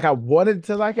first one and like I wanted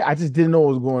to like it. I just didn't know what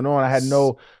was going on. I had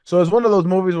no. So it's one of those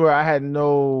movies where I had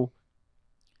no.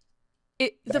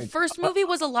 The first movie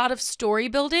was a lot of story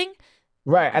building.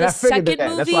 Right, and I figured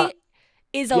that. The second movie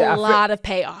is a lot of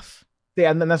payoff.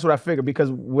 Yeah, and then that's what I figured because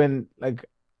when like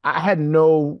I had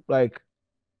no like.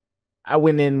 I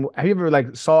went in. Have you ever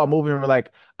like saw a movie and were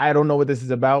like, I don't know what this is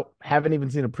about. Haven't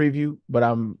even seen a preview, but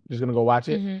I'm just gonna go watch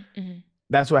it.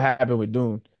 That's what happened with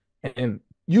Dune. And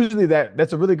usually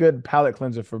that's a really good palate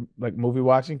cleanser for like movie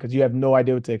watching because you have no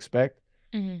idea what to expect.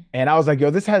 And I was like, yo,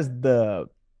 this has the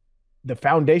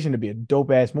foundation to be a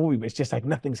dope ass movie, but it's just like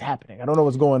nothing's happening. I don't know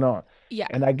what's going on. Yeah.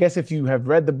 And I guess if you have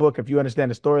read the book, if you understand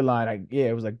the storyline,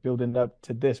 it was like building up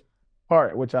to this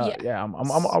part, which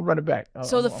I'll run it back.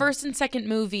 So the first and second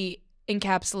movie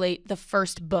encapsulate the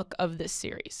first book of this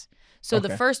series. So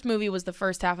the first movie was the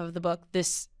first half of the book.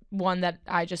 This one that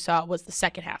I just saw was the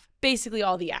second half. Basically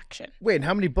all the action. Wait, and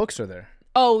how many books are there?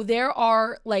 Oh,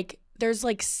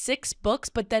 there's 6 books,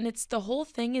 but then it's the whole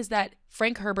thing is that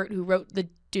Frank Herbert, who wrote the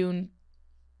Dune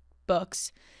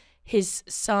books, his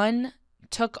son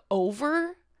took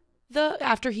over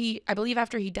after he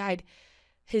died,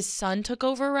 his son took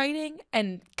over writing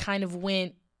and kind of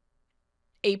went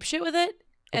apeshit with it.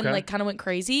 And like kind of went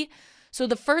crazy. So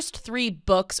the first 3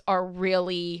 books are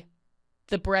really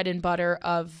the bread and butter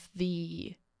of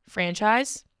the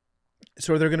franchise.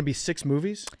 So are there going to be 6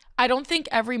 movies? I don't think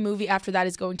every movie after that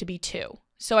is going to be 2.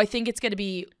 So I think it's going to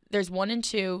be, there's 1 and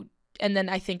 2, and then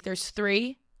I think there's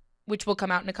 3, which will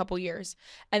come out in a couple years.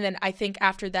 And then I think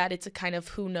after that, it's a kind of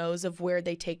who knows of where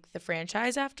they take the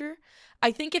franchise after.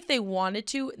 I think if they wanted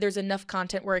to, there's enough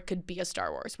content where it could be a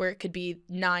Star Wars, where it could be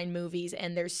 9 movies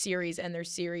and there's series and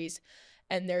there's series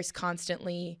and there's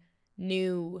constantly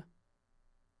new,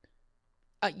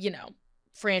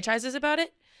 franchises about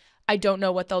it. I don't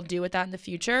know what they'll do with that in the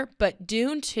future, but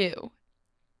Dune 2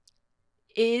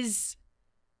 is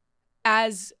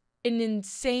as an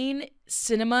insane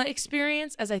cinema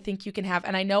experience as I think you can have.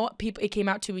 And I know it came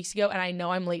out 2 weeks ago and I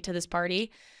know I'm late to this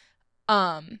party.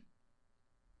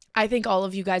 I think all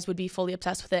of you guys would be fully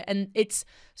obsessed with it. And it's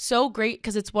so great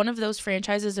because it's one of those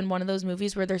franchises and one of those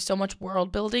movies where there's so much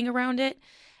world building around it.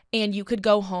 And you could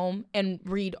go home and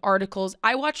read articles.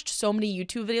 I watched so many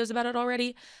YouTube videos about it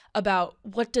already, about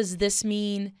what does this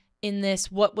mean in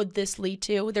this? What would this lead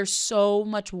to? There's so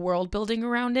much world building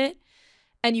around it.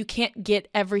 And you can't get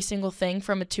every single thing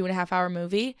from a 2.5-hour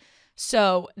movie.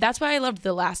 So that's why I loved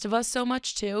The Last of Us so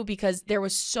much too, because there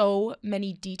was so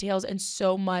many details and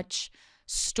so much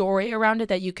story around it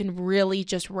that you can really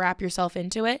just wrap yourself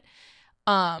into it.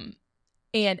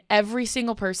 And every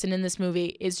single person in this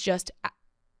movie is just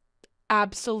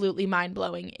absolutely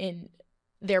mind-blowing in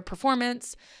their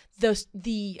performance.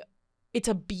 It's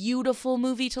a beautiful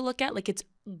movie to look at. Like, it's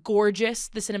gorgeous.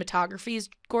 The cinematography is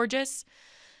gorgeous.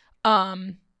 A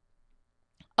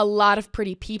lot of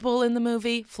pretty people in the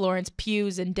movie. Florence Pugh,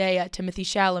 Zendaya, Timothée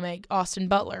Chalamet, Austin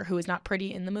Butler, who is not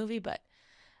pretty in the movie, but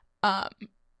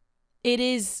it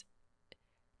is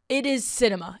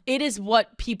cinema. It is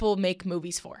what people make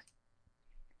movies for.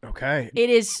 Okay. It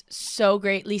is so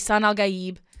great. Lisan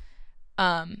Al-Gaib,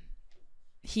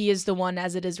 he is the one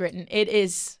as it is written. It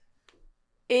is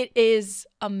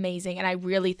amazing, and I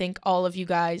really think all of you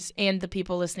guys and the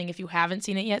people listening, if you haven't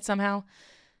seen it yet somehow,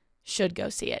 should go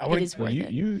see it. It is worth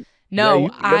it.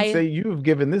 Let's say you've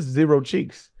given this 0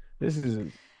 cheeks. This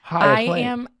is high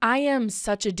acclaim. I am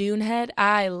such a Dune head.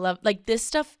 I love, like, this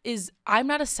stuff is, I'm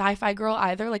not a sci-fi girl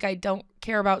either. Like, I don't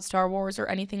care about Star Wars or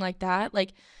anything like that.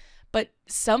 Like, But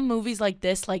some movies like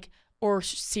this, like, or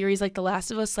series like The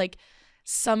Last of Us, like,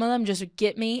 some of them just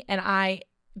get me, and I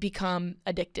become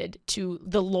addicted to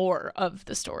the lore of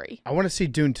the story. I want to see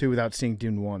Dune 2 without seeing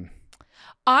Dune 1.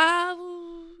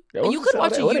 You could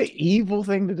watch what an evil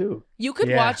thing to do. You could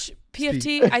watch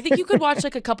PFT. I think you could watch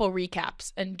like a couple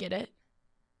recaps and get it.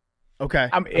 Okay.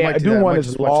 Dune 1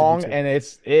 is long, and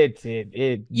it's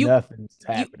nothing's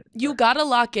happening. You gotta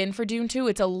lock in for Dune 2.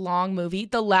 It's a long movie.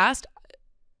 The last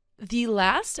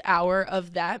hour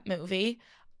of that movie,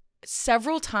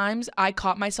 several times I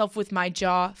caught myself with my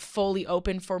jaw fully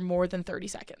open for more than 30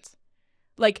 seconds.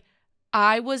 Like,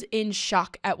 I was in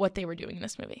shock at what they were doing in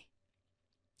this movie.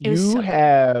 You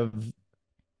have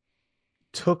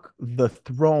took the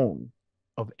throne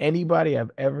of anybody I've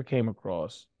ever came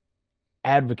across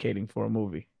advocating for a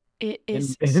movie. It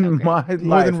is in my life.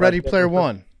 More than Ready Player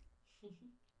One.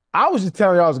 I was just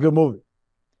telling y'all it's a good movie.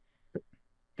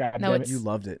 God No, damn it. You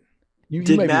loved it.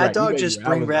 Did Mad Dog just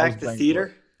bring back the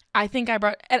theater? I think I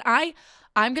brought, and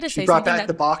I'm gonna say She brought something back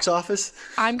the box office.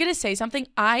 I'm gonna say something.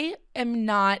 I am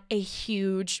not a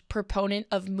huge proponent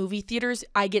of movie theaters.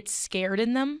 I get scared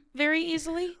in them very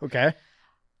easily. Okay.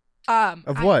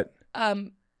 Of what?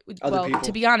 Well, people.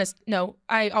 to be honest, no.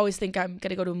 I always think I'm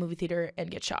gonna go to a movie theater and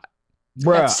get shot.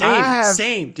 Bruh,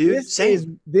 Same, dude.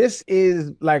 This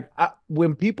is like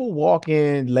when people walk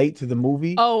in late to the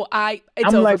movie. Oh, it's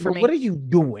I'm over like, for me. what are you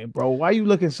doing, bro? Why are you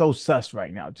looking so sus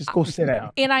right now? Just go sit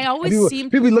down. And I always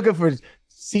people be looking for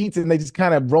seats and they just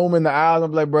kind of roam in the aisles.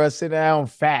 I'm like, bro, sit down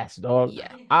fast, dog.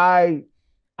 Yeah. I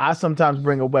sometimes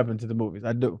bring a weapon to the movies.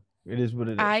 I do. It is what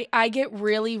it is. I get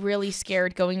really, really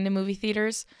scared going to movie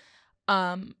theaters.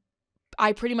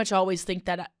 I pretty much always think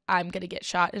that I'm gonna get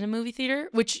shot in a movie theater,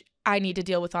 which I need to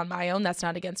deal with on my own. That's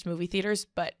not against movie theaters,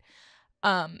 but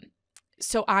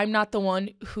so I'm not the one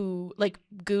who, like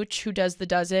Gooch, who does the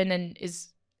dozen and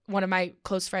is one of my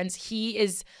close friends. He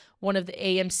is one of the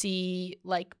AMC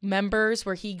like members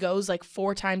where he goes like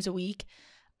 4 times a week.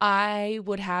 I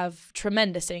would have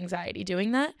tremendous anxiety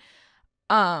doing that.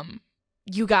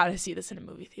 You gotta see this in a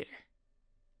movie theater.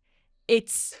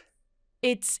 It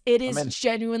is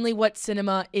genuinely what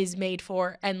cinema is made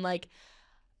for, and like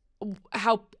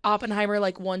how Oppenheimer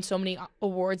like won so many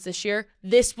awards this year.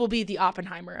 This will be the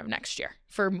Oppenheimer of next year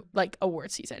for like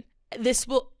award season. This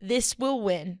will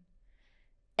win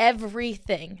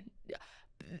everything.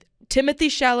 Timothée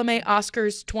Chalamet,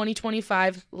 Oscars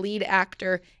 2025 lead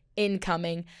actor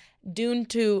incoming. Dune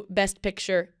 2 Best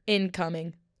Picture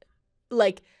incoming.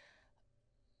 Like,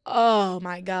 oh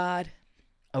my God.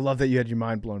 I love that you had your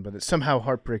mind blown by this. Somehow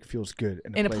heartbreak feels good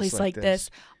in a place like this.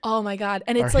 Oh my God.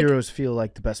 And it's Our like heroes feel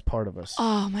like the best part of us.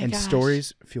 Oh my And gosh.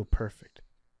 stories feel perfect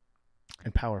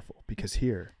and powerful because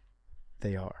here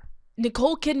they are.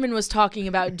 Nicole Kidman was talking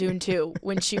about Dune 2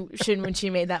 when she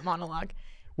made that monologue.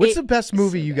 What's the best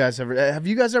movie you guys ever have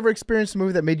you guys ever experienced a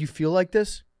movie that made you feel like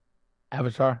this?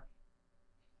 Avatar.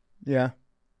 Yeah.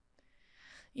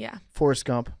 Yeah. Forrest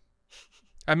Gump.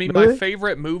 I mean, Really? my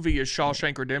favorite movie is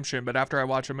Shawshank Redemption, but after I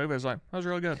watch a movie, I was like, that was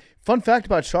really good. Fun fact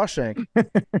about Shawshank.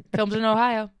 Filmed in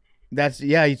Ohio.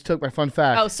 You took my fun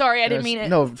fact. Oh, sorry, I didn't mean it.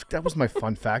 No, that was my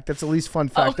fun fact. That's the least fun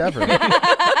fact ever.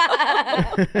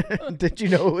 Did you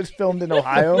know it was filmed in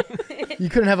Ohio? You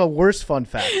couldn't have a worse fun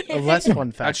fact, a less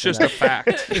fun fact. That's than just a that.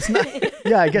 fact. It's not.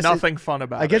 Yeah, I guess Nothing fun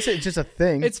about I it. guess it's just a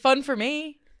thing. It's fun for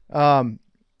me.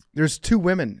 There's 2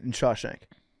 women in Shawshank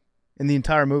in the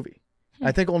entire movie.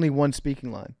 I think only one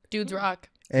speaking line. Dudes rock.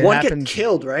 It One happens, get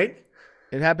killed, right?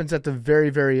 It happens at the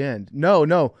very, very end.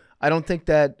 No. I don't think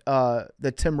that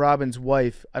Tim Robbins'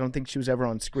 wife, I don't think she was ever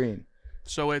on screen.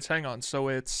 So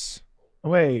it's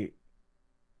Wait.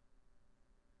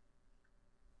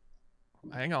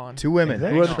 hang on. 2 women. Is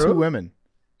that Who are the true? 2 women?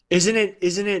 Isn't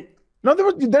it? No,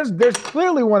 there's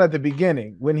clearly one at the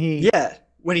beginning when he Yeah,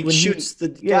 when he When he- shoots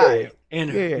the yeah, guy,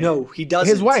 and yeah. no, he doesn't.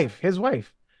 his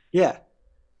wife. Yeah,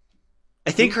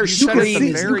 I think her You said at could the see-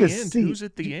 you very could end. see- Who's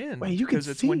at the end? Wait, you could Because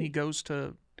it's when see. he goes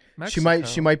to Mexico.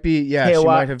 She might be. Yeah, she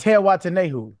might have.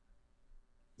 Teotihuacan. Is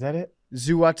that it?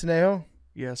 Zuwataneo.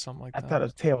 Yeah, something like I that. thought it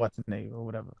was Teotihuacan or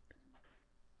whatever.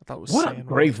 I thought it was What a San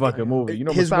great Juan. fucking movie. You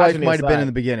know, His wife misogyny might have been aside, in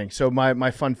the beginning, so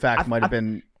my fun fact might have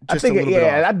been I just think a little bit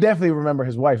I off. definitely remember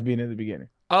his wife being in the beginning.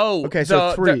 Oh, Okay,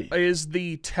 so 3. is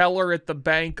the teller at the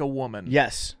bank a woman?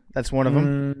 Yes, that's one of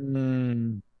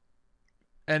them.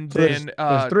 And So then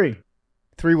there's 3.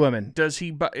 3 women. does he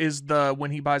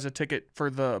when he buys a ticket for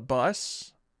the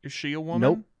bus? Is she a woman?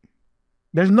 Nope.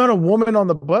 There's not a woman on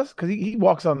the bus because he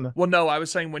walks on the. Well, no, I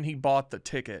was saying when he bought the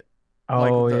ticket.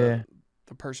 Oh like yeah.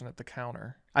 the person at the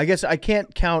counter. I guess I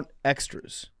can't count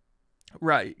extras.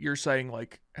 Right, you're saying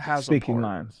like has Speaking a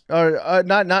part. lines. Or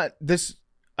not this.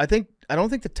 I don't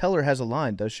think the teller has a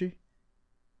line, does she?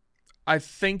 I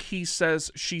think she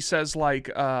says like,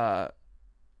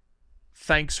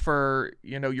 thanks for,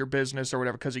 your business or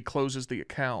whatever, because he closes the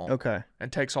account. Okay.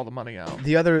 And takes all the money out.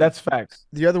 That's facts.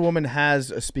 The other woman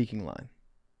has a speaking line.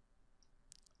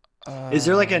 Is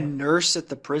there like a nurse at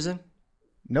the prison?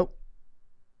 Nope.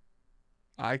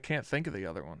 I can't think of the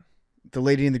other one. The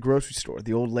lady in the grocery store,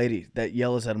 the old lady that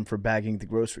yells at him for bagging the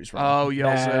groceries wrong. Oh,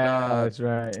 yells at. That's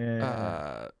right.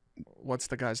 Yeah. What's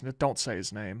the guy's name? Don't say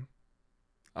his name.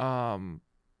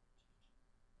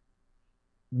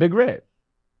 Big Red.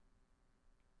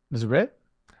 Is it Red?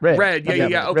 Red.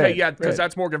 Yeah. Okay, Red. yeah, because Red.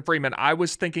 that's Morgan Freeman. I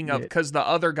was thinking of because the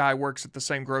other guy works at the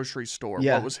same grocery store.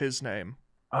 Yeah. What was his name?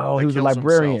 Oh, That he was a kills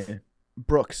librarian. himself.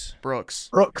 Brooks. Brooks.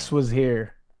 Was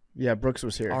here. Yeah, Brooks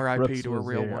was here. R.I.P. Brooks to a was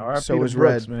real here. one. R.I.P. So to was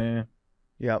Brooks, Red. man.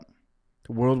 Yep.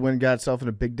 The whirlwind got itself in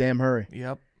a big damn hurry.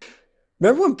 Yep.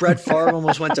 Remember when Brett Favre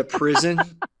almost went to prison?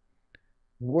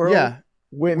 Yeah.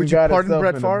 Went Would and you got pardon himself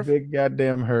Brett in Favre? a big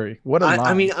goddamn hurry. What a line.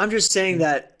 I mean, I'm just saying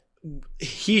that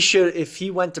he should, if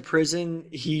he went to prison,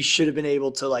 he should have been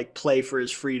able to like play for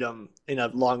his freedom in a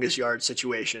longest yard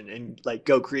situation and like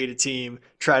go create a team,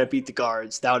 try to beat the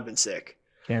guards. That would have been sick.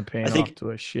 Campaign I think- off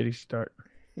to a shitty start.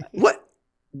 What?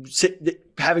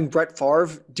 Having Brett Favre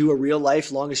do a real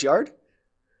life longest yard?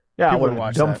 Yeah, People what would a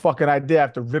watch dumb that. fucking idea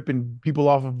after ripping people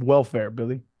off of welfare,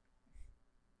 Billy.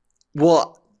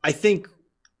 Well, I think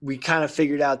we kind of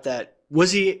figured out that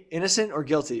was he innocent or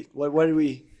guilty? What did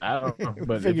we? I don't know,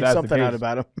 but if Figured that's something the out case,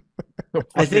 about him.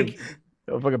 I think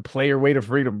fucking play your way to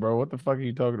freedom, bro. What the fuck are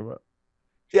you talking about?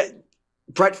 yeah,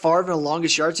 Brett Favre in a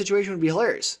longest yard situation would be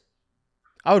hilarious.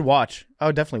 I would watch. I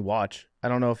would definitely watch. I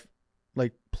don't know if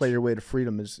like play your way to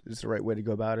freedom is the right way to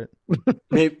go about it.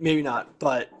 Maybe not,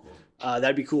 but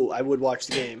that'd be cool. I would watch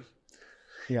the game.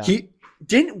 Yeah.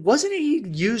 Wasn't he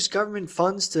used government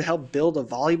funds to help build a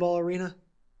volleyball arena?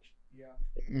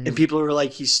 Mhm. And people were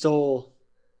like, he stole.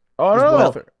 Oh His no,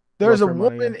 welfare- there's a welfare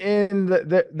money, woman in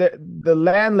the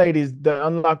landladies that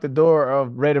unlocked the door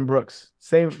of Red and Brooks.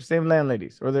 Same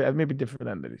landladies, or maybe different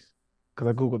landladies. Because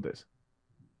I googled this.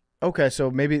 Okay, so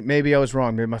maybe I was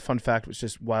wrong. Maybe my fun fact was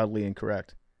just wildly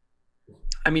incorrect.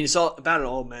 I mean, it's all about an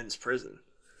all men's prison.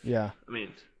 Yeah. I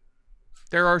mean,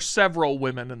 There are several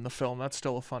women in the film. That's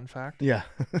still a fun fact. Yeah.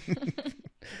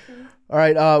 All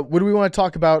right. What do we want to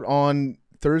talk about on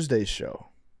Thursday's show?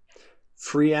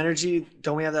 free energy.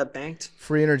 Don't we have that banked?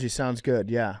 Free energy sounds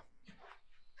good. Yeah.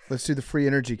 Let's do the free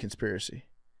energy conspiracy.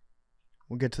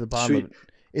 We'll get to the bottom Sweet. of it.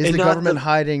 Is And the not government the-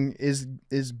 hiding?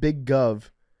 Is Big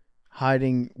Gov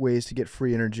hiding ways to get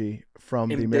free energy from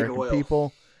In the big American oil.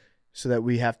 people, so that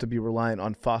we have to be reliant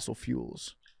on fossil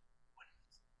fuels?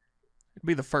 It'd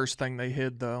be the first thing they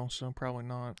hid, though, so probably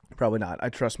not. Probably not. I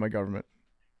trust my government.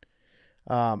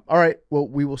 All right. Well,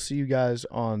 we will see you guys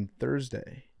on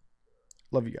Thursday.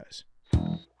 Love you guys.